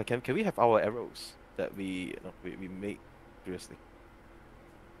which, can we have our arrows that we made previously?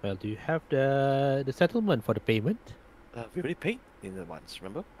 Well, do you have the settlement for the payment? We already paid in advance.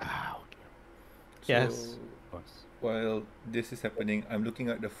 Remember? Ah, okay. So Yes, of course. while this is happening, I'm looking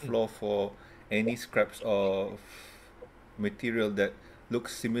at the floor for any scraps of material that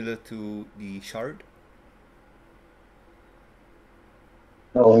looks similar to the shard.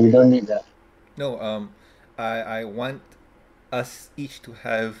 No, we don't need that. No, I want us each to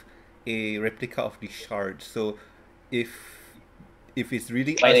have a replica of the shard. So if it's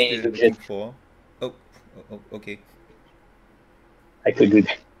really us Mining they're looking illusion. for, okay. I could do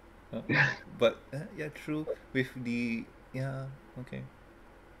that. But yeah, true. With the okay.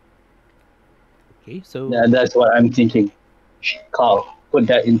 Okay, so Yeah, that's what I'm thinking. Carl, put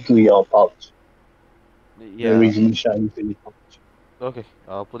that into your pouch. The Yeah. original shard into the pouch. Okay.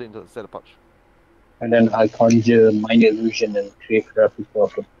 I'll put it into the set of pouch. And then I conjure mind illusion and create a replica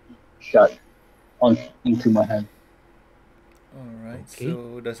of the shard into my hand. All right. Okay.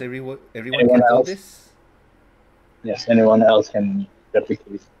 So does everyone Anyone can hold else? this? Yes, anyone else can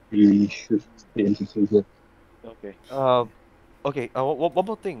replicate. We should stay into figure. Okay. Okay. One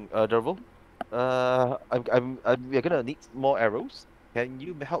more thing, Durval. We're gonna need more arrows. Can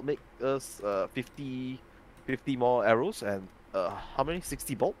you help make us 50 more arrows and how many?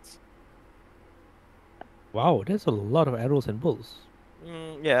 60 bolts? wow, there's a lot of arrows and bolts.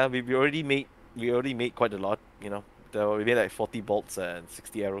 Yeah, we already made quite a lot. You know, we made like 40 bolts and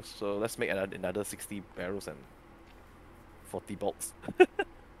 60 arrows. So let's make another 60 arrows and 40 bolts.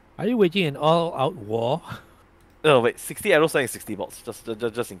 Are you waging an all-out war? No, wait, 60 arrows and 60 bolts,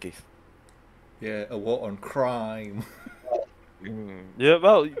 just in case. Yeah, a war on crime. Yeah,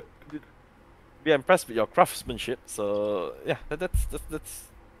 well, we are impressed with your craftsmanship. So yeah, that's.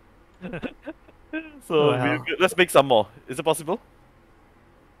 So Well. let's make some more. Is it possible?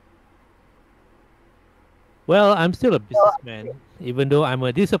 Well, I'm still a businessman, even though I'm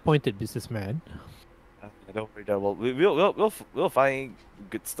a disappointed businessman. Don't worry, Darryl. We'll find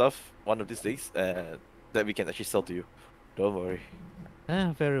good stuff one of these days, that we can actually sell to you. Don't worry.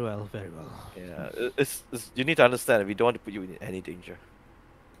 Ah, very well, very well. Yeah, it's you need to understand that we don't want to put you in any danger.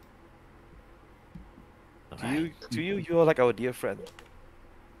 To you, you're like our dear friend.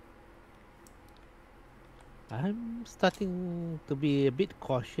 I'm starting to be a bit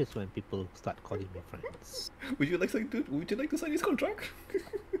cautious when people start calling me friends. Would you like to sign this contract?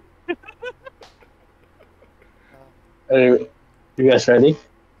 You guys ready?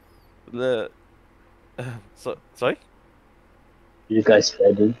 Sorry. You guys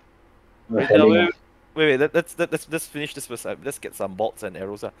ready? We're Wait, heading wait, off. wait, let's finish this first. Let's get some bolts and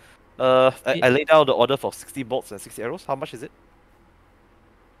arrows. I laid down the order for 60 bolts and 60 arrows. How much is it?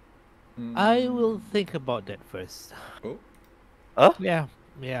 I will think about that first. Oh. Huh?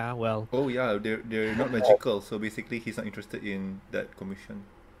 Yeah, well. Oh yeah, they're not magical, so basically he's not interested in that commission.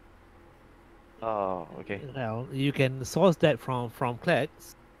 Oh, okay. Well, you can source that from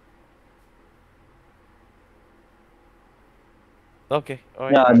Clex. Okay,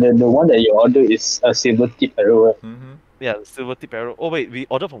 alright. Yeah, the one that you order is a silver tip arrow. Mm-hmm. Yeah, the silver tip arrow. Oh wait, we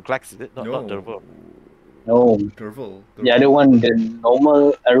ordered from Clax, is it? Not No. Durval. No, Durval. the other one, the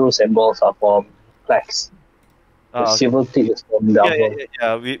normal arrows and balls are from Flex. The Okay. silver tip is from Yeah,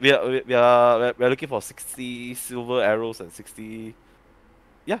 Double. we're looking for 60 silver arrows and 60.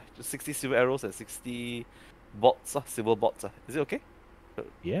 Yeah, just 60 silver arrows and 60 bots, silver bots. Is it okay?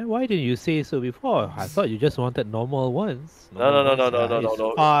 Yeah, why didn't you say so before? I thought you just wanted normal ones. No, Normal ones, no, it's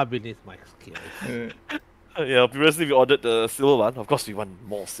no. far beneath my skills. Yeah, previously we ordered the silver one. Of course, we want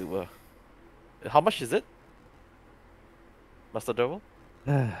more silver. How much is it, Master Durval?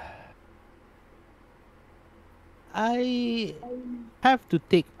 I have to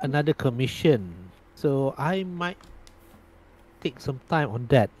take another commission, so I might take some time on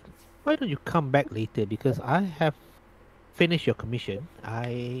that. Why don't you come back later? Because I have finished your commission.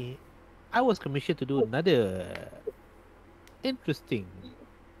 I was commissioned to do another interesting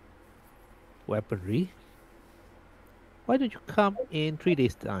weaponry. Why don't you come in 3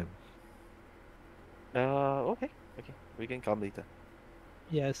 days' time? Okay. We can come later.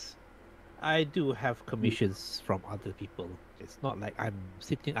 Yes, I do have commissions from other people. It's not like I'm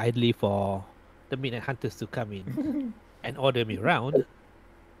sitting idly for the Midnight Hunters to come in and order me around.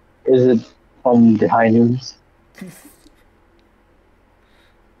 Is it from the high news?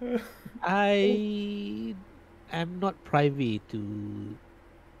 am not privy to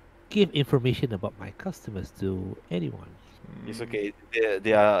give information about my customers to anyone. It's okay.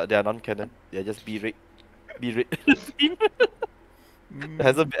 They are non-canon. They're just B-rate. B-rate team. It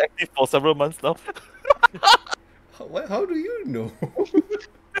hasn't been active for several months now. How do you know?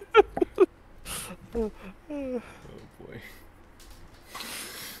 Oh boy.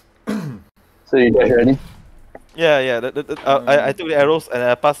 So you guys ready? Yeah. I took the arrows and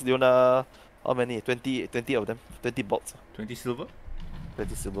I passed Leona. How many? 20 of them. 20 bolts. 20 silver?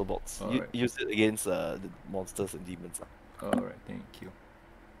 20 silver bolts. Alright. Use it against the monsters and demons. Alright, thank you.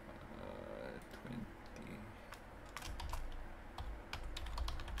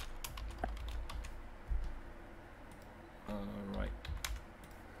 20. Alright.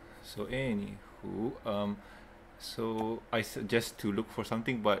 So anywho, so I suggest to look for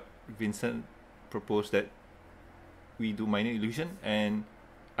something, but Vincent proposed that we do minor illusion and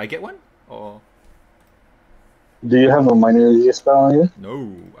I get one? Or Do you have a minor illusion spell on you?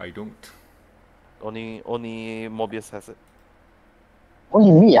 no, I don't. Only Morbius has it.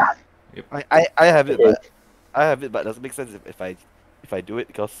 Only me, ah. I have it, Okay. but it doesn't make sense if I do it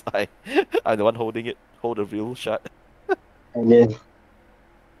because I'm the one holding it. Hold the real shot. Okay.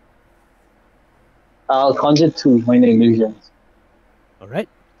 I'll conjure 2 minor illusions. All right.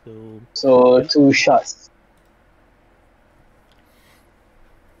 So 2 shots.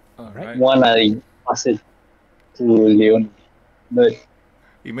 Alright. One I pass it to Leon, but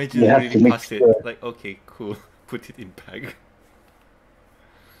Imagine You have really to make pass sure. it. Like, okay, cool. Put it in bag.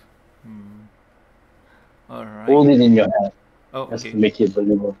 Alright. hold it in your hand Oh, just okay. to make it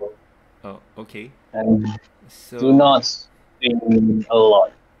believable. Oh, okay. And So do not swing a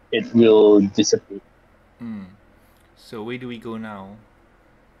lot. It will dissipate. So where do we go now?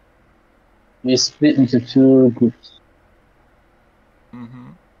 We split into 2 groups.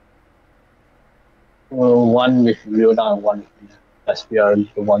 One with Leona and one with me, as we are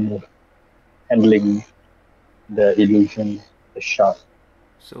the one handling the illusion, the shot.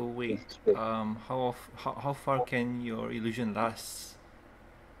 So wait, It's good. how far can your illusion last?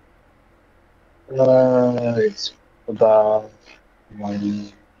 It's about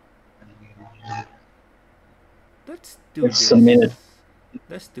 1. Let's do It's this. a minute.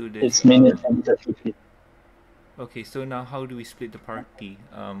 Let's do this. It's minute and 30 feet. Okay, so now how do we split the party?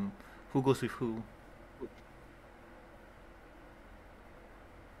 Who goes with who?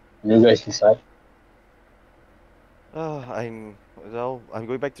 You guys decide. I'm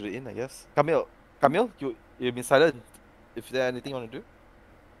going back to the inn, I guess. Camille, you've been silent. If there anything you want to do,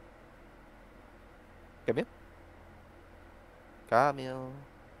 Camille.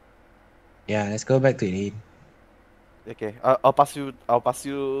 Yeah, let's go back to the inn. Okay, I'll pass you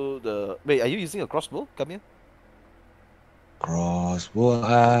the. Wait, are you using a crossbow, Camille?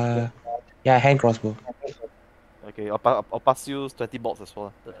 Crossbow. Yeah, hand crossbow. Okay, I'll pass you 20 bolts as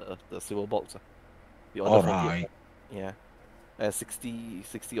well. The silver bolts. We ordered 40 of Alright. them. Yeah, and 60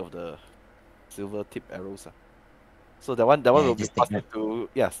 of the silver tip arrows. So that one Yeah, will be just take passing to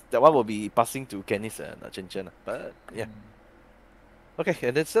that one will be passing to Canis and Chen. But yeah. Okay,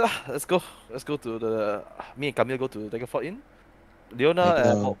 and then let's go to the me and Camille go to Daggerford Inn. Leona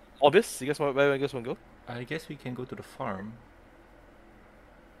and go. Morbius, where you guys want to go? I guess we can go to the farm.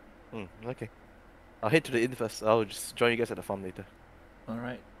 Okay. I'll head to the inn first. I'll just join you guys at the farm later.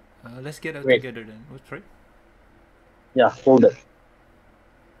 Alright. Let's get out Wait. together then. What's right? Yeah, hold it.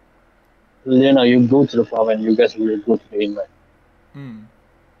 Leona, you go to the farm and you guys will go to the inn, right?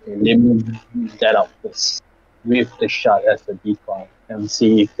 Let me that out first. With the shot as the decoy and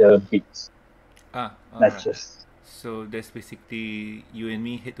see if the beats Alright. matches. So that's basically you and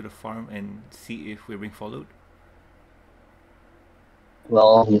me head to the farm and see if we're being followed.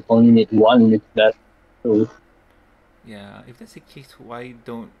 Well, you only need one with that. So Yeah, if that's the case, why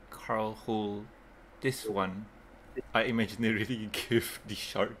don't Karl hold this one? I imaginarily give the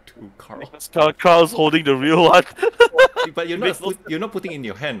shard to Karl. Karl's holding the real one. But you're not putting in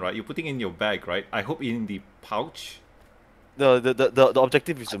your hand, right? You're putting in your bag, right? I hope in the pouch. No, the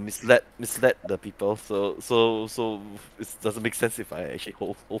objective is to mislead the people. So it doesn't make sense if I actually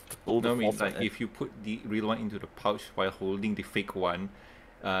hold No, the I mean false one. like if you put the real one into the pouch while holding the fake one,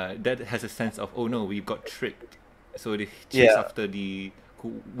 that has a sense of, oh no, we've got tricked. So they chase Yeah. after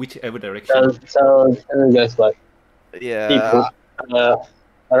whichever direction. tell you guys what. Yeah. People,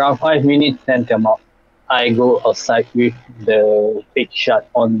 around 5 minutes, then come out. I go outside with the fake shot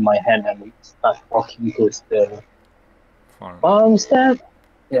on my hand and start walking towards the farm step.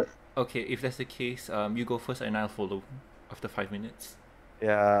 Okay, if that's the case, you go first and I'll follow after 5 minutes.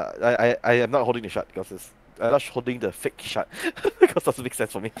 Yeah, I am not holding the shot because I'm not holding the fake shot because it doesn't make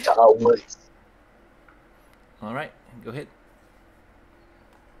sense for me. That's how it works. All right, go ahead.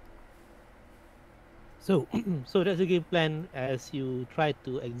 So, so that's the game plan as you try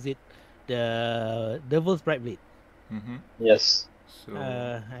to exit the Devil's Bright Blade. Mm-hmm. Yes. So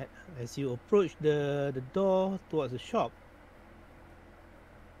As you approach the door towards the shop,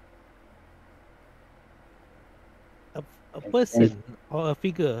 a person or a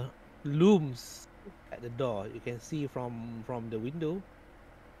figure looms at the door. You can see from the window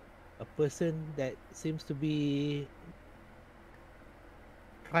a person that seems to be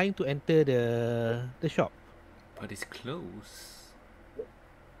trying to enter the shop. but it's close.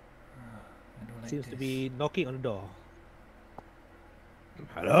 I don't like Seems this. to be knocking on the door.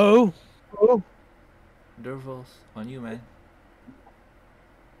 Hello? Dervals, on you, man.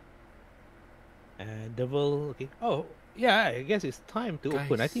 And Devil, okay. Oh, yeah, I guess it's time to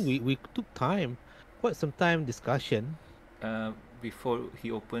open. I think Guys. we took time, quite some time discussion. Before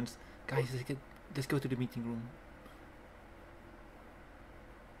he opens, guys, let's go to the meeting room.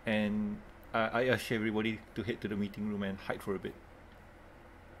 And I urge everybody to head to the meeting room and hide for a bit.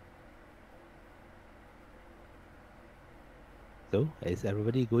 So, is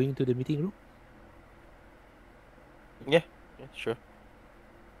everybody going to the meeting room? Yeah, sure.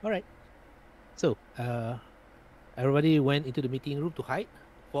 All right. So, everybody went into the meeting room to hide.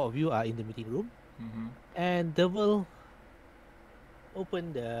 4 of you are in the meeting room. Mm-hmm. And Devil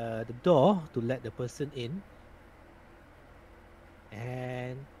opened the door to let the person in.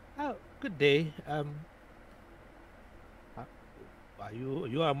 And good day.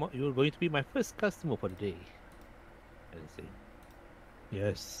 You're going to be my first customer for the day. Let's see.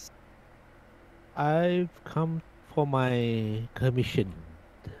 Yes. I've come for my commissioned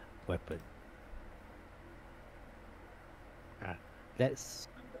weapon. That's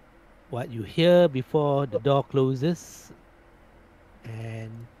what you hear before the door closes.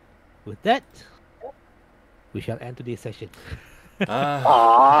 And with that, we shall end today's session.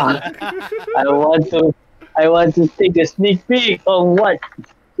 Ah, I want to take a sneak peek on what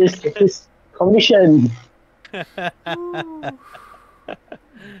this commission.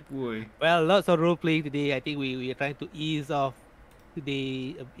 boy. Well, lots of role playing today. I think we are trying to ease off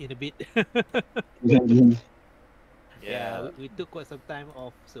today in a bit. Yeah, we took quite some time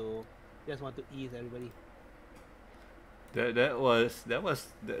off, so just want to ease everybody. That was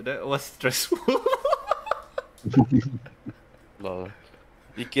stressful. Lol.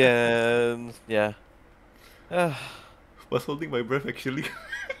 You can, yeah. Was holding my breath actually.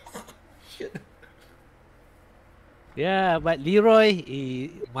 Shit. Yeah, but Leroy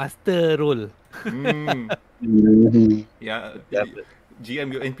master role. Mm. Yeah, Damn it.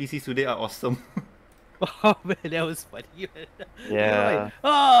 GM, your NPCs today are awesome. Oh man, that was funny. Yeah.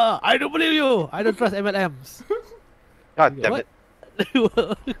 Leroy, I don't believe you. I don't trust MLMs. God damn What?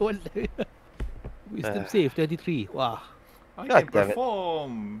 it. What? Wisdom save 23. Wow. I God can damn it.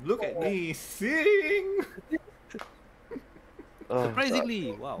 perform. Look at me sing. Oh,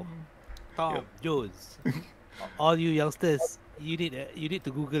 Surprisingly, wow. Tom Yep. Jones. All you youngsters, you need to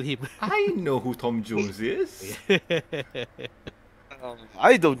Google him. I know who Tom Jones is.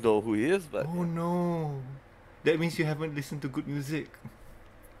 I don't know who he is, but Oh no. That means you haven't listened to good music.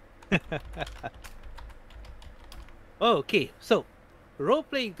 Okay, so role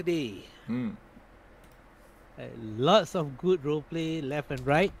playing today. Hmm. Lots of good role play left and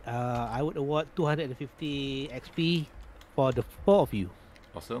right. I would award 250 XP for the 4 of you.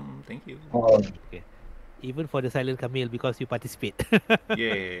 Awesome. Thank you. Okay. Even for the silent Camille because you participate.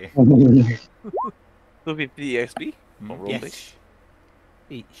 Yeah. 250 EXP Hmm. for roleplay. Yes.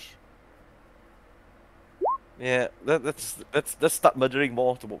 Each. Yeah, let's start murdering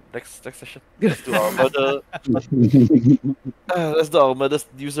more next session. Let's do our murder. Let's do our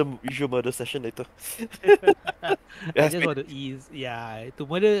usual murder session later. I Yes, just want to ease. Yeah, to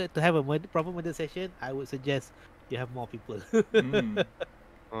have a proper murder session, I would suggest you have more people. Hmm.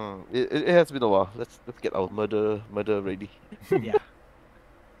 it has been a while. Let's get our murder ready. Yeah.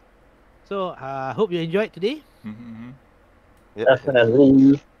 So, hope you enjoyed today. Mhm, mhm. Yeah.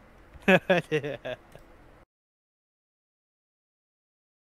 Definitely.